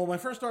 My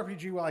first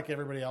RPG, like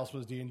everybody else,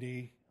 was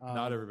D&D.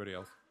 Not everybody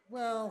else.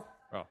 Well,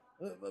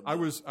 I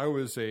was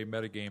a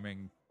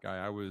metagaming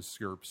guy. I was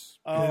SCURPS.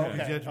 Oh, okay.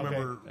 You have to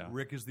remember, Yeah.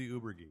 Rick is the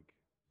Uber geek.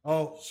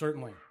 Oh,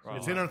 certainly.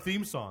 It's in our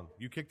theme song.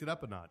 You kicked it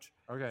up a notch.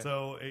 Okay.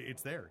 So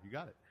it's there. You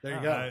got it. There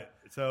you go.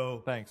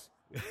 So Thanks.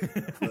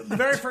 The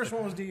very first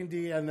one was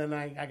D&D, and then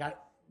I got,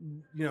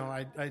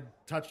 I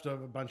touched a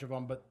bunch of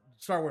them, but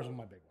Star Wars was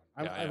my big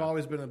one. I've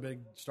always been a big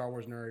Star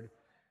Wars nerd.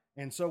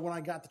 And so when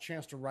I got the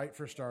chance to write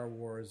for Star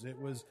Wars, it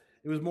was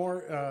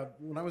more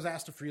when I was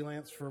asked to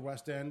freelance for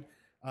West End.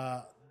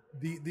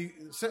 The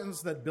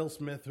sentence that Bill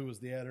Smith, who was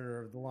the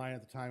editor of the line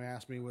at the time,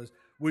 asked me was,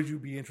 "Would you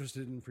be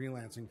interested in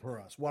freelancing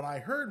for us?" What I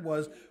heard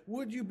was,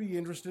 "Would you be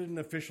interested in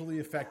officially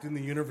affecting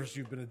the universe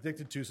you've been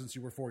addicted to since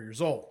you were 4 years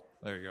old?"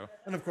 There you go.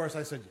 And of course,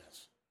 I said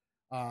yes.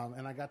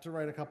 And I got to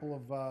write a couple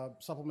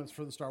of supplements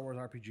for the Star Wars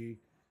RPG,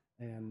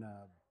 and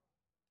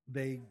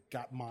they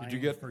got mine. Did you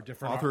get for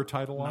different author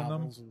title on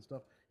them novels and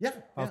stuff? Yeah,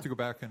 I'll have to go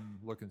back and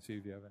look and see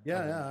if you have any.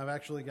 yeah. I've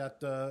actually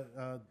got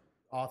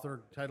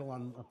author title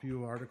on a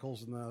few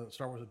articles in the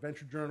Star Wars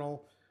Adventure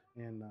Journal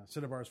and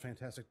Cinnabar's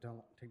Fantastic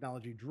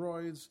Technology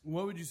Droids.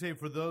 what would you say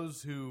for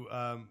those who,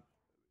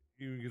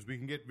 because we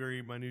can get very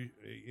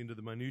into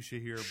the minutia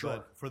here, Sure.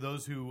 but for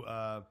those who,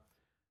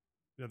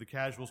 the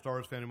casual Star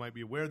Wars fan who might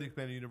be aware of the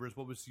expanded universe,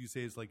 what would you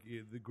say is like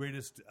the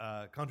greatest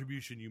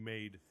contribution you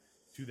made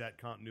to that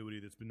continuity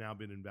that's now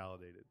been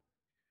invalidated?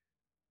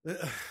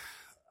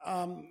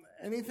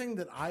 Anything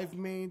that I've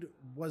made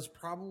was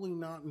probably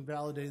not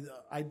invalidated.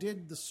 I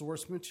did the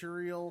source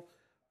material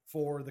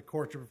for The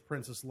Courtship of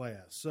Princess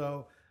Leia.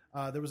 So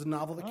there was a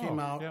novel that came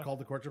out called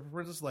The Courtship of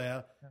Princess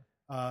Leia,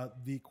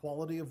 the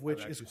quality of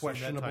which is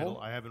questionable.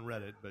 I haven't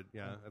read it, but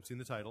yeah, I've seen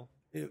the title.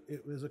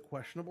 It was a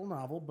questionable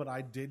novel, but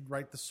I did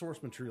write the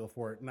source material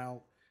for it.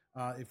 Now,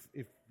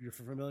 if you're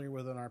familiar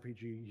with an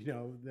RPG, you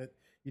know that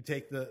you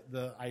take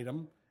the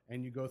item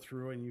and you go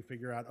through and you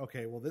figure out,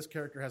 okay, well, this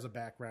character has a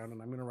background,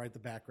 and I'm going to write the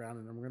background,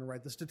 and I'm going to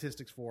write the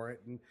statistics for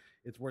it, and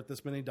it's worth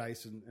this many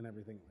dice and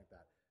everything like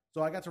that.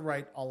 So I got to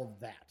write all of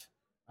that.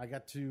 I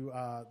got to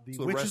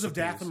the Witches of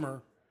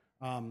Dathomir,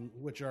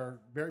 which are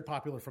very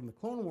popular from the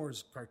Clone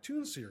Wars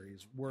cartoon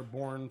series, were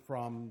born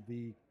from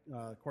the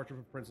Courtship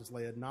of Princess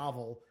Leia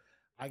novel.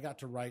 I got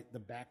to write the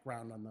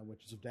background on the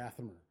Witches of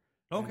Dathomir.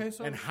 Okay,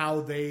 and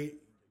how they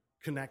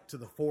connect to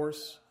the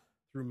Force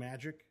through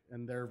magic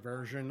and their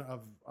version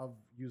of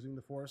using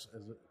the Force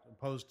as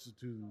opposed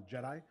to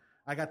Jedi.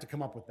 I got to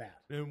come up with that.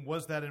 And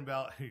was that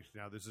invalidated?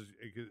 Now,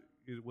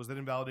 was that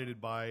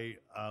invalidated by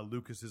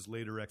Lucas's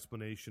later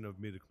explanation of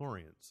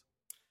midichlorians?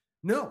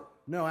 No,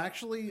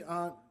 actually,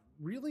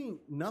 really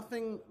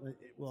nothing.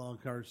 Well,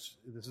 of course,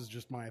 this is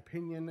just my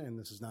opinion, and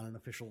this is not an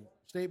official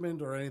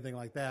statement or anything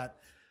like that.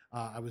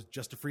 I was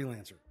just a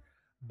freelancer.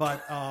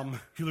 But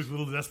you looked a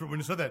little desperate when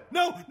you said that.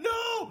 No!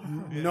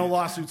 No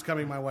lawsuits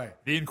coming my way.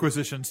 The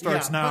Inquisition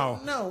starts now.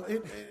 But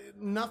no,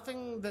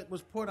 nothing that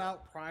was put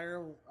out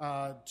prior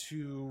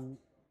to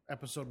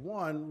Episode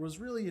 1 was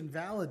really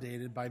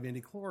invalidated by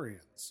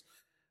midichlorians.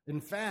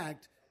 In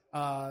fact,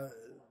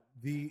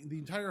 the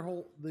entire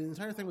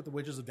thing with the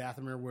Witches of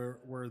Dathomir,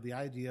 where the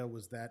idea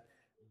was that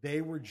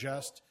they were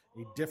just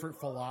a different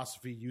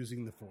philosophy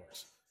using the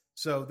Force.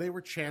 So they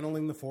were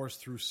channeling the Force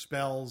through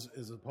spells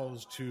as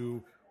opposed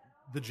to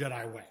the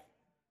Jedi way.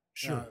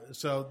 Sure.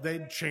 So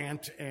they'd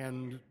chant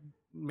and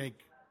make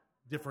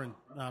different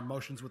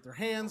motions with their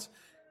hands,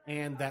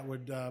 and that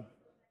would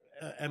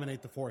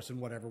emanate the Force in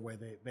whatever way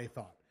they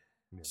thought.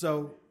 Yeah.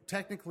 So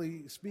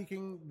technically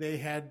speaking, they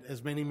had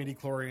as many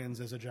midichlorians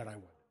as a Jedi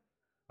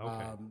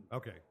would.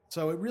 Okay.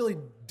 So it really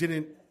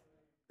didn't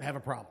have a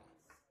problem.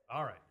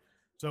 All right.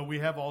 So we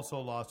have also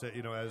lost it.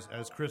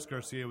 As Chris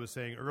Garcia was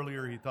saying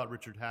earlier, he thought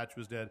Richard Hatch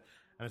was dead.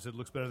 And I said,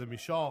 looks better than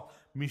Michal.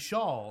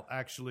 Michal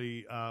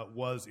actually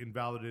was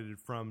invalidated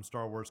from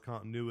Star Wars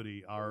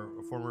continuity. Our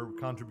former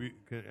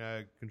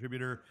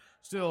contributor,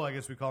 still, I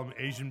guess we call him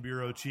Asian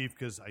Bureau Chief,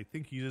 because I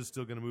think he is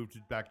still going to move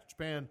back to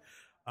Japan.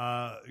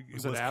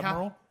 Was it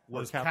Admiral?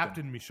 Was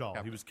Captain Michal.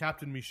 He was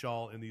Captain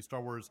Michal in the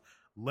Star Wars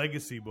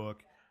Legacy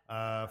book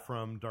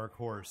from Dark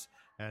Horse.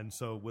 And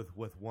so with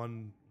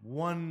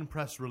one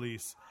press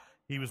release,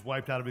 he was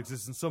wiped out of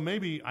existence. So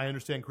maybe I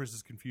understand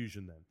Chris's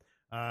confusion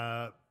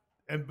then.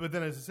 But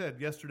then, as I said,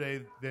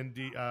 yesterday,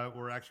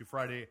 or actually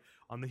Friday,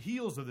 on the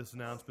heels of this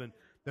announcement,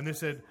 then they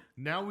said,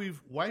 now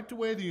we've wiped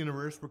away the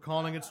universe. We're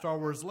calling it Star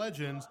Wars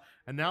Legends,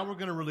 and now we're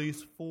going to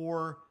release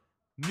 4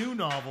 new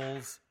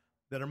novels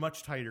that are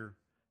much tighter,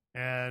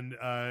 and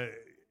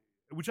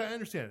which I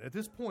understand. At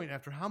this point,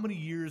 after how many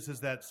years has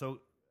that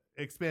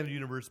expanded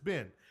universe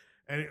been?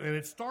 And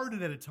it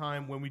started at a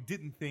time when we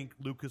didn't think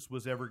Lucas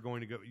was ever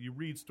going to go. You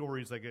read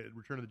stories like at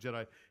Return of the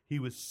Jedi, he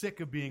was sick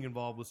of being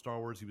involved with Star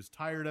Wars. He was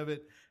tired of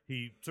it.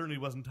 He certainly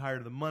wasn't tired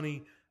of the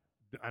money,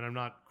 and I'm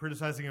not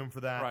criticizing him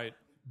for that. Right.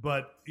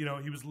 But,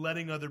 he was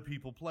letting other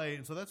people play,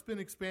 and so that's been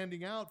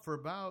expanding out for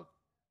about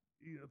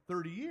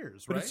 30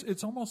 years, right? But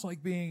it's almost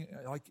like being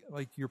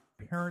like your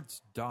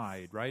parents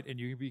died, right? And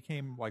you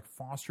became like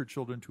foster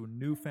children to a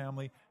new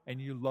family,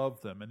 and you love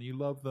them, and you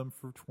love them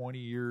for 20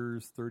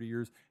 years, 30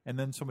 years, and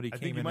then somebody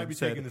came in and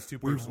said,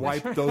 "We've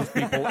wiped those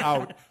people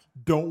out.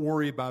 Don't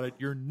worry about it.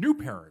 Your new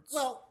parents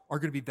are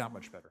going to be that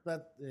much better." I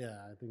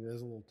think it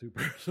is a little too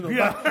personal.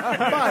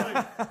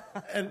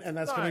 But and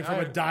that's coming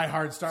from a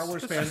diehard Star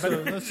Wars fan.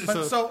 So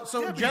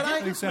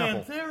Jedi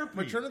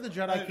Return of the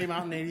Jedi came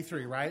out in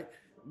 '83, right?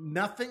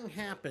 Nothing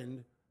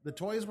happened. The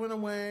toys went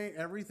away.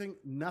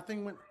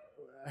 Nothing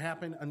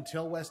happened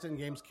until West End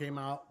Games came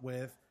out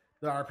with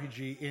the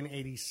RPG in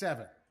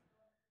 '87.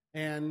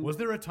 And was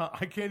there a time?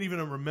 I can't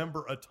even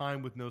remember a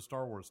time with no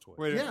Star Wars toys.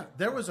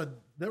 There was a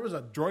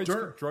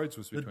Droids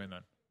was between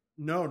then.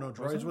 No,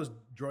 Droids was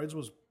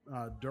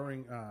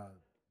during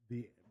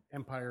the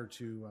Empire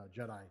to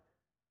Jedi.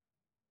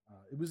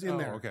 It was in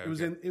there. Okay, it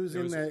was in the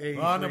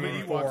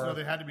Ewoks. No,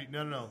 they had to be.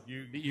 No.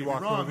 You're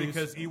wrong movies?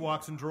 Because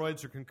Ewoks and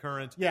droids are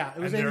concurrent. Yeah,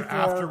 it was and 84. They're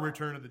after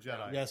Return of the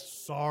Jedi. Yes.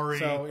 Sorry.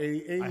 So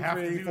I have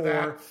to do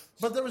that.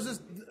 But there was this.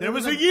 There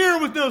was a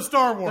year with no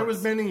Star Wars. There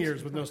was many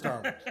years with no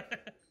Star Wars.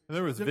 And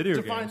there was video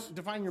games.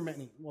 Define your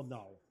many. Well,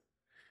 no.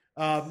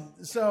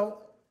 So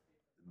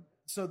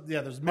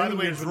there's many. By the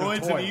way, years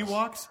droids with no toys. and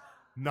Ewoks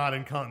not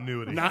in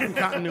continuity. Not in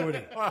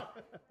continuity.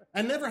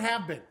 And never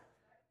have been.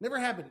 Never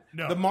happened.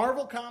 No. The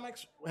Marvel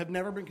comics have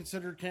never been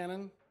considered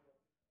canon.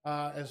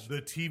 As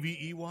the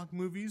TV Ewok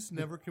movies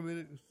never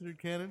considered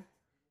canon.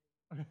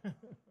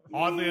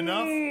 Oddly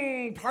enough,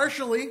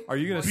 partially. Are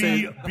you going to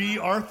say B.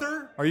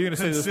 Arthur? Are you going to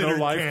say there's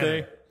no Life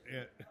canon.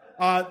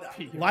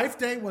 Day? Life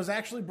Day was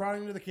actually brought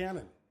into the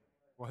canon.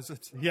 Was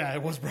it? Yeah,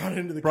 it was brought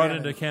into the brought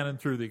canon. into canon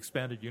through the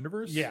expanded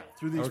universe. Yeah,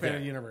 through the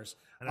expanded universe.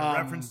 And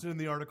I referenced it in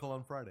the article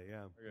on Friday.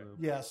 Yeah. Okay.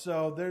 Yeah.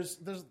 So there's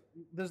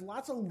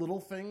lots of little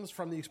things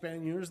from the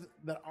expanded universe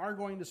that are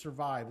going to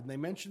survive, and they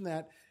mentioned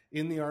that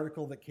in the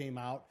article that came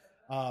out.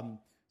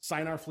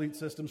 Sinar Fleet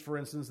Systems, for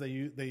instance,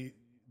 they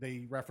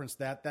referenced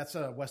that. That's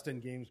a West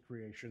End Games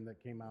creation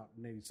that came out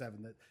in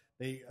 '87. That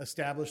they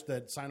established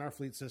that Sinar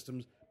Fleet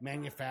Systems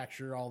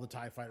manufacture all the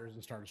TIE fighters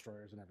and Star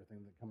Destroyers and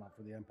everything that come out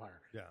for the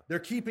Empire. Yeah. They're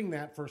keeping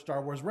that for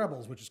Star Wars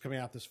Rebels, which is coming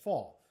out this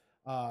fall.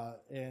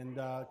 And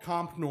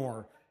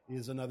Compnor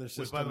is another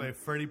system. By the way,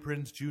 Freddie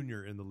Prinze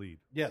Jr. in the lead.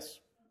 Yes.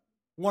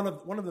 One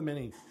of the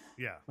many.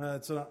 Yeah.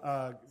 But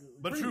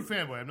true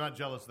fanboy. I'm not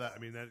jealous of that. I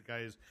mean, that guy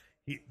is...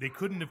 They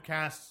couldn't have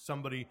cast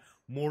somebody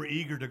more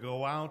eager to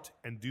go out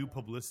and do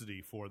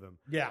publicity for them.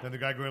 Yeah. Than the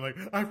guy going like,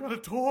 I've got a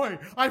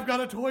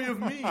toy of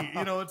me.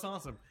 It's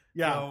awesome.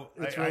 Yeah, so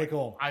it's really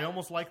cool. I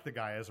almost like the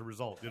guy as a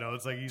result.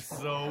 It's like he's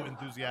so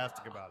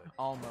enthusiastic about it.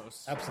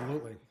 Almost.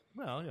 Absolutely.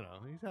 Well,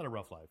 he's had a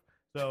rough life.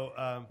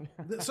 So,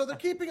 so they're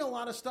keeping a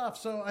lot of stuff.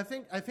 So I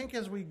think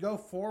as we go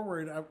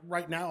forward,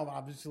 right now,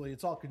 obviously,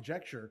 it's all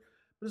conjecture.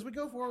 But as we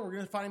go forward, we're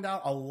going to find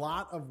out a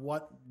lot of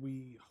what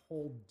we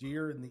hold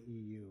dear in the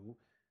EU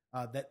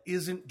that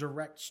isn't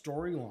direct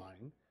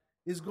storyline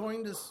is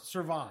going to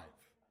survive.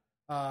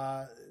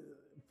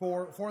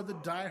 For the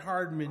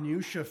diehard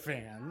minutia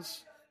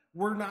fans,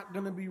 we're not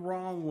going to be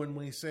wrong when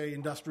we say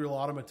Industrial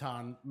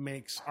Automaton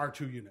makes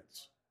R2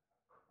 units.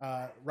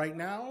 Right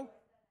now,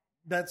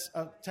 that's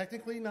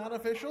technically not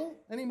official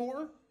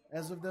anymore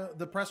as of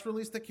the press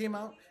release that came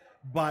out,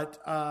 but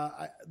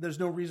there's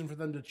no reason for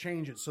them to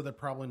change it, so they're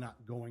probably not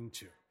going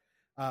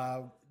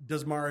to.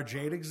 Does Mara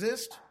Jade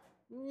exist?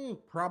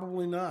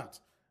 Probably not.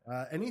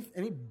 Any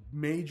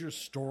major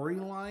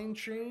storyline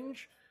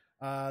change?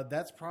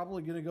 That's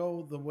probably going to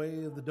go the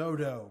way of the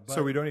dodo. But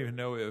so we don't even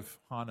know if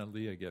Han and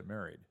Leia get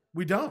married.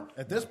 We don't.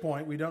 At this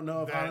point, we don't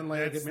know if Han and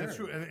Leia get married. That's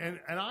true.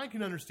 And I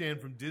can understand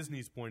from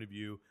Disney's point of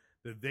view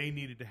that they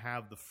needed to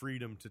have the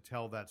freedom to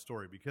tell that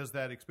story because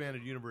that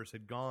expanded universe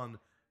had gone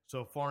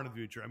so far into the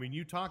future. I mean,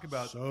 you talk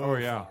about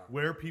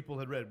where people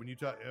had read. When you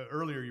talk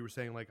earlier, you were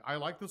saying like, I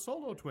like the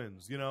Solo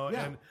twins, Yeah.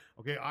 And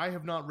okay, I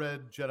have not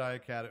read Jedi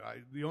Academy.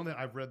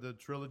 I've read the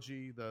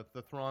trilogy, the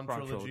Thrawn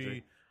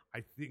trilogy.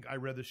 I think I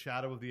read the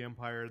Shadow of the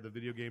Empire, the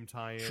video game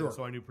tie-in,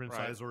 so I knew Prince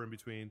Izor in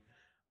between.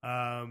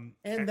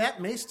 And that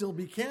may still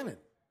be canon.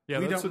 Yeah,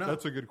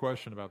 that's a good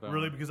question about that.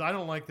 Really, because I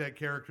don't like that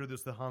character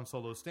that's the Han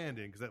Solo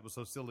stand-in, because that was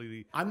so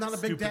silly. I'm not a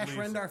big Dash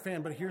Rendar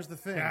fan, but here's the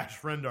thing.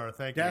 Dash Rendar,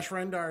 thank you. Dash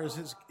Rendar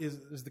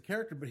is the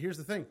character, but here's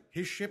the thing.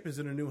 His ship is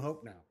in A New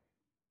Hope now.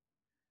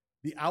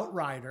 The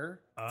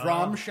Outrider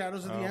from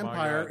Shadows of the Oh, my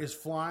Empire God. is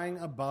flying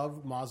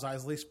above Mos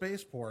Eisley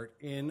Spaceport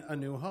in A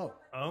New Hope.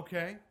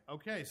 Okay.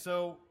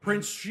 So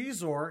Prince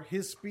Shizor,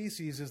 his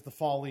species is the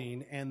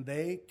Falleen, and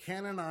they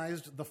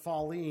canonized the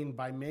Falleen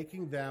by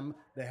making them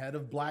the head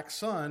of Black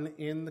Sun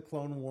in the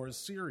Clone Wars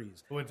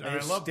series. and They I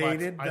love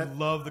stated I that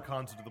love the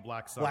concept of the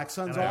Black Sun. Black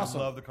Sun's and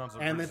awesome. I love the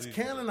concept. and of it's Prince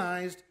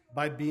canonized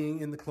by being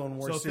in the Clone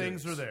Wars So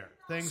series. things are there.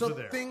 Things so are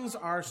there. things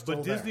are still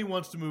But there. Disney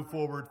wants to move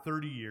forward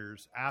 30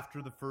 years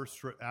after the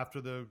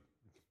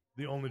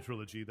only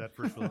trilogy. That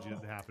first trilogy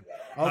didn't happen.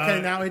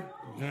 Okay, now it.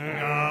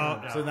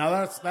 No. So now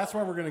that's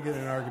why we're going to get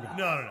in an argument.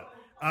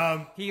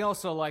 No. He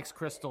also likes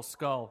Crystal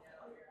Skull.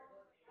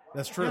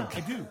 That's true. Yeah, I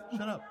do.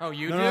 Shut up. Oh,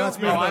 you No, do? no, that's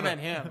me. Oh, I meant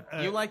him.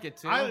 You like it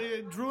too?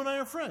 Drew and I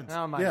are friends.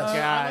 Oh my Yes. I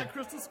god! like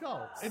Crystal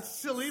Skull. It's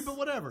silly, but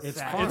whatever. It's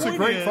Sad. fine. It's a Point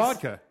great is-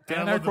 vodka. and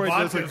Dan I love the Aykroyd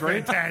does vodka. a It's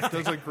great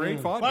fantastic. does a great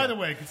vodka. By the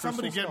way, can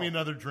somebody Crystal get me Skull.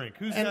 another drink?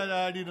 Who's And got?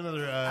 I need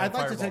another. I'd like to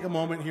Fireball. take a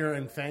moment here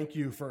and thank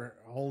you for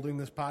holding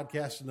this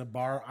podcast in the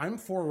bar. I'm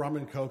 4 rum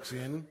and cokes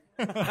in,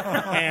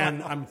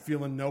 and I'm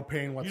feeling no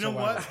pain You whatsoever. know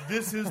what?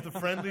 This is the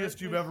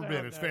friendliest you've ever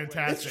been. It's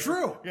fantastic. It's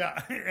true. Yeah,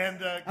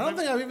 and I don't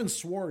think I've even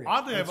swore yet.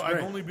 oddly, That's I've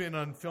great. only been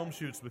on film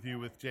shoots with you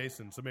with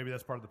Jason, so maybe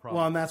that's part of the problem.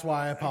 Well, and that's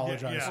why I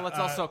apologize. Yeah. Well, it's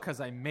also because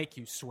I make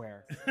you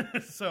swear.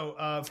 So,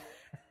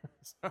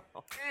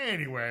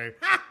 anyway,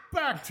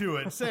 back to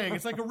it. Saying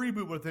it's like a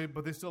reboot,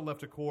 but they still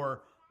left a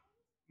core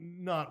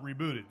not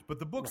rebooted. But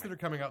the books that are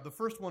coming out, the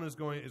first one is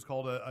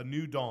called a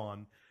New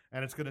Dawn,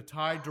 and it's going to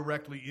tie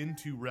directly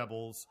into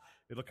Rebels.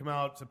 It'll come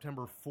out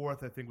September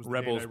 4th, I think. Was the date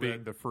Rebels I being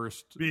read. the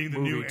first being the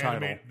movie new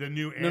title. the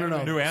new No,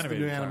 animated, New It's the animated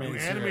new title.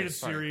 animated animated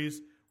series.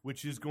 series,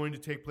 which is going to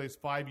take place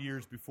 5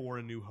 years before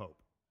A New Hope.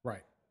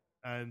 Right.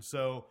 And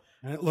so,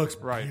 And it looks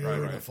Right, right,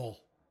 right. beautiful.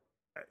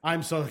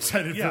 I'm so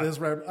excited yeah, for this.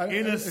 in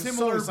a I'm so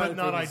similar excited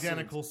but not for this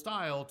identical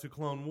style to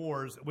Clone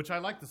Wars, which I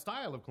like the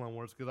style of Clone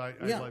Wars because I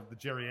Yeah. like the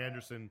Jerry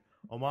Anderson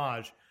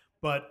homage.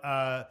 But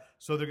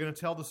so they're going to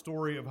tell the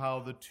story of how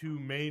the two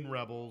main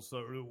rebels,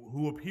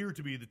 who appear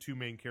to be the two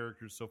main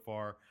characters so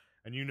far,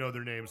 and you know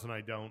their names and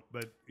I don't,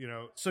 but you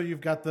know, So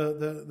you've got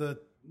the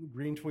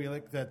green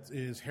Twi'lek that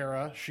is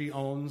Hera. She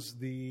is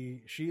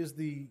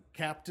the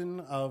captain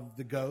of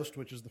the Ghost,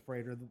 which is the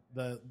freighter,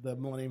 the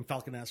Millennium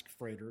Falcon-esque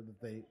freighter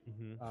that they.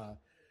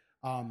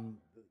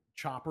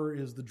 Chopper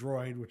is the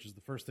droid, which is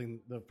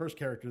the first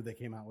character they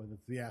came out with.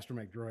 It's the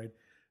astromech droid,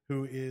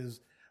 who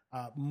is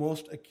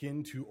most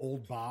akin to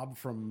Old Bob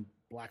from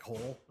Black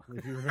Hole.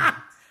 If you remember.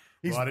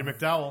 He's Roddy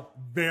McDowell.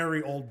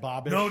 very Old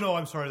Bob-ish. No,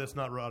 I'm sorry, that's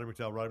not Roddy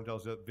McDowell. Roddy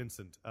McDowell's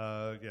Vincent.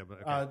 Yeah,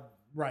 but okay.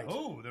 Right.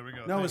 Oh, there we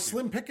go. No, Thank it's you.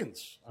 Slim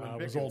Pickens. Slim Was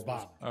Pickens Old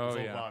Bob. was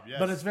Old yeah. Bob, yes.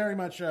 But it's very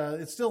much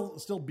it's still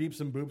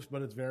beeps and boops,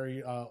 but it's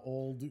very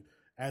old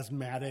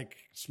asthmatic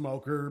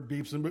smoker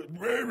beeps and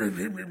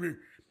boops.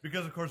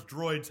 because of course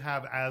droids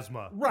have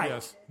asthma. Right.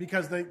 Yes.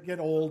 Because they get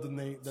old and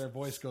their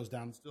voice goes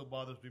down. Still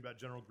bothers me about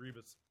General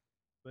Grievous.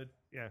 But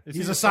yeah. Is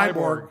He's he a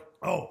cyborg.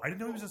 Oh, I didn't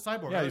know he was a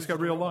cyborg. Yeah, he's got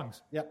real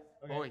lungs. Yep.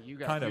 Boy, you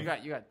got Kind of.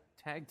 you got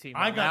tag team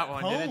I on got that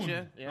one, pwned.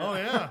 didn't you? Oh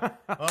yeah.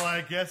 Well, I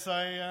guess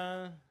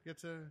I get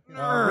to.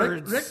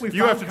 Rick, we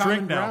You found have to common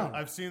drink now. ground.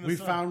 I've seen the We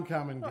sun. found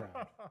common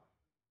ground.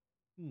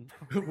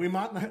 we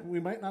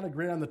might not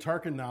agree on the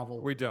Tarkin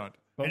novel. We don't.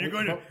 but And you're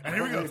we- going to, but- and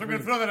here we but go. So I'm going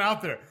to throw that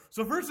out there.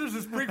 So first there's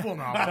this prequel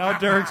novel, Now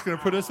Derek's going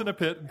to put us in a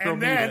pit and throw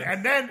and meat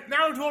in. then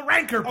now into a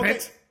rancor Okay,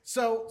 pit.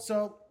 so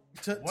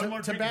One more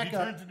to drink, back he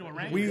up, turns into a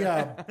rancor. we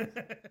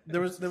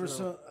there was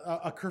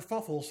a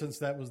kerfuffle, since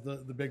that was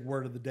the big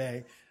word of the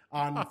day,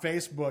 on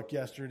Facebook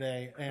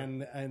yesterday,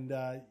 and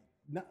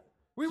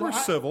We so were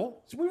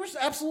civil. So we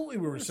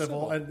were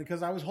civil, and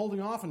because I was holding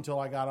off until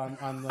I got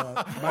on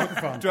the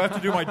microphone. Do I have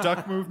to do my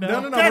duck move now?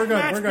 No, Death we're good.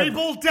 match, We're good.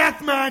 people,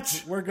 death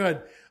match. We're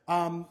good.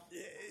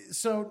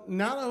 So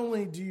not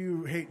only do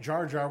you hate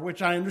Jar Jar,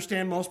 which I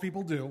understand most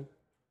people do,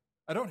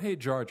 I don't hate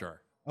Jar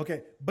Jar.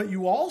 okay, but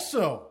you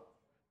also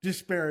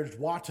disparaged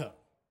Watto,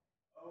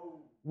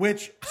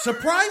 which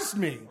surprised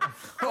me.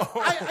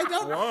 I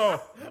don't.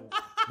 Whoa.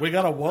 We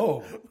got a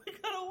whoa.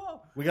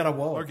 We got a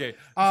whoa. Okay.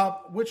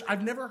 Which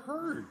I've never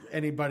heard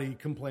anybody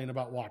complain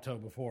about Watto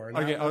before. And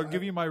Okay, I'll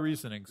give you my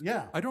reasonings.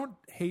 Yeah. I don't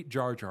hate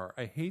Jar Jar.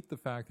 I hate the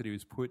fact that he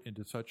was put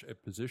into such a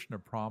position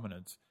of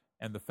prominence,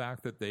 and the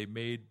fact that they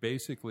made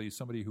basically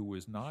somebody who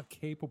was not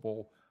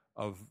capable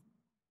of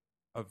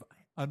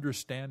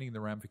understanding the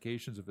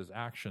ramifications of his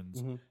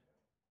actions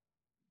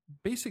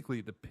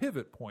basically the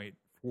pivot point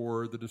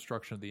for the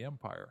destruction of the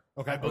Empire.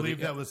 Okay. I believe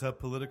that was a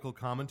political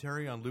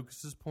commentary on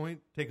Lucas's point.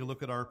 Take a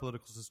look at our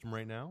political system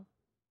right now.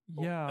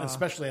 Yeah.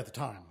 especially at the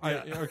time.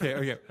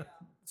 Okay.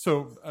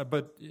 So,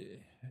 but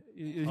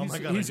Oh my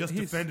god! I just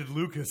defended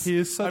Lucas. he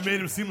is such- I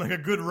made him seem like a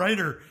good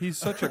writer. he's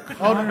such a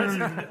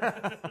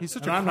he's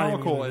such And a I'm not even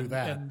comical gonna do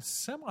that. and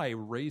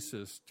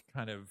semi-racist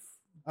kind of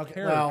Okay,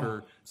 character.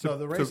 well, so to-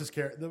 the racist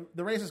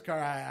the racist car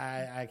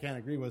I can't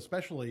agree with,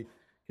 especially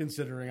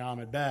considering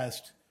Ahmed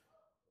Best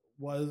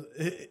was.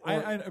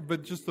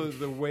 but just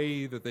the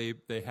way that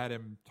they had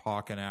him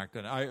talk and act,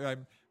 and I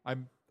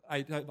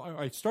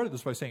started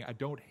this by saying I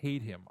don't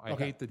hate him. I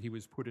Okay. hate that he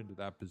was put into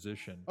that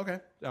position. Okay.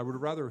 I would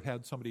rather have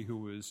had somebody who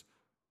was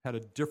had a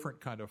different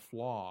kind of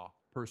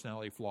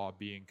personality flaw,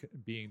 being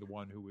the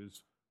one who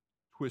was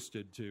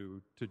twisted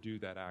to do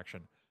that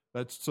action.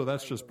 That's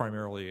just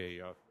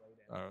primarily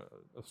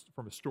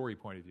from a story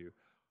point of view.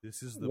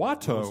 This is the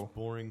Watto. most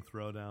boring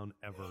throwdown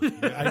ever.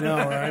 I know,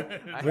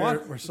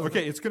 right? We're so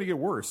Okay, it's going to get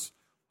worse.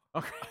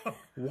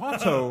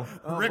 Watto,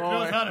 Rick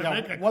knows how to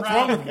make a what's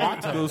crowd. wrong with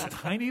Watto? those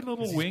tiny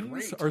little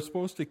wings are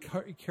supposed to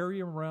carry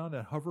him around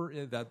and hover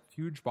in that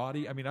huge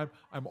body. I mean, I'm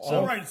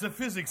All right, it's a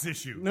physics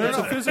issue. No, It is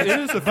a but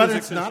physics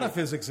it's not issue. a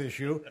physics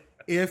issue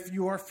if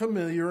you are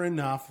familiar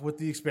enough with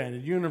the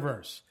expanded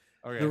universe.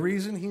 Okay. The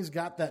reason he's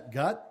got that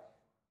gut,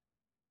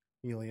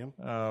 helium.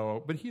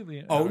 Oh, but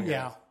helium. Oh,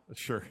 yeah.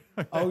 Sure.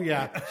 Oh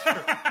yeah, Look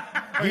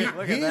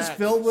at he is that.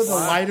 filled with a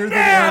lighter than air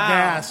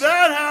gas.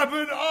 That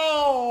happened.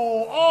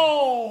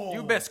 Oh.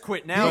 You best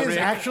quit He now, is Rick.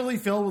 actually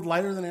filled with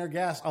lighter than air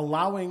gas,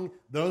 allowing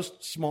those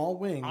small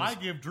wings. I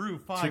give Drew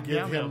 5 give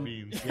yum-yum him-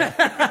 beans. and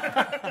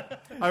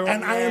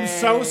I am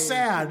so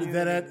sad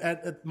that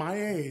at my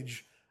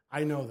age,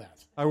 I know that.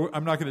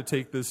 I'm not going to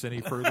take this any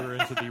further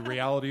into the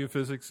reality of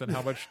physics and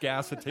how much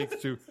gas it takes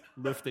to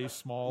lift a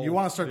small. You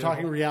want to start vehicle.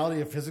 talking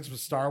reality of physics with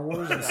Star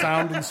Wars and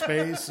sound in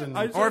space, and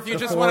Or if you the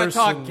just want to Force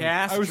talk and-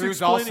 gas, I was Drew's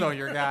explaining- also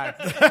your guy.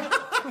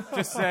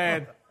 Just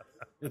saying.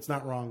 It's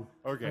not wrong.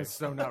 Okay. It's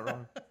so not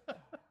wrong.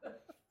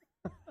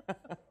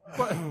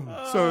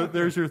 So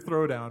there's your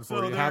throwdown for So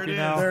you. there Happy it is.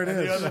 now? There it And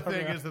is. the other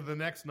thing is that the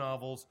next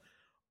novels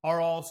are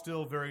all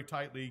still very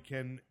tightly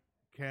can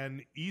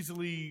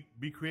easily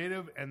be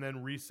creative and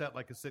then reset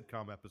like a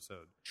sitcom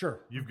episode.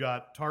 Sure. You've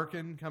got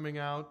Tarkin coming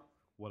out.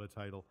 What a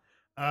title!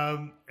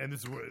 And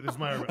this is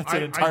my. It's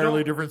an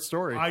entirely different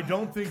story. I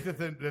don't think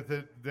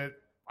that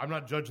I'm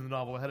not judging the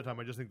novel ahead of time.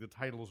 I just think the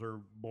titles are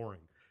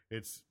boring.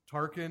 It's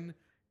Tarkin.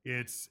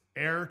 It's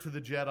Heir to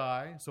the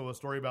Jedi. So a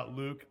story about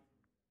Luke.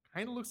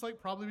 Kind of looks like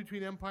probably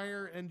between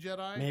Empire and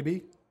Jedi.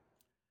 Maybe.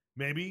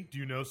 Maybe. Do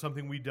you know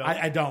something we don't?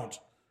 I don't.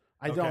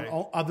 I Okay.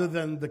 don't. Other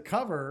than the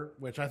cover,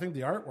 which I think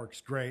the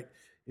artwork's great,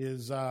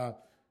 is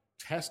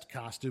test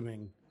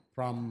costuming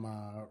from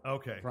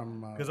Okay.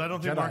 from Because I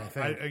don't think Jedi, Mark.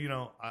 I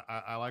think.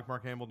 I like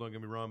Mark Hamill. Don't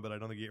get me wrong, but I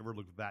don't think he ever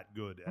looked that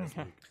good as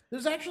Luke.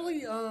 There's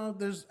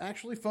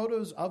actually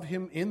photos of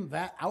him in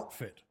that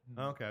outfit.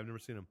 Okay, I've never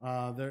seen him.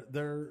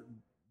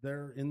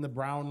 They're in the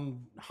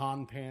brown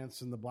Han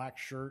pants and the black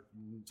shirt.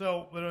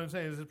 So what I'm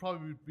saying is it's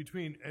probably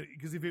between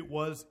because if it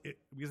was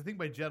because I think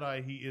by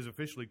Jedi he is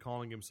officially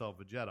calling himself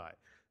a Jedi.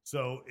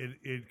 So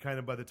it kind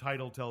of by the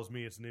title tells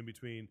me it's an in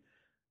between,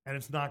 and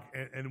it's not.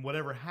 And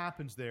whatever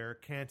happens there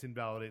can't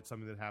invalidate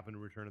something that happened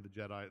in Return of the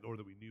Jedi or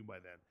that we knew by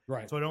then.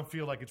 Right. So I don't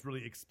feel like it's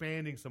really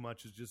expanding so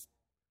much as just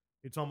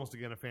it's almost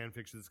again a fan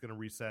fiction that's going to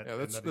reset. Yeah,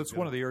 and that's nothing's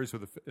one of gonna- the areas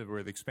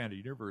where the expanded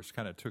universe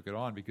kind of took it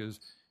on because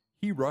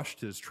he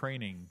rushed his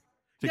training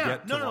to yeah,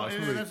 get to no, the no, last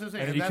and movie, that's what I'm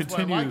saying. and And he that's what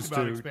I liked continues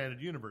about to.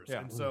 expanded universe. Yeah.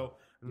 And so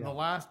the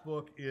last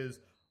book is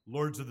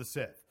Lords of the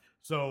Sith.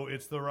 So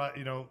it's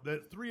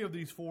the 3 of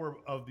these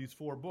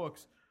 4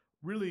 books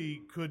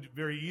really could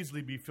very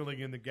easily be filling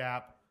in the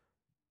gap,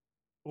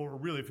 or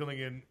really filling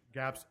in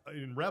gaps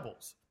in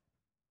Rebels.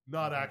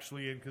 Not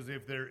actually in because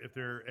if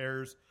they're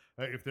heirs,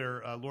 if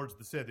they're Lords of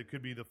the Sith, it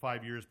could be the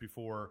 5 years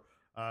before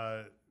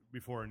A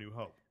New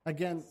Hope.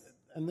 Again,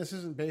 and this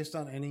isn't based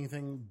on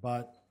anything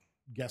but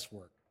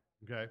guesswork.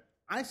 Okay.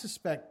 I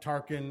suspect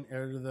Tarkin,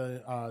 Heir to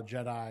the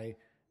Jedi,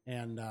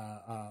 and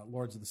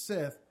Lords of the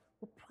Sith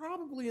were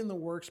probably in the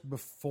works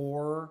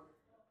before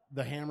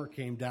the hammer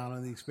came down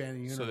in the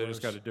expanding universe. So they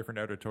just got a different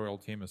editorial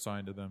team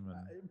assigned to them.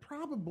 And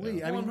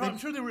Probably. Well, I mean, I'm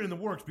sure they were in the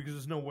works because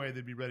there's no way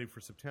they'd be ready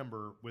for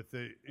September if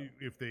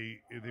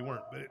they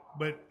weren't.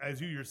 But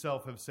as you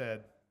yourself have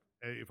said,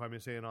 if I may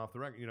say it off the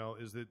record,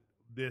 is that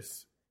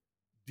this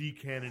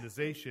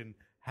decanonization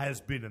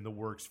has been in the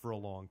works for a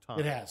long time.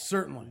 it has,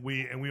 certainly.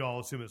 We all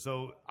assume it.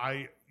 So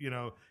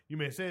you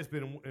may say it's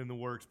been in the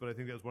works, but I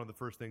think that was one of the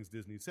first things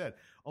Disney said.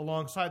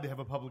 Alongside, they have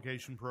a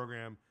publication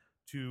program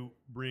to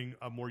bring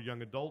a more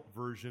young adult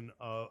version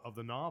of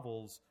the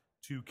novels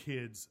to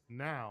kids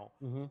now.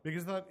 Mm-hmm.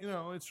 Because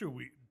it's true.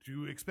 We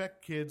do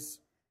expect kids,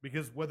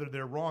 because whether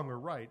they're wrong or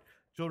right,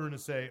 children to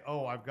say,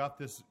 "Oh, I've got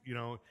this.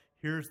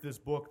 Here's this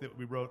book that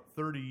we wrote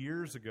 30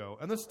 years ago,"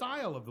 and the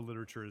style of the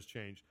literature has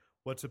changed.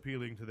 What's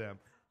appealing to them?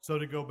 So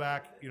to go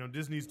back,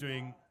 Disney's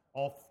doing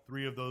all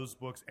 3 of those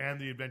books and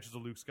The Adventures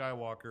of Luke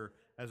Skywalker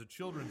as a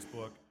children's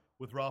book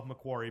with Ralph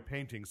McQuarrie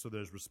painting. So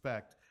there's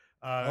respect.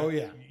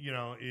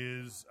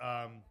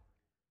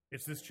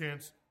 It's this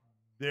chance.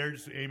 They're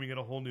just aiming at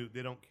a whole new.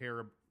 They don't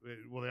care.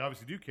 Well, they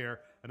obviously do care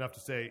enough to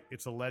say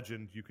it's a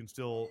legend. You can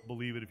still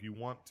believe it if you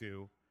want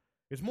to.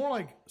 It's more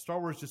like Star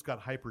Wars just got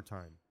hyper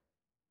time.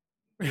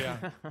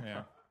 yeah,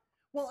 yeah.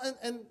 Well,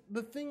 and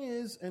the thing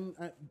is, and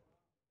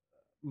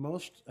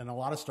a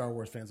lot of Star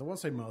Wars fans, I won't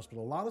say most, but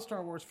a lot of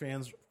Star Wars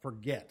fans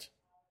forget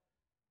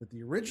that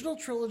the original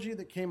trilogy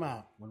that came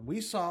out when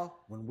we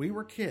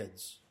were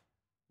kids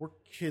were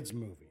kids'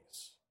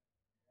 movies.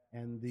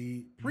 And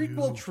the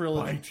prequel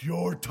trilogy. Bite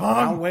your Now,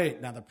 tongue.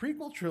 wait. Now, the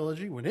prequel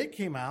trilogy, when it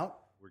came out,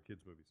 We're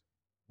kids' movies.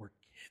 were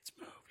kids'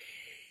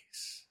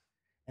 movies.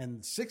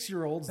 And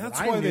 6-year-olds That's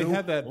that I why they knew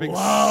had that big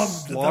loved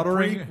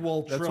slaughtering. the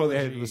prequel That's why they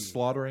had trilogy. the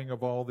slaughtering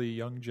of all the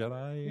young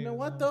Jedi. You know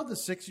what though? The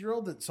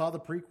 6-year-old that saw the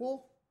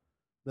prequel,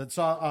 that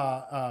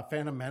saw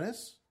Phantom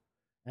Menace,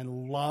 and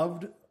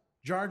loved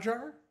Jar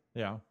Jar.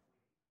 Yeah.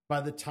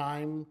 By the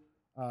time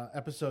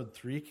Episode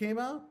 3 came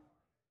out,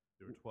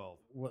 They were 12.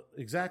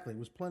 Exactly,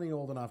 was plenty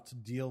old enough to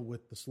deal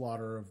with the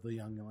slaughter of the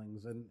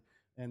younglings, and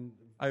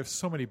I have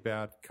so many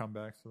bad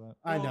comebacks to that.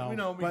 I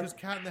know, because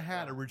Cat in the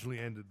Hat originally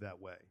ended that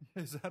way.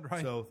 Is that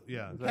right? So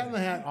yeah, Cat in the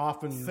Hat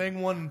often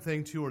Thing 1 and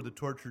Thing 2 are the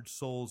tortured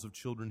souls of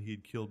children he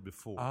had killed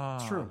before.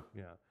 It's true.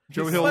 Yeah.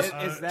 Joe Hill's,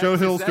 Joe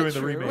Hill's doing the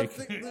true?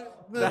 remake.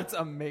 That's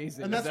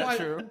amazing. And that's is that why-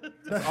 true?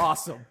 That's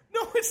awesome.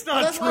 No, it's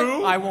not That's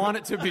true. I want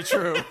it to be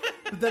true.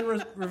 But then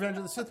Revenge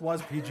of the Sith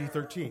was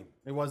PG-13.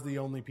 It was the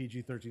only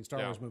PG-13 Star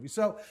Wars movie.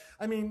 So,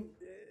 I mean,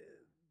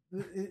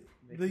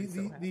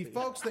 the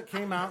folks that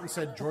came out and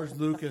said George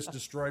Lucas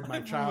destroyed my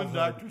childhood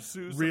Dr.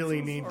 Seuss, really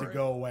I'm so need to sorry.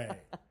 go away.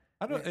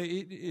 I don't.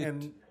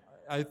 And-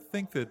 I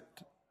think that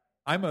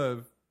I'm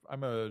a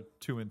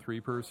 2 and 3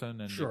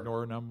 person, and Sure.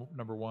 ignore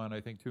number 1.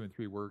 I think 2 and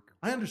 3 work.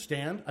 I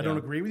understand. I don't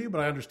agree with you,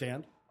 but I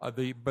understand.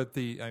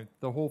 The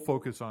whole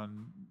focus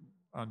on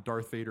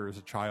Darth Vader as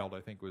a child, I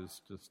think,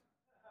 was just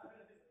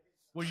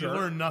Well, you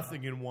learn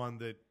nothing in one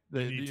that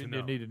you need to know.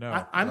 You need to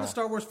know. I'm a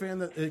Star Wars fan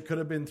that it could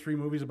have been 3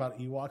 movies about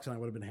Ewoks, and I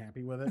would have been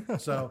happy with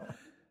it. So,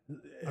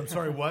 I'm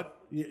sorry, what?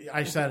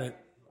 I said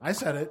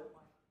it.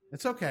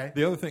 It's okay.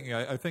 The other thing,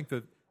 I think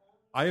that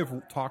I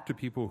have talked to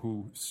people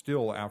who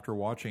still, after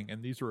watching,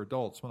 and these are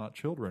adults, well, not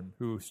children,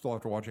 who still,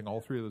 after watching all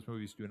 3 of those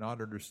movies, do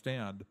not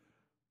understand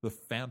the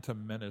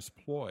Phantom Menace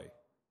ploy.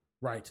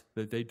 Right.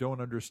 That they don't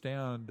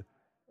understand.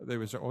 They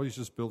was always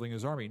just building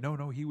his army.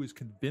 No, he was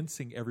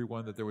convincing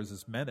everyone that there was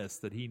this menace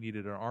that he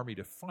needed an army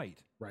to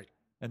fight. Right.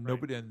 And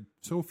nobody, and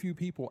so few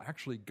people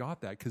actually got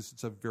that because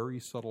it's a very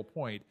subtle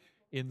point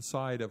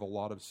inside of a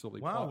lot of silly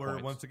Wow, plot we're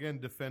points. once again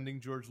defending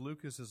George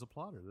Lucas as a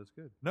plotter. That's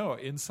good. No,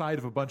 inside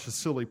of a bunch of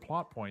silly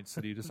plot points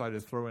that he decided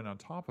to throw in on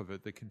top of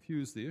it that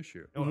confused the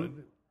issue.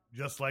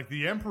 Just like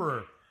the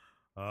Emperor.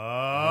 Oh.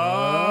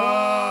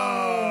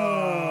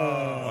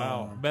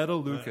 Wow, Meta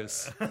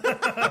Lucas.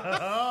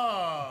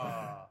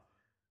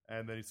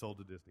 And then he sold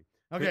to Disney.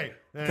 Okay.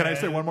 Can I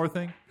say one more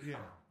thing? Yeah.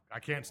 I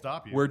can't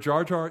stop you. Where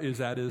Jar Jar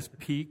is at his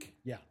peak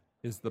Yeah.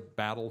 is the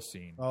battle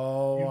scene.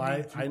 Oh,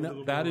 I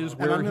know. That is I'm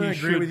where gonna he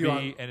agree should with you be,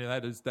 on- and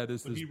that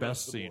is his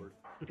best scene.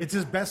 It's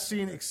his best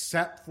scene,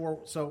 except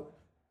for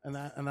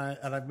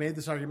I've made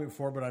this argument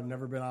before, but I've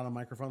never been on a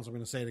microphone, so I'm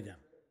going to say it again.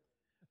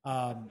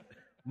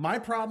 My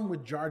problem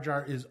with Jar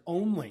Jar is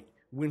only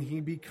when he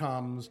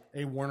becomes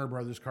a Warner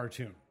Brothers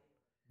cartoon.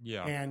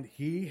 Yeah. And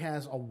he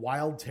has a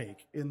wild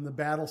take in the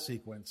battle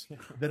sequence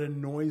that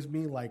annoys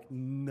me like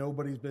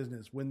nobody's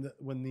business. When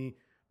the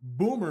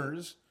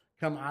boomers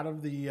come out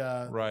of the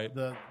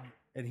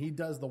and he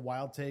does the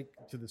wild take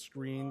to the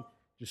screen,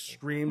 just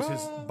screams,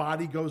 his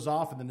body goes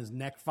off, and then his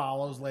neck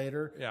follows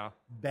later. Yeah.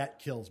 That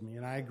kills me,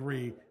 and I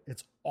agree,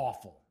 it's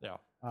awful. Yeah.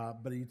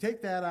 But you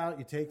take that out,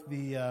 you take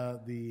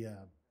the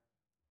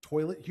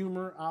toilet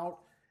humor out,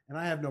 and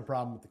I have no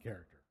problem with the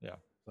character. Yeah.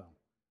 So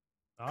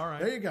All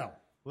right. there you go.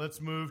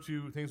 Let's move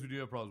to things we do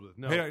have problems with.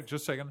 No. Hey,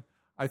 just a second.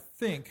 I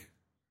think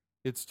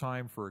it's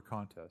time for a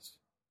contest.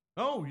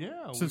 Oh,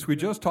 yeah. Since we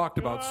just talked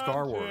about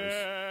Star Wars.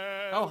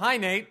 Oh, hi,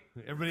 Nate.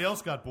 Everybody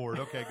else got bored.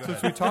 Okay, go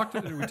Since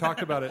ahead. we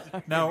talked about it.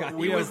 Now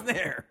He was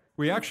there.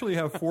 We actually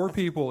have 4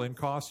 people in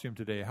costume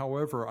today.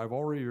 However, I've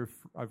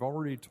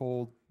already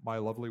told my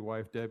lovely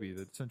wife Debbie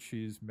that since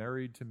she's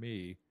married to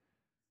me,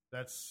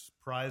 That's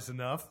prize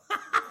enough.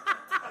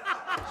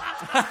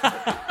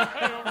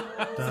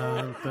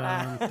 Dun,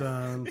 dun,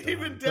 dun,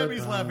 Even dun,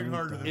 Debbie's dun, laughing dun,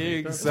 harder dun. than me.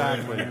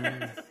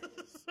 exactly.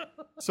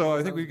 So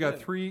I think we've got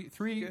three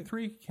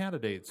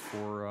candidates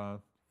for a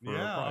Yeah,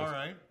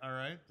 prize. all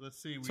right. Let's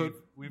see. So-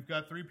 We've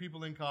got 3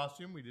 people in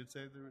costume. We did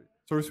say there.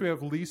 So first we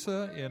have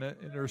Lisa in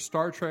her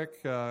Star Trek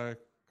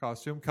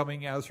costume,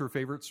 coming as her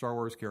favorite Star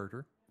Wars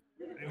character.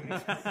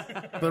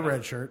 The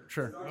red shirt,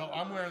 sure. Well,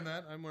 I'm wearing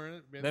that. I'm wearing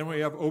it. Then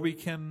we have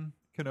Obi-Wan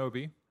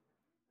Kenobi.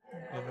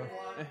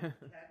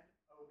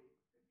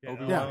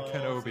 Obi-Wan Yeah.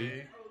 Kenobi.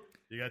 See?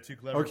 You got 2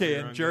 clever. Okay, so you're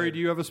and on Jerry, good. do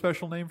you have a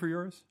special name for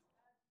yours?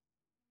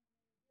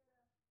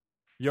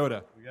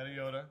 Yoda. We got a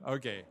Yoda.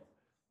 Okay.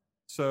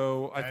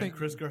 So I And think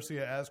Chris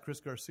Garcia as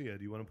Chris Garcia.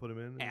 Do you want to put him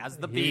in? As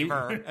the he-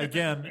 beaver.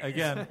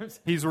 again,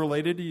 he's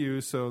related to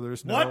you, so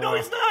there's no. What? No,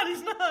 he's not.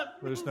 He's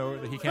not. There's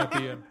no. He can't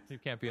be in. He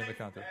can't be in the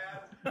contest.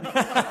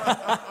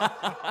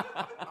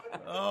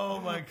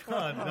 Oh my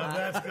God! Now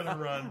that's gonna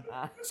run.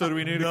 So do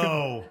we need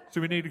No. so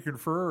we need to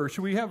confer, or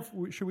should we have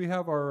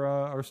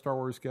our Star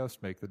Wars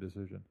guest make the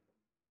decision?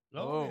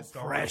 Oh,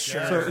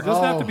 pressure. So it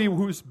doesn't have to be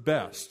who's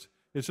best.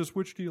 It's just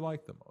which do you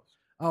like the most.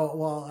 Oh,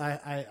 well,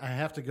 I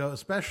have to go,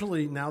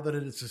 especially now that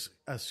it's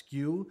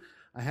askew.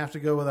 I have to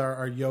go with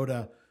our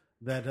Yoda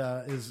that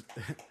is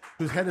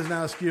whose head is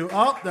now askew.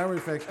 Oh, there we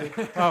fixed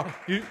it. Oh,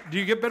 do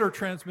you get better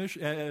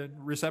transmission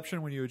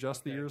reception when you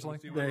adjust the ears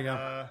like? There you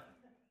go.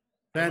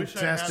 I wish I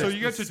had Fantastic. So you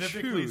get to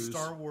specifically choose.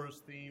 Star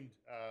Wars themed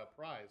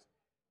prize.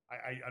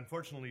 I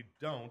unfortunately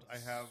don't.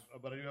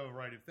 But I do have a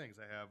variety of things.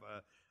 I have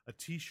a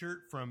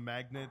T-shirt from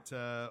Magnet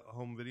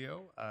Home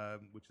Video,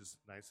 which is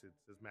nice. It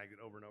says Magnet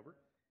over and over.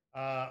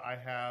 I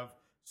have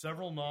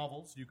several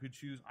novels you could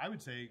choose. I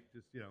would say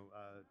just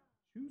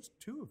choose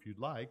two if you'd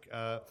like.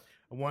 A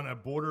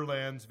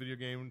Borderlands video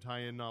game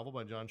tie-in novel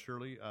by John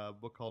Shirley, a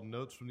book called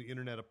Notes from the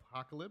Internet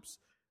Apocalypse,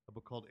 a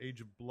book called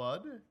Age of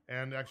Blood,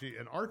 and actually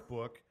an art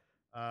book,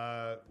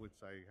 which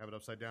I have it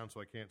upside down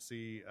so I can't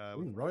see.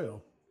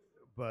 Royo.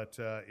 But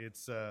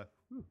it's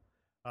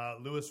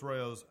Louis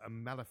Royo's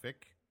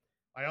Malefic.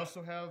 I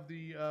also have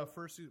the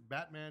first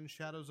Batman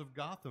Shadows of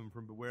Gotham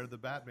from Beware the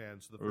Batman,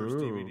 so the first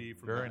DVD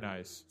from very that.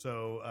 nice.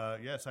 So,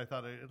 yes, I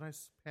thought a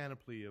nice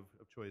panoply of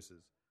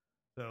choices.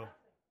 So,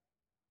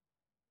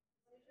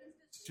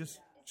 just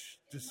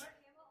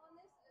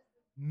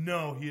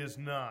no, he is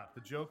not.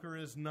 The Joker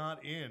is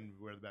not in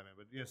Beware the Batman,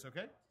 but yes,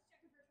 okay.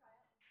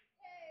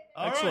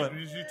 All Excellent.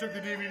 right, you took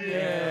the DVD.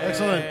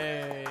 Excellent.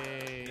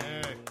 Yay.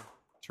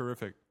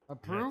 Terrific.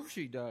 Approve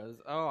she does.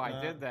 Oh,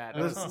 I did that.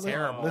 That was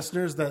terrible.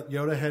 Listeners, that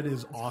Yoda head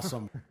is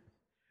awesome.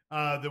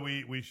 That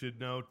we should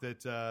note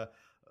that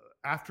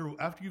after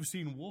you've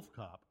seen Wolf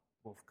Cop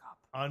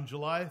on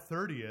July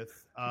 30th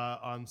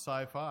on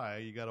Sci-Fi,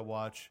 you got to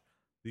watch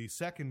the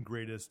second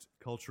greatest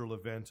cultural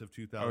event of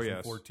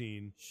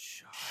 2014,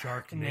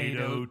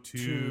 Sharknado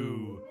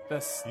 2. The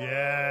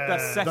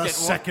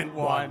second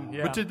one.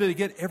 Yeah. But did they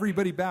get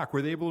everybody back?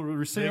 Were they able to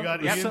receive? They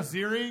got Ian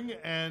Ziering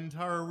and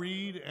Tara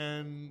Reid,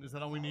 and is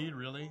that all we need,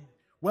 really?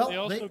 Well, They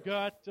also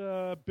got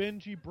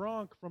Benji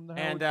Bronk from the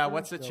Howard And Stern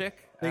what's the show. chick?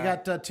 they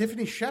got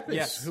Tiffany Shepis,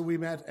 yes. who we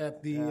met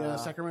at the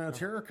Sacramento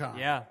TerrorCon.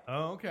 Yeah.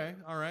 Oh, okay,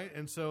 all right.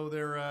 And so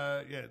they're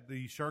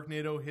the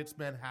Sharknado hits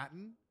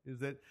Manhattan. Is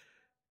that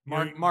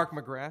Mark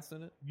McGrath's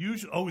in it.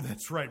 Usually,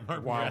 that's right,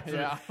 Mark. Wow.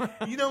 McGrath.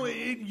 Yeah.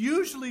 It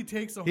usually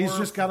takes a He's horror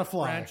just gotta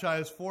fly.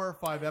 franchise 4 or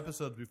 5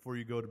 episodes before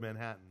you go to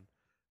Manhattan,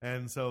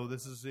 and so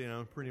this is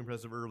pretty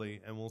impressive early,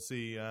 and we'll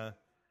see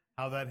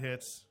how that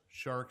hits.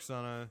 Sharks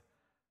on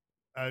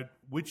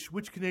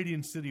which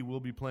Canadian city will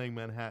be playing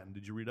Manhattan?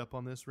 Did you read up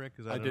on this, Rick?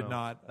 Because I did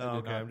not. I did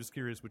okay, not. I'm just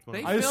curious which one.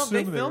 They I filmed, they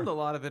assume they filmed were- a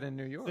lot of it in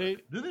New York.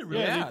 Did they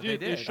really? Yeah, they did.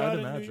 they did. shot I'd it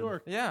in New imagine.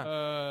 York.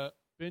 Yeah.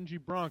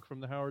 Benji Bronk from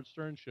the Howard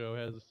Stern show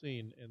has a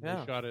scene, and Yeah.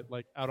 they shot it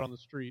like out on the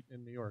street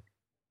in New York.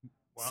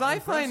 Wow, Sci-fi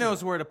impressive.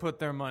 knows where to put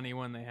their money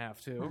when they have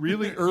to.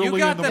 Really early You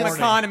got in the them morning.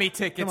 economy Come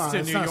tickets on, to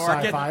it's New not York.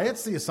 sci-fi.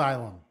 It's the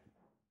asylum.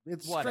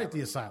 It's Whatever. straight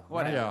the asylum.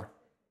 Whatever. Yeah,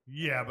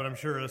 Yeah, but I'm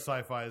sure the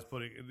Sci-Fi is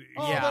putting.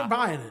 Oh, Yeah. they're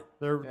buying it.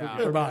 They're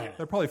buying it.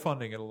 they're probably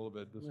funding it a little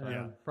bit this time.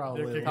 Yeah.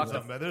 Probably. They're kicking Talk to-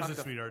 something back. There's a talk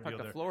to- sweetheart talk deal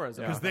to there. Flores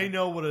Because about they that.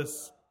 know what a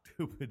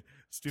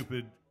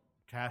stupid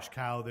cash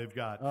cow they've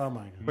got. Oh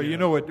my god. But you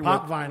know what?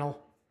 Pop vinyl.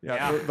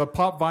 Yeah, the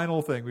pop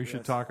vinyl thing we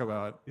should talk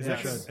about. Is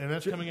that, and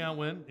that's coming out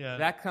when? Yeah.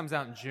 That comes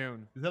out in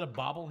June. Is that a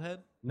bobblehead?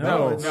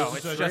 No, it's No, it's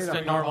straight just up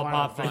a normal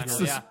pop vinyl. vinyl. It's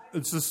this, Yeah.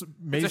 it's this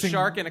amazing It's a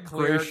shark in a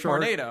clear gray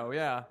shark tornado.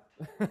 Yeah.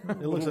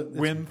 It looks like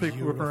wind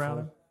thing whipping around.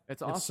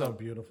 It's It's awesome. so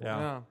beautiful.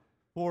 Yeah.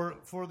 Yeah.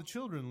 For the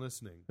children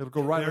listening, It'll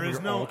go right there over is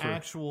your no altar.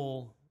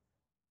 actual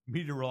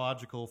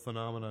meteorological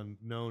phenomenon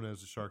known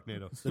as a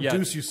Sharknado. The Yeah.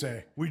 deuce, you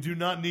say? We do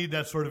not need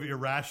that sort of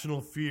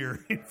irrational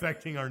fear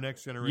infecting our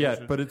next generation.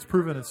 Yet, but it's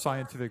proven its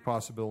scientific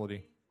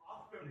possibility.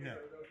 Yeah.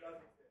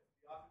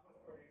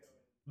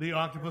 The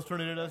octopus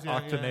tornado does. Yeah,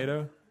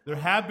 Octonado. Yeah. There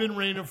have been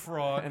rain of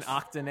frogs. An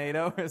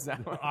octonado? Is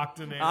that what?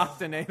 Octonado.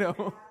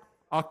 Octonado.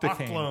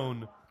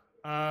 Octocane.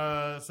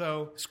 Oclone.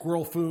 So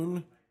Squirrel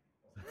foon.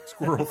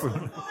 Squirrel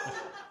food.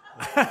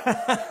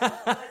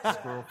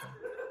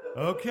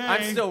 okay.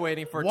 I'm still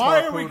waiting for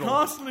Why Torpoodle. are we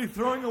constantly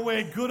throwing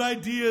away good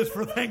ideas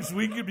for things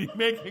we could be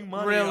making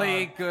money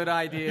Really on? good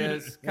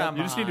ideas. Come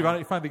You just on. need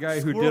to find the guy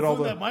who Squirrel did all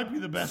food, the. that might be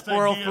the best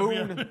Squirrel idea.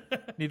 food.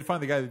 Need to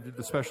find the guy that did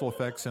the special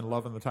effects in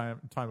Love in the Time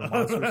of I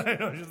Monsters.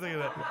 was just thinking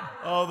that.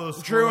 All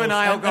those Drew and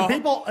squirrels. I'll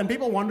go. And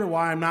people wonder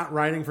why I'm not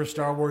writing for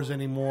Star Wars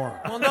anymore.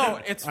 Well, no,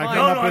 it's I fine. come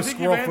No, up no, I with think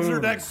you've Squirrel answered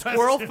food. that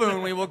Squirrel question.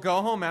 Foon, we will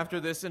go home after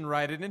this and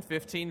write it in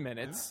 15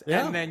 minutes.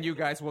 Yeah. And then you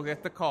guys will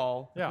get the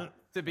call Yeah.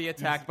 to be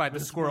attacked by the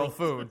squirrel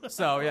food.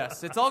 So,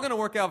 yes, it's all going to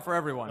work out for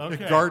everyone. A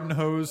Okay. garden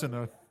hose and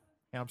a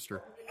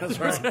hamster. That's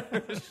right.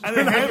 And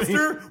a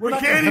hamster? We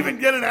can't even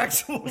get an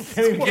actual. We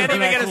can't even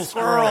get a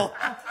squirrel.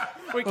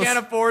 We can't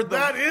afford them.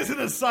 That is an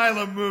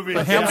asylum movie.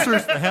 The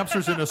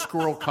hamster's in a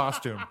squirrel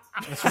costume.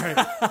 That's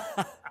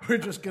right. We're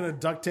just gonna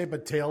duct tape a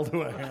tail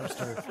to a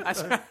hamster.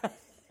 That's right.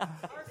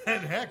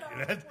 And heck,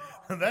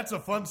 that's a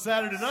fun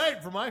Saturday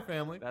night for my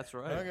family. That's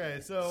right. Okay,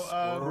 so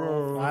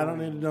I don't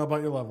need to know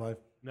about your love life.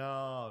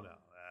 no.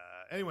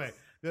 Anyway,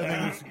 the other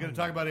thing we're going to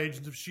talk about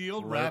Agents of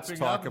Shield Let's wrapping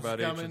talk up. about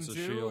it's coming Agents of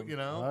too, S.H.I.E.L.D.. You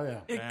know, Oh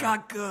yeah. It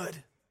got good.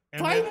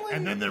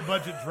 and then their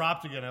budget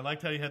dropped again. I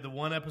liked how you had the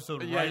one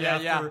episode Yeah, right yeah,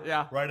 after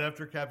yeah. right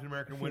after Captain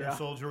America: Winter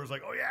Soldier was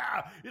like, oh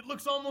yeah, it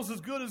looks almost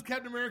as good as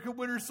Captain America: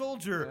 Winter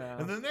Soldier,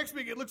 and then the next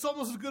week it looks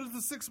almost as good as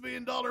the $6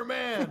 Million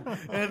Man,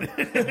 and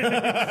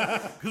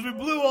because we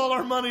blew all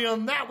our money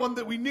on that one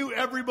that we knew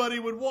everybody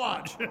would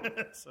watch.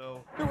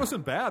 So It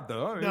wasn't bad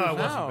though. I mean, no, it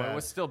wasn't No, bad. it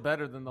was still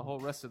better than the whole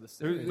rest of the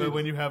series. But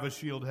when you have a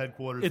Shield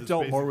headquarters, It it's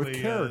dealt more with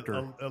basically character.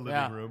 a living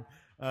Yeah. room.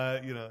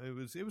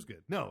 it was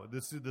good. No,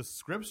 the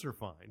scripts are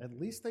fine. At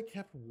least they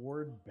kept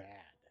Ward bad.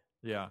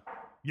 Yeah.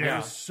 Yeah.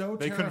 He's so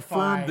They terrifying.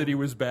 confirmed that he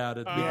was bad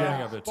at the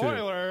beginning of it, too.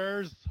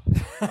 Spoilers.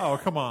 Oh,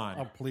 come on.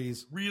 Oh,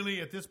 please.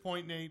 Really, at this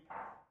point, Nate?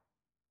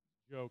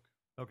 Joke.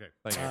 Okay.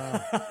 Is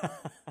Thank you.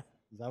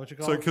 that what you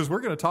call So, it? because we're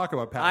going to talk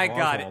about Patton I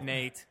got Oswalt. it,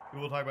 Nate.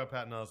 We'll talk about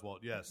Patton Oswalt.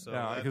 Yes. So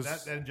Yeah, that,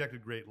 'cause- that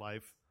injected great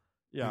life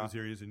to Yeah. the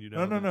series, and you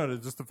know. No.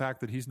 Just the fact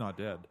that he's not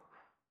dead.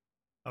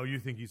 Oh, you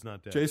think he's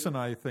not dead? Jason and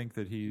I think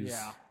that he's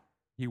Yeah.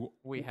 he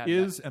We had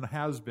is and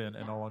has been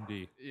an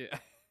LMD. Yeah.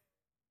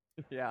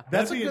 Yeah.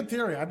 That's a That'd be good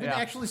theory. I've been Yeah.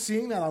 actually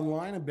seeing that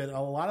online a bit. A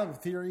lot of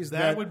theories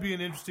That would be an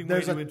interesting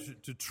way there's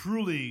to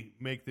truly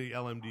make the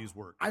LMDs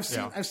work. I've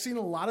seen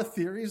a lot of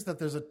theories that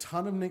there's a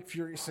ton of Nick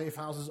Fury safe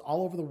houses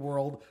all over the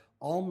world,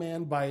 all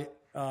manned by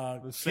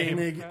same-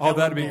 Koenig. Oh,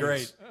 that'd be LMDs.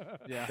 great.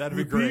 Yeah. That'd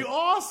be Would great. be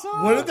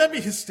awesome. Wouldn't that be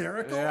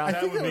hysterical? Yeah, I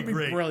that think would that would be be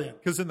great. brilliant.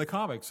 Because in the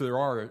comics, there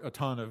are a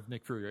ton of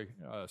Nick Fury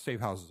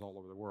safe houses all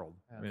over the world.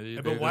 I mean, Yeah,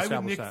 they've but why would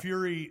established Nick that.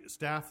 Fury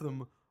staff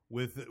them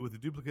with a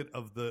duplicate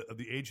of the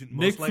agent?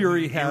 Most Nick likely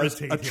Fury to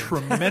has irritate a him?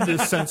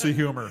 tremendous sense of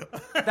humor.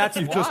 That's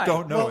You why. just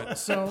don't know Well, it.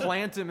 so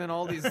Plant him in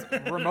all these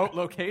remote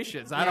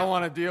locations. I don't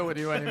want to deal with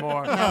you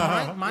anymore.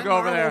 my Go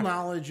over Marvel there.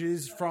 knowledge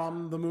is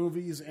from the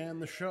movies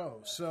and the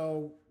show.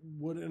 So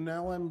would an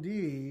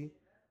LMD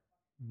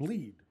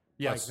bleed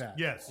Yes. like that?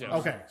 Yes.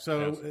 Okay,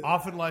 so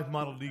Often life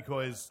model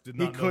decoys did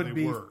he not know could they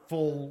be were.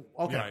 full.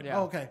 Okay, Right.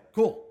 Yeah. okay,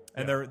 cool.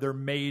 And they're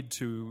made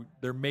to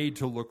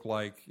look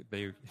like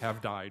they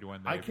have died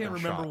when they. I can't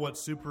remember what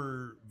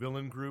super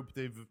villain group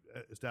they've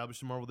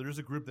established in Marvel. There is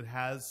a group that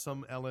has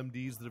some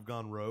LMDs that have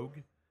gone rogue.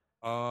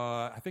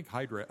 I think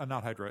Hydra,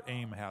 not Hydra.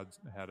 AIM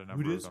had a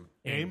number Who of does? them.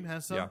 AIM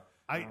has some. Yeah.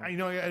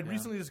 I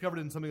recently discovered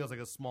it in something else like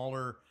a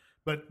smaller.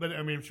 But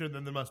I mean, I'm sure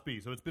then there must be.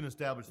 So it's been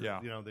established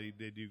that Yeah. they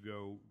do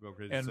go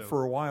crazy. And so.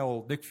 for a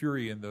while, Nick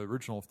Fury in the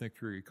original Nick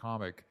Fury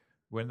comic,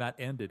 when that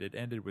ended, it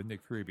ended with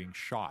Nick Fury being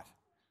shot,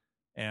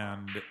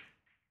 and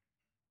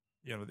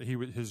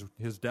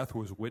his death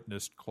was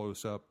witnessed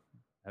close up,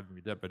 having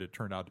been dead, but it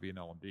turned out to be an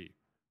LMD.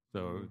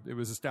 So it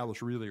was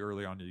established really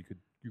early on that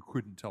you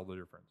couldn't tell the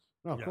difference.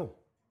 Oh, Yeah. cool.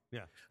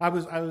 Yeah. I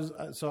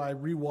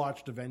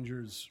rewatched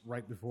Avengers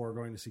right before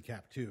going to see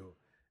Cap 2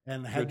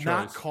 and had Good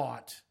not choice.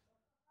 caught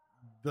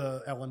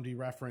the LMD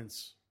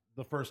reference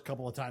the first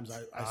couple of times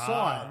I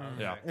saw it.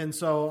 Yeah. And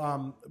so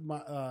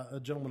a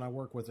gentleman I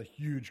work with, a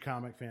huge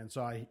comic fan,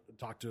 so I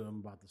talked to him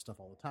about this stuff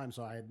all the time.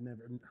 So I had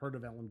never heard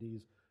of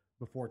LMDs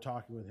before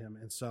talking with him.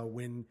 And so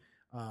when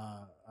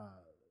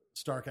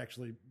Stark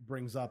actually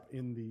brings up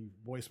in the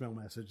voicemail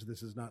message,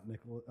 this is not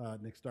Nick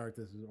Stark,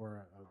 this is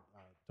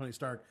Tony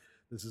Stark,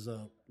 this is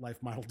a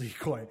life model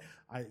decoy,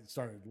 I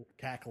started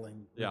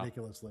cackling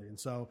ridiculously. And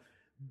so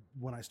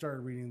when I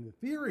started reading the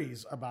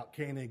theories about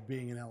Koenig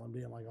being an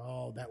LMD, I'm like,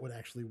 oh, that would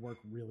actually work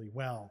really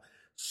well.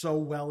 So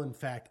well, in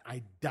fact,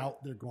 I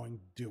doubt they're going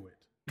to do it.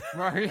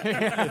 Right.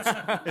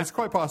 It's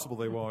quite possible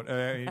they won't.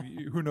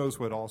 Who knows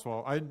what?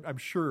 Also, I'm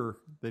sure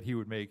that he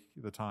would make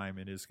the time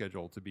in his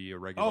schedule to be a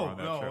regular on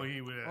that show.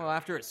 He would. Well,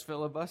 after it's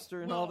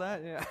filibuster and all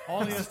that, yeah.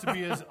 all he has to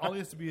be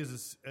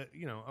is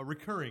a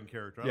recurring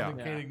character. I don't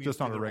think Koenig needs just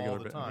to on be a there regular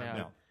all the bit. time.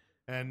 Yeah.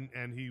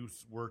 And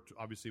he's worked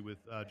obviously with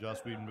Joss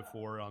Whedon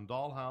before on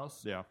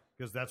Dollhouse. Yeah.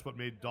 Because that's what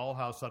made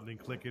Dollhouse suddenly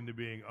click into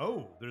being,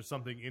 there's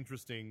something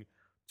interesting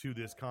to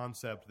this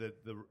concept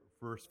that the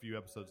first few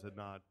episodes had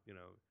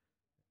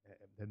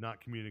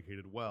not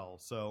communicated well.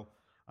 So,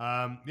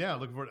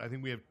 looking forward. I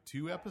think we have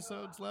 2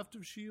 episodes left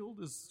of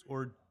S.H.I.E.L.D.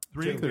 Or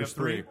 3? I think We there's have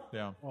 3. 3.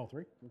 Yeah. All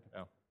 3?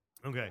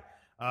 Okay.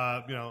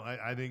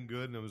 I think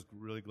good, and I was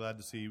really glad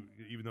to see,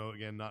 even though,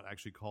 again, not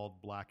actually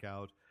called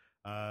Blackout,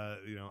 a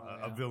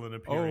villain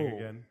appearing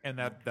again. And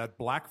that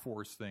Black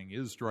Force thing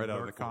is right out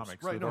of the Dark Force.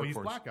 comics. Right, The no, Dark he's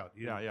Force. Blackout.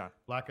 Yeah.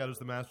 Blackout is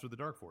the master of the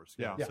Dark Force.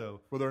 Yeah. So,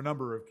 Well, there are a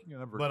number of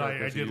but I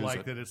characters who did use like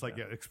it. that it's like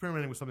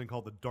experimenting with something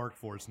called the Dark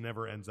Force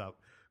never ends up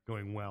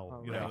going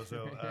well.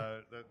 So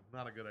that's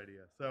not a good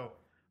idea. So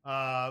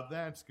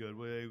that's good.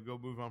 We go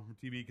move on from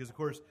TV because, of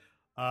course,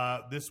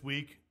 this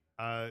week,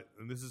 and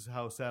this is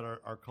how sad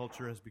our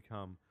culture has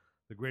become.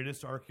 The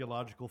greatest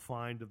archaeological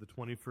find of the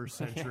 21st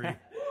century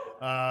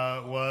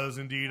was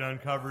indeed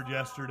uncovered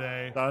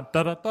yesterday. Dun,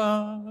 dun, dun,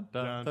 dun,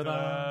 dun, dun,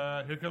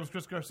 dun. Here comes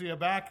Chris Garcia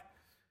back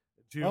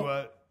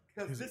to.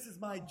 Because this is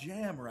my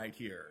jam right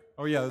here.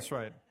 Oh yeah, that's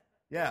right.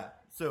 Yeah.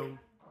 So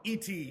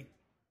E.T.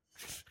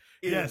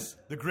 Yes,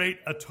 the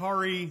great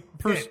Atari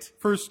hit.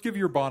 First, give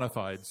your bona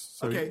fides.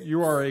 So Okay.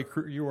 you are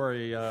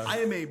a. I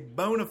am a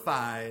bona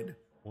fide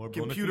Or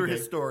bona computer fide.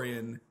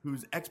 historian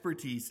whose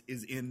expertise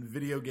is in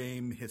video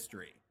game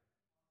history.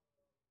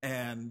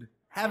 And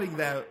having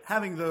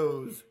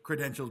those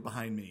credentials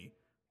behind me,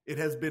 it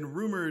has been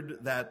rumored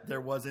that there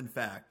was in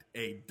fact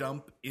a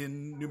dump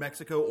in New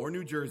Mexico or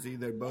New Jersey.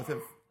 They both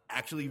have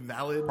actually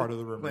valid Part of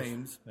the rumors.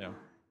 claims Yeah.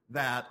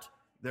 that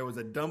there was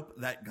a dump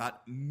that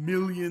got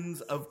millions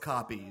of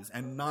copies,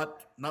 and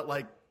not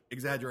like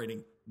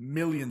exaggerating,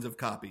 millions of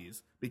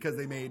copies, because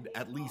they made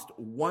at least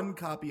one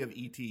copy of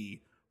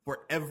E.T. for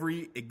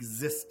every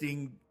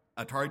existing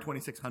Atari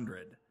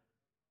 2600.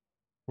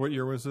 What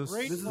year was this?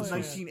 Great This is plan.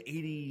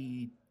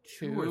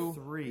 1982 or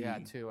 3. Yeah,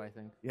 2, I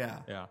think. Yeah.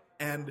 Yeah.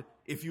 And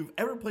if you've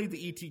ever played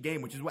the E.T.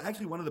 game, which is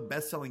actually one of the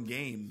best-selling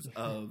games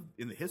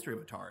in the history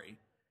of Atari,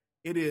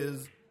 it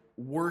is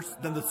worse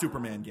than the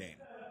Superman game.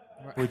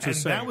 Which And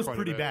is that saying was quite a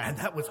pretty bit. bad. And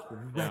that was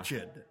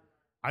wretched.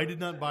 I did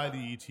not buy the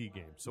E.T.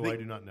 game, so I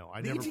do not know.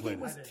 I the never E.T. played game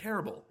was it.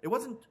 terrible. It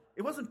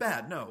wasn't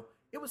bad, no.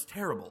 It was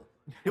terrible.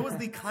 It was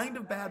the kind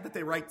of bad that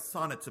they write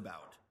sonnets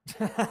about.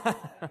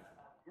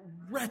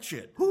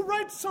 Wretched. Who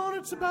writes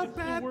sonnets about The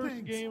bad worst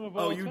things? game of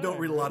all Oh, you time. don't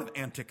read a lot of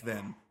Antic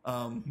then.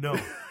 No.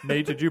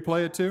 Nate, did you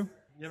play it too?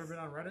 You ever been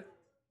on Reddit?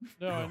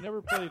 No, I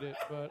never played it,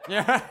 but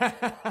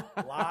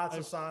Lots of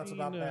I've sonnets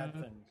about seen, bad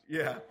uh, things.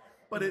 Yeah.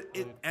 But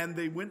and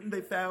they went and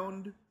they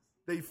found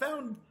a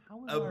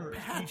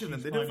patch of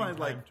them. They didn't find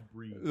like to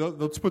breathe.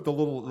 Let's put the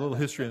little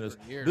history in this.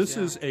 years, This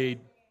yeah.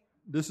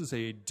 this is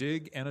a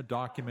dig and a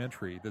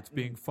documentary that's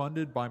being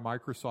funded by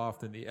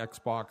Microsoft and the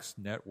Xbox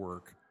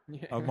network,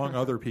 among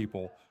other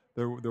people.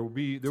 There will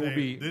be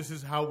This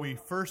is how we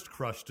first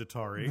crushed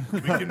Atari.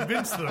 We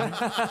convinced them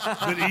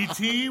that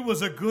E.T.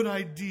 was a good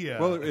idea.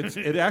 well,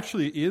 it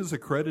actually is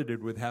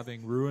accredited with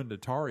having ruined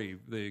Atari.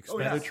 The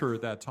expenditure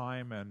at that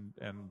time and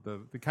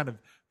the kind of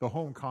the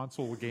home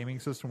console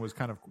gaming system was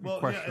kind of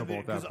questionable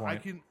at that 'cause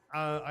point.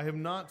 I have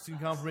not seen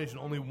confirmation.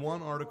 Only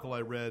one article I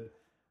read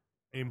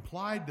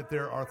implied that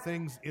there are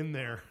things in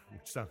there,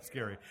 which sounds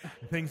scary,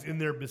 things in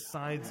there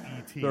besides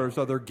E.T. There's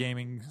other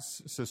gaming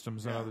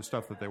systems and other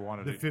stuff that they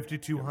wanted The to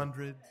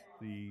 5200,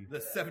 the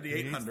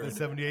 7800. The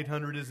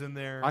 7800 is in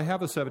there. I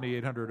have a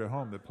 7800 at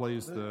home that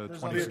plays the There's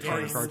 26 The other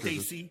hundred Atari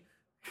cartridges. Stacy.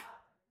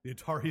 The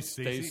Atari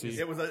Stacy. Stacy.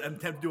 It was an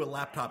attempt to do a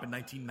laptop in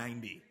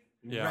 1990.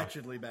 Yeah.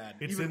 Wretchedly bad.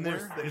 It's Even in there?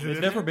 worse than- Is it It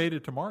in never there? made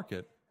it to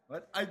market.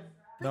 But I think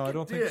No, I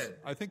don't it think. did.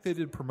 I think they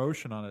did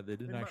promotion on it. They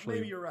didn't actually.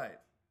 Maybe you're right.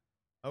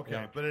 Okay,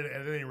 Yeah. but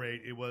at any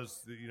rate, it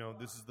was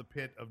this is the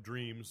pit of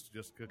dreams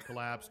just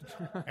collapsed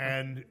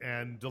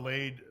and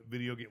delayed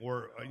video game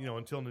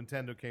until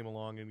Nintendo came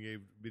along and gave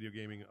video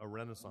gaming a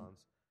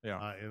renaissance.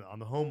 Yeah. On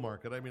the home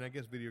market. I mean, I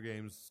guess video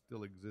games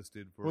still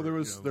existed for. Well, there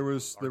was the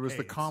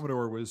arcades.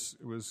 Commodore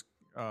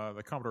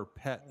the Commodore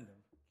PET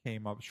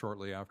came up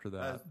shortly after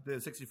that.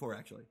 The 64,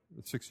 actually.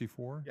 The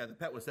 64. Yeah, the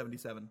PET was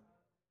 77.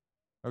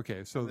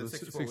 Okay, so The the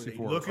 64 was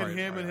 64. Look at right,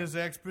 him right. and his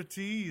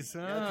expertise. That's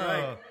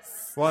right.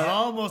 Well,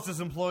 Almost as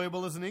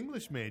employable as an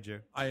English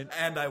major.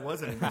 And I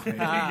wasn't.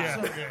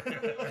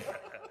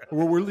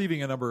 well, we're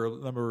leaving a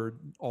number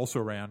also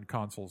ran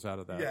consoles out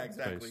of that Yeah,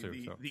 exactly. space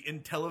too. So. The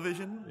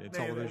Intellivision. The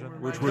they Intellivision, were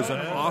which my was an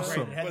God.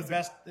 awesome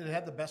It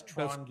had the best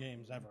Tron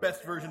games ever.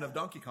 Best version of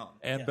Donkey Kong.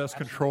 and Yeah, best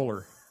absolutely.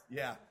 controller.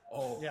 Yeah.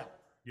 Oh. Yeah.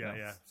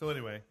 Yeah. So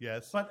anyway,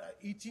 yes. But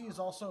E.T. is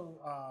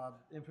also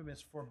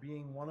infamous for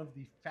being one of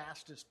the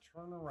fastest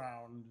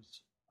turnarounds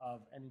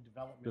of any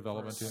development.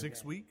 Development, for a yeah. 6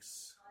 game.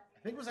 weeks. I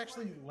think it was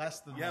actually less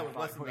than Yeah, that. it was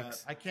less than 5 that.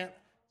 weeks. I can't.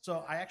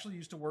 So I actually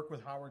used to work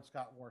with Howard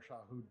Scott Warshaw,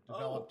 who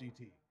developed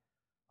E.T.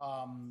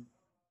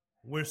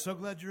 We're so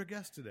glad you're a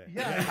guest today.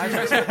 Yeah,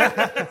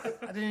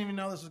 I didn't even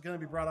know this was going to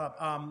be brought up.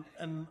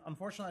 And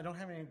unfortunately, I don't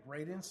have any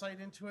great insight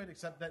into it,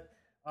 except that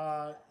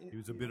He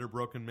was a bitter,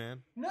 broken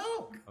man.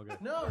 no, Okay.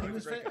 no,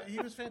 he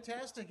was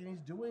fantastic, and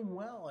he's doing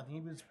well, and he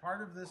was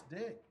part of this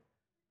dig,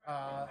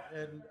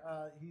 and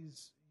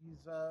he's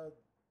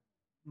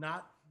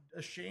not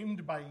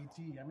ashamed by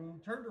ET. I mean, he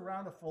turned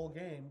around a full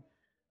game.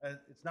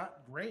 It's not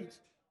great,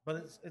 but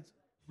it's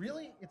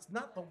really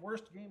not the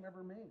worst game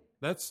ever made.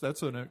 That's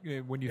when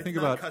you It's think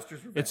not about Custer's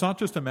Revenge. it's not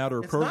just a matter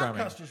of It's programming.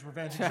 not Custer's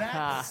Revenge,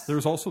 exactly.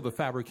 There's also the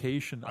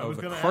fabrication I of was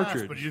the gonna ask,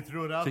 cartridge but you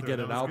threw it out to there. get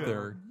That it was out good.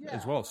 there Yeah.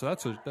 as well. So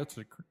that's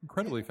an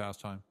incredibly fast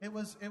time. It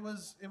was.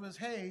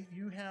 Hey,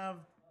 you have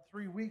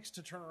 3 weeks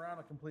to turn around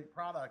a complete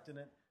product,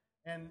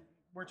 and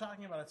we're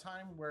talking about a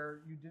time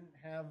where you didn't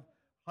have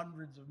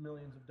hundreds of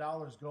millions of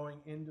dollars going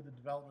into the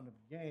development of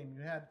the game.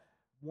 You had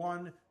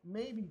one,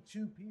 maybe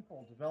two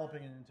people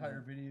developing an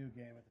entire video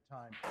game at the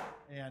time,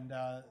 and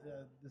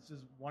this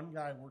is one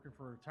guy working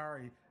for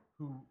Atari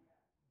who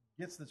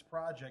gets this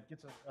project,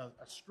 gets a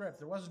script.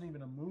 There wasn't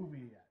even a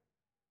movie yet,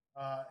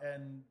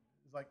 and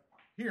he's like,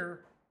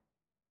 "Here,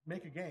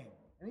 make a game,"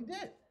 and he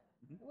did.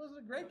 Was it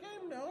a great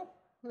game? No.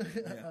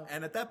 Yeah.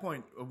 And at that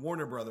point,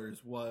 Warner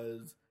Brothers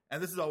was,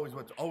 and this is always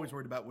what's always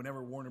worried about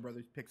whenever Warner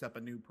Brothers picks up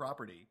a new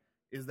property,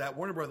 is that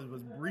Warner Brothers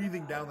was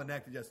breathing down the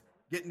neck to just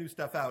get new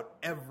stuff out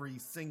every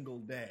single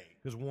day.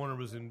 Because Warner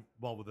was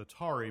involved with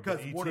Atari, but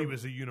Because E.T. Warner-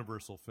 was a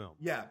Universal film.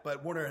 Yeah,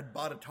 but Warner had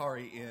bought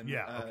Atari in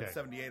Yeah, okay.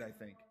 78, I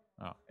think.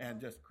 Oh. And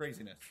just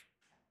craziness.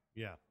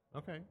 Yeah.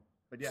 Okay.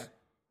 But yeah.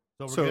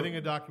 So we're So- getting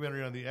a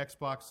documentary on the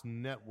Xbox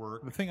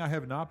Network. The thing I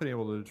have not been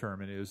able to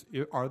determine is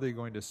are they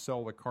going to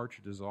sell the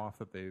cartridges off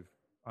that they've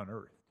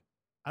unearthed?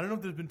 I don't know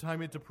if there's been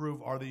time yet to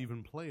prove are they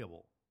even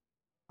playable.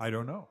 I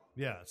don't know.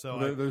 Yeah,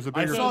 so There's a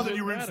I bigger- saw that Doesn't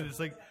you were matter.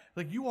 interested. It's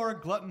like you are a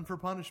glutton for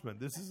punishment.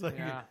 This is like,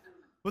 Yeah.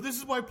 but this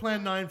is why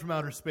Plan 9 from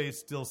Outer Space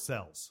still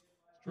sells.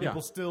 Yeah.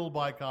 People still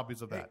buy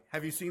copies of Hey, that.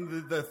 have you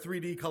seen the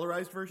 3D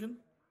colorized version?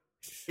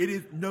 It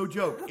is no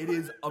joke. It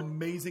is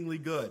amazingly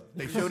good.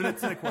 They showed it at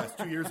Cinequest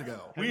 2 years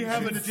ago. We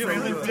have a It's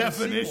different trailer.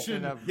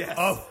 definition Yes.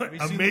 of Have you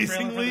seen the trailer for the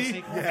amazingly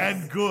sequel?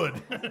 and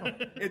good.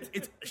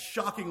 It's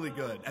shockingly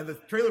good, and the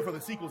trailer for the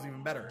sequel is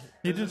even better.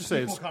 He did say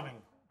Sequel it's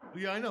coming.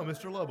 Yeah, I know.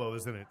 Mr. Lobo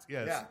is in it.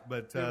 Yes, Yeah.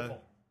 but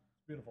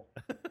Beautiful.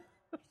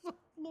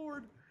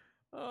 Lord,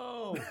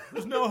 oh,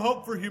 there's no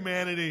hope for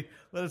humanity.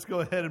 Let us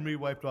go ahead and be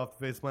wiped off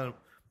the face of the planet,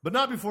 but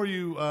not before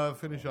you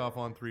finish off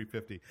on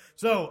 350.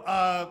 So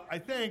I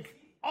thank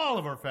all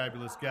of our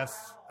fabulous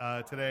guests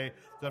today,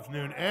 this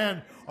afternoon,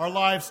 and our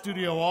live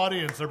studio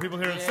audience. Our people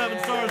here at 7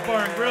 Stars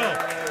Bar and Grill.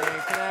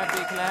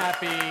 Clappy,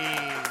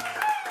 clappy.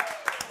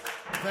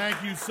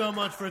 Thank you so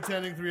much for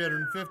attending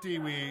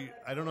 350.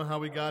 I don't know how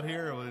we got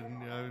here.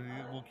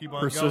 We'll keep on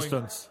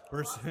persistence.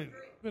 going. It's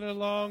been a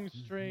long,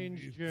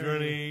 strange journey.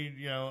 Journey,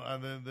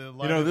 the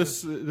You know,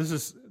 this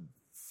is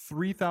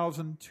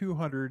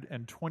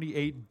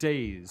 3,228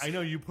 days. I know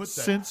you put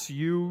that. Since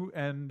you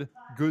and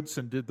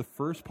Goodson did the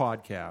first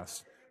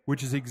podcast,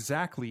 which is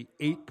exactly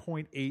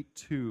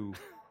 8.82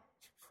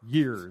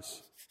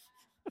 years.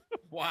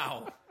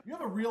 Wow. You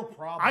have a real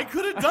problem. I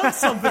could have done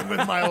something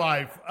with my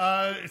life.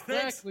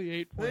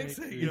 Exactly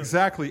 8.8.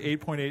 Exactly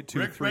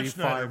 8.8235. Rick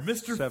Schneider,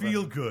 Mr.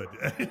 Feelgood.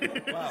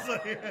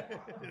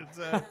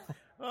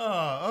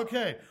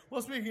 Okay.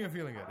 Well, speaking of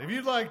feeling good, if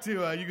you'd like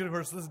to, you can, of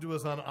course, listen to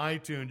us on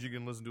iTunes. You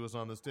can listen to us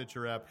on the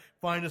Stitcher app.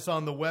 Find us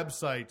on the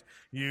website.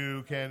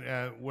 You can,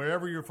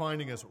 wherever you're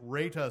finding us,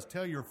 rate us,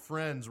 tell your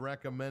friends,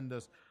 recommend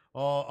us.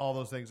 All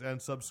those things,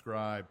 and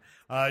subscribe.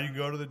 You can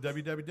go to the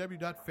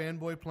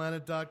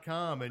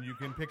www.fanboyplanet.com, and you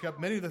can pick up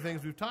many of the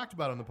things we've talked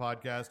about on the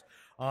podcast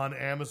on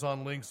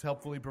Amazon, links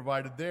helpfully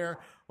provided there.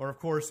 Or, of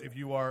course, if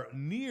you are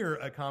near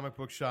a comic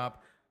book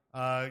shop,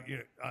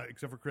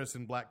 except for Chris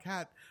and Black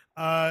Cat,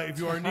 if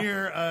you are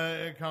near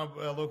a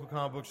local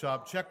comic book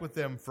shop, check with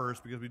them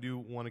first, because we do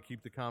want to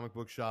keep the comic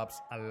book shops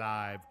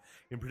alive.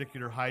 In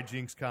particular,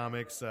 Hijinks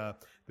Comics, The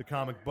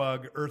Comic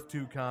Bug, Earth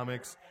 2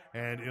 Comics,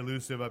 and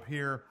Elusive up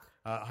here.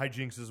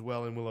 Hijinks as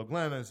well in Willow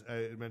Glen, as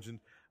I mentioned.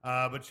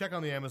 But check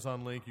on the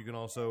Amazon link. You can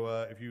also,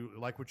 if you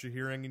like what you're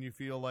hearing and you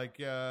feel like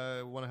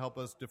want to help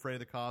us defray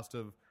the cost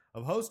of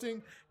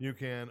hosting, you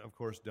can, of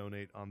course,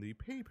 donate on the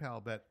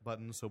PayPal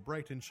button, so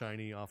bright and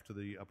shiny off to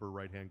the upper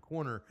right-hand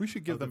corner. We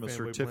should give of the them a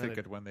Fanboy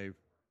certificate Planet.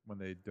 when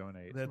they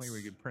donate. That's- Something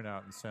we can print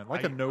out and send,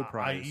 like a no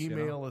prize. I you know?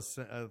 email a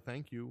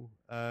thank you.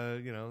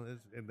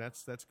 And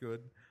that's good.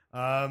 All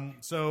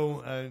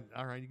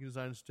right, you can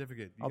design a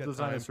certificate. You I'll got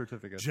design a time,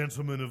 certificate.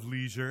 Gentlemen of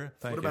leisure.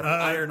 Thank What you. about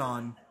an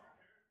iron-on?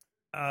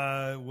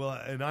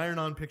 An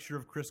iron-on picture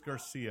of Chris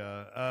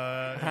Garcia.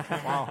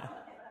 Wow.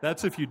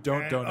 That's if you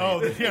don't donate.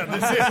 Oh, yeah.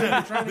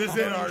 This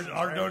is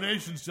our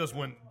donations just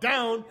went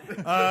down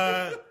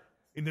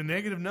into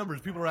negative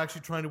numbers. People are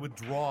actually trying to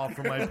withdraw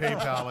from my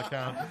PayPal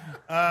account.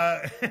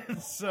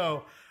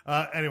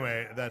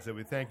 Anyway, that's it.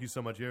 We thank you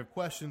so much. If you have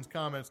questions,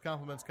 comments,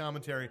 compliments,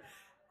 commentary,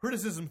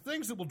 criticism,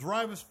 things that will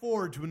drive us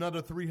forward to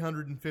another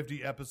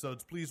 350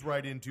 episodes, please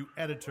write into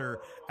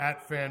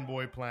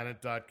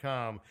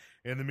editor@fanboyplanet.com.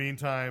 In the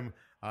meantime,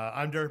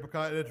 I'm Derek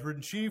Picard,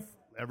 editor-in-chief.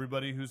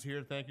 Everybody who's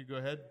here, thank you. Go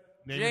ahead.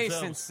 Name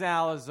Jason yourselves.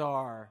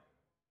 Salazar.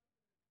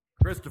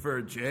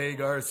 Christopher J.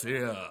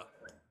 Garcia.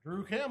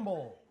 Drew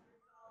Campbell.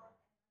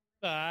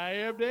 I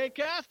am Dave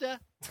Costa.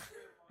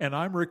 And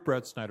I'm Rick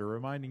Brett Snyder,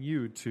 reminding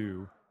you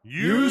to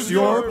Use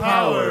your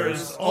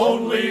powers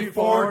only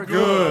for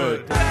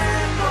good. I'll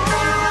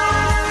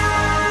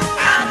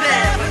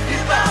never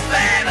give up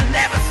and I'll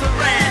never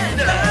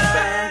surrender.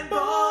 Fanboy.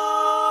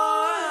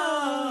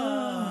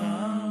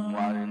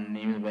 Water in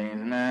these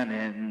veins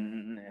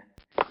running.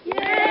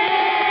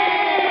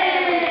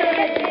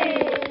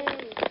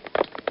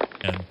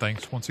 And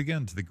thanks once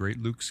again to the great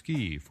Luke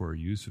Ski for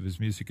use of his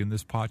music in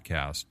this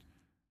podcast.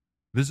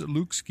 Visit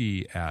Luke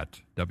Ski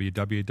at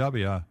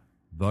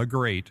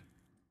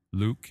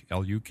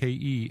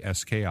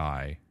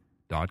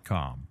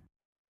www.thegreatlukeski.com.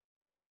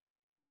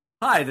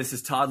 Hi, this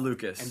is Todd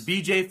Lucas And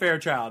BJ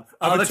Fairchild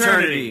of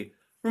Eternity,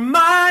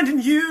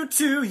 reminding you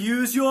to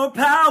use your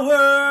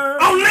power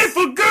only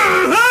for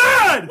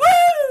good.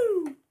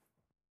 Woo!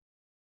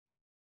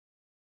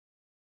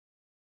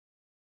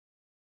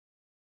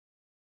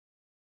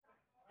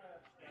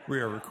 We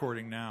are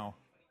recording now.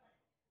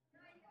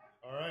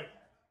 All right.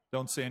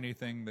 Don't say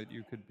anything that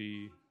you could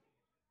be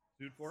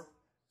Sued for?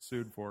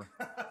 sued for.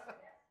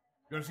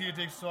 Garcia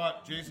takes a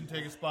spot. Jason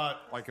take a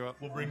spot. Like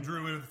what? We'll bring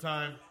Drew in at the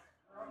time.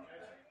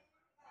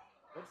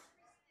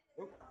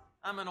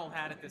 I'm an old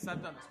hat at this.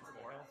 I've done this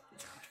before.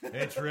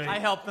 Hey, Trey. I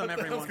help them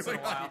every once in a going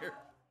on while. here?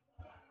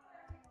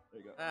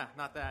 There you go.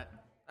 Not that.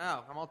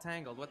 Oh, I'm all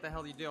tangled. What the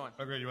hell are you doing?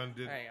 Okay, you want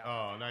to do? There you go.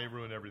 Oh, now you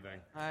ruined everything.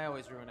 I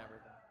always ruin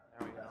everything.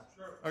 There we go.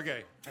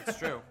 Okay. That's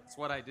true. It's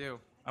what I do.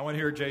 I want to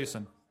hear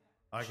Jason.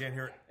 I can't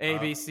hear it. A,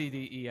 B, C,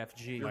 D, E, F,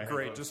 G. You're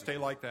great. Just stay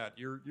like that.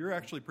 You're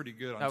actually pretty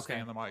good on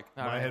staying the mic.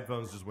 My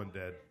headphones just went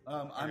dead.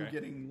 I'm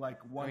getting like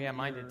one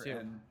mine ear did too.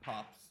 and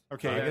pops.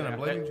 Okay. Again, I'm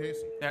blaming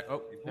Jason.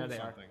 There they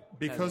are.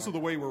 Because of the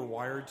way we're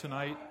wired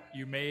tonight,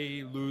 you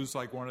may lose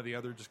like one or the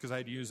other just because I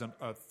had to use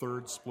a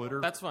third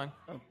splitter. That's fine.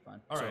 Oh, fine.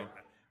 All right.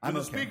 I'm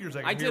the okay. speakers.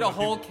 I did a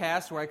whole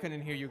cast where I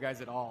couldn't hear you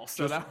guys at all.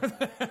 So that was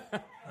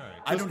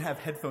I don't have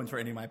headphones for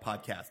any of my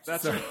podcasts.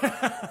 That's so.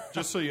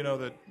 Just so you know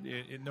that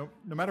no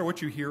matter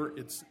what you hear,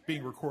 it's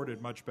being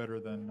recorded much better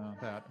than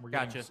that. We're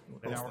Gotcha. Now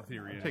That's the I'm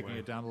theory, taking anyway.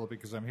 it down a little bit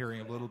because I'm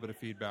hearing a little bit of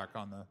feedback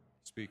on the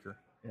speaker.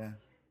 Yeah.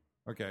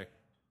 Okay.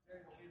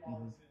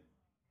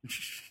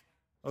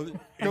 It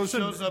Goes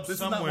shows in, up this is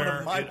not one somewhere.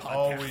 of my It podcasts.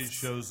 always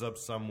shows up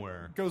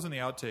somewhere. goes in the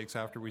outtakes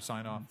after we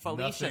sign off.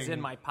 Felicia's Nothing.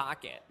 in my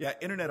pocket. Yeah,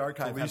 Internet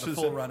Archive has a Felicia's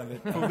full in- run of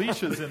it.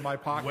 Felicia's in my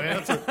pocket. When,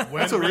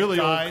 That's a Rick really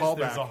dies, old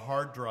there's a callback.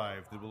 hard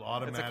drive that will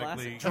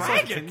automatically. classic.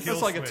 Dragons? It's a kill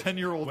That's like a switch.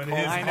 10-year-old When call.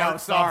 his I know,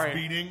 heart stops sorry.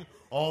 beating,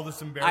 all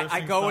this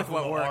embarrassing go stuff with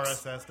what will works.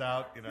 RSS'd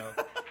out. You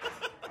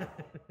know,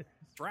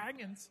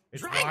 Dragons.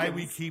 it's why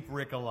we keep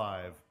Rick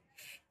alive.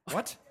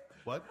 What?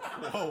 What?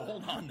 Whoa,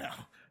 hold on now.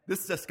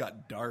 This just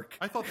got dark.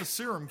 I thought the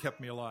serum kept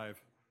me alive.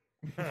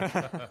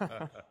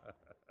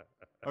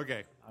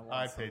 Okay.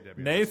 I paid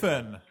Debbie.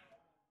 Nathan,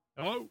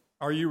 Hello.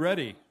 are you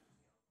ready?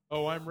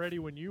 Oh, I'm ready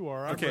when you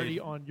are. I'm Okay. ready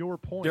on your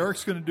point.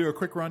 Derek's going to do a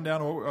quick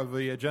rundown of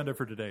the agenda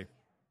for today.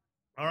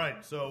 All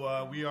right,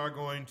 so we are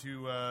going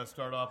to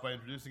start off by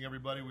introducing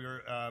everybody.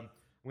 I'm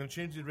going to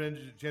change the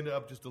agenda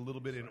up just a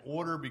little bit in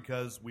order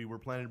because we were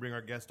planning to bring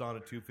our guest on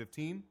at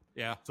 2:15.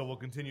 Yeah. So we'll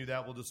continue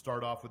that. We'll just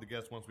start off with the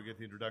guest once we get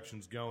the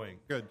introductions going.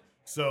 Good.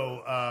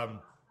 So,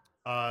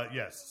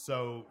 yes.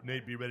 So,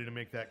 Nate, be ready to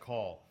make that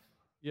call.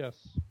 Yes.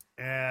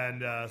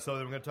 And so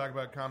then we're going to talk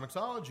about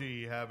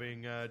Comixology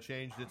having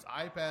changed its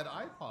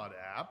iPod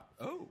app.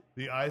 Oh.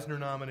 The Eisner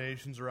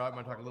nominations are out. I'm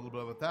going to talk a little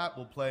bit about that.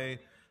 We'll play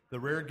the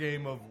rare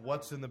game of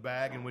What's in the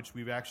Bag, in which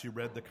we've actually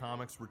read the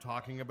comics we're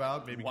talking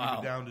about. Maybe keep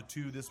it down to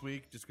 2 this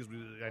week, just because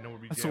I know we'll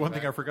be That's the one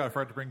thing I forgot. I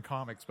forgot to bring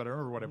comics, but I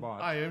remember what I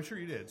bought. I am sure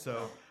you did.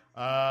 So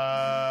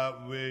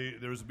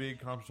there was a big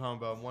conference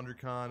about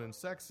WonderCon and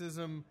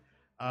sexism.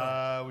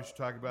 We should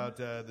talk about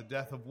the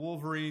death of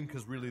Wolverine,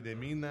 because really they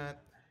mean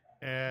that.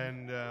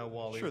 And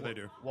Wally, Sure they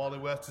do. Wally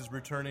West is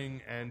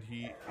returning, and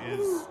he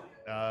is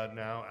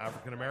now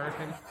African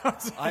American.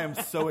 I am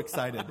so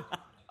excited.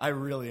 I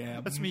really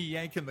am. That's me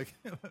yanking the.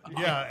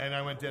 Yeah, and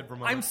I went dead for a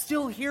moment. I'm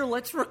still here.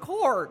 Let's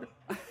record.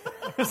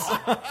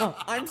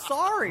 I'm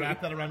sorry.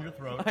 Wrap that around your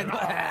throat. I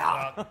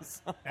know.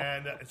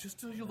 And it's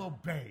just till you'll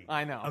obey.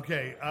 I know.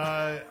 Okay,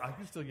 I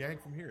can still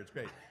yank from here. It's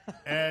great.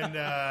 And,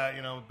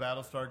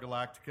 Battlestar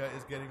Galactica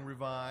is getting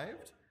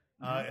revived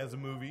as a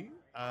movie,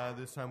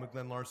 this time with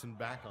Glenn Larson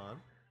back on.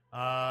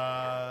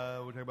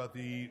 We'll talk about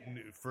the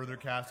further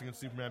casting of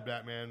Superman,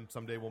 Batman.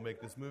 Someday we'll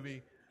make this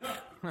movie.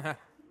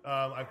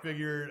 I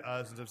figured,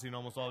 since I've seen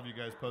almost all of you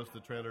guys post the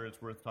trailer,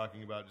 it's worth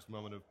talking about just a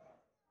moment of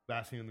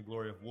basking in the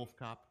glory of Wolf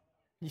Cop.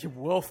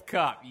 Wolf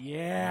Cup,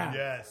 yeah.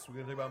 Yes, we're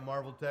going to talk about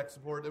Marvel tech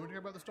support. Then we're going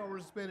to talk about the Star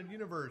Wars Expanded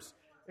Universe,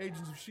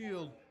 Agents of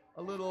S.H.I.E.L.D.,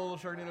 a little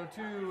Sharknado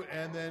 2,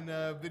 and then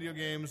video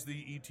games, the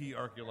E.T.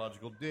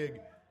 Archaeological Dig.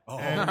 Oh.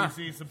 And we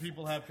see some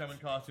people have come in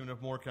costume, and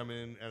if more come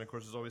in, and of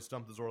course there's always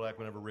Stump the Zorlak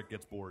whenever Rick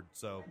gets bored.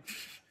 So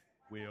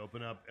we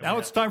open up. Now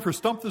it's time for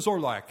Stump the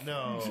Zorlak.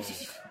 No.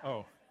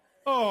 Oh.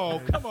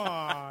 Oh, come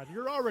on.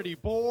 You're already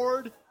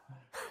bored.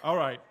 All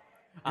right.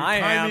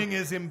 Timing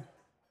is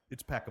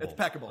it's peccable. It's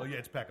peccable. Oh, yeah,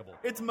 it's peccable.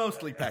 It's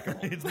mostly peccable.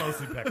 It's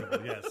mostly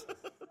peccable, yes.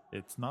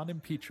 It's not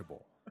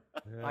impeachable.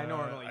 I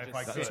normally if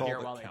I just could. sit here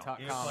all while that they talk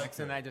counts. comics,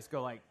 and I just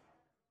go like,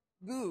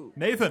 "Ooh."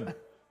 Nathan,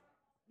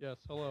 Yes,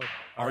 hello.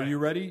 are you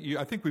ready?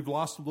 I think we've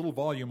lost a little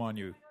volume on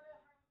you.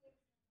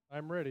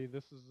 I'm ready.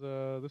 This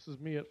is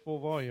me at full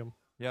volume.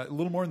 Yeah, a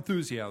little more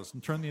enthusiasm.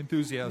 Turn the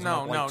enthusiasm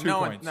No, up like 2 no,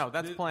 points. no.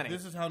 That's plenty.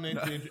 This is how Nate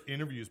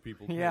interviews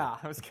people. too. Yeah,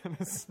 I was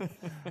gonna say.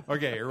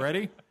 Okay, you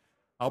ready?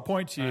 I'll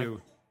point to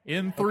you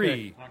in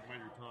 3. Talk about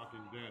your talking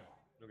dead.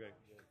 Okay.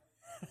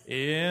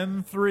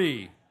 In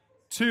 3,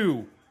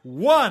 2,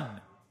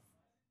 1.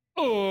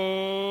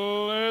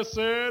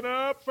 Listen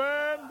up,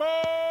 fanboys!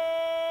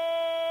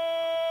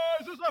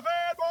 This is the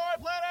Fanboy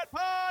Planet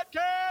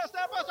Podcast,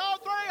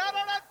 episode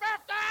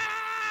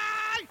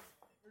 350!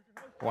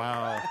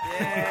 Wow.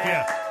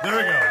 Yeah, there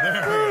we go.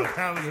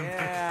 That was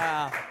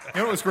Yeah. You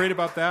know what was great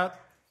about that?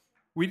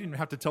 We didn't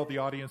have to tell the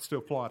audience to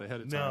applaud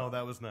ahead of time. No,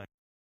 that was nice.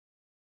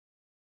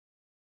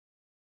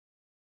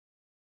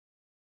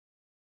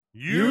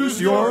 Use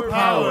your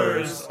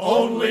powers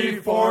only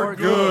for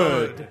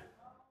good.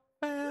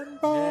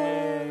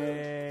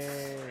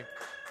 Yay.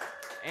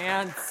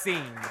 And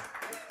scene.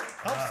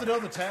 Helps to know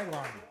the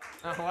tagline.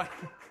 Oh, what?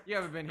 You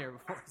haven't been here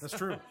before. That's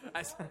true.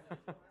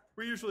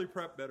 We usually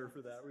prep better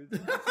for that. We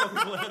tell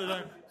people ahead of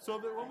time. So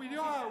that when we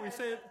do we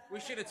say it. We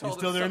should have told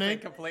still them there, something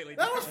Nate? completely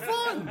That different.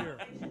 was fun.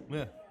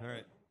 Yeah, all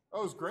right.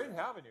 Oh, it was great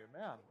having you,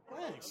 man.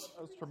 Thanks.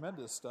 That was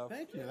tremendous stuff.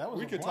 Thank you. That was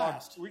we a could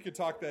blast. talk. We could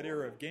talk that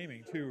era of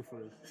gaming too for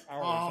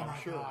hours. Oh I'm my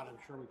sure. god, I'm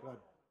sure we could.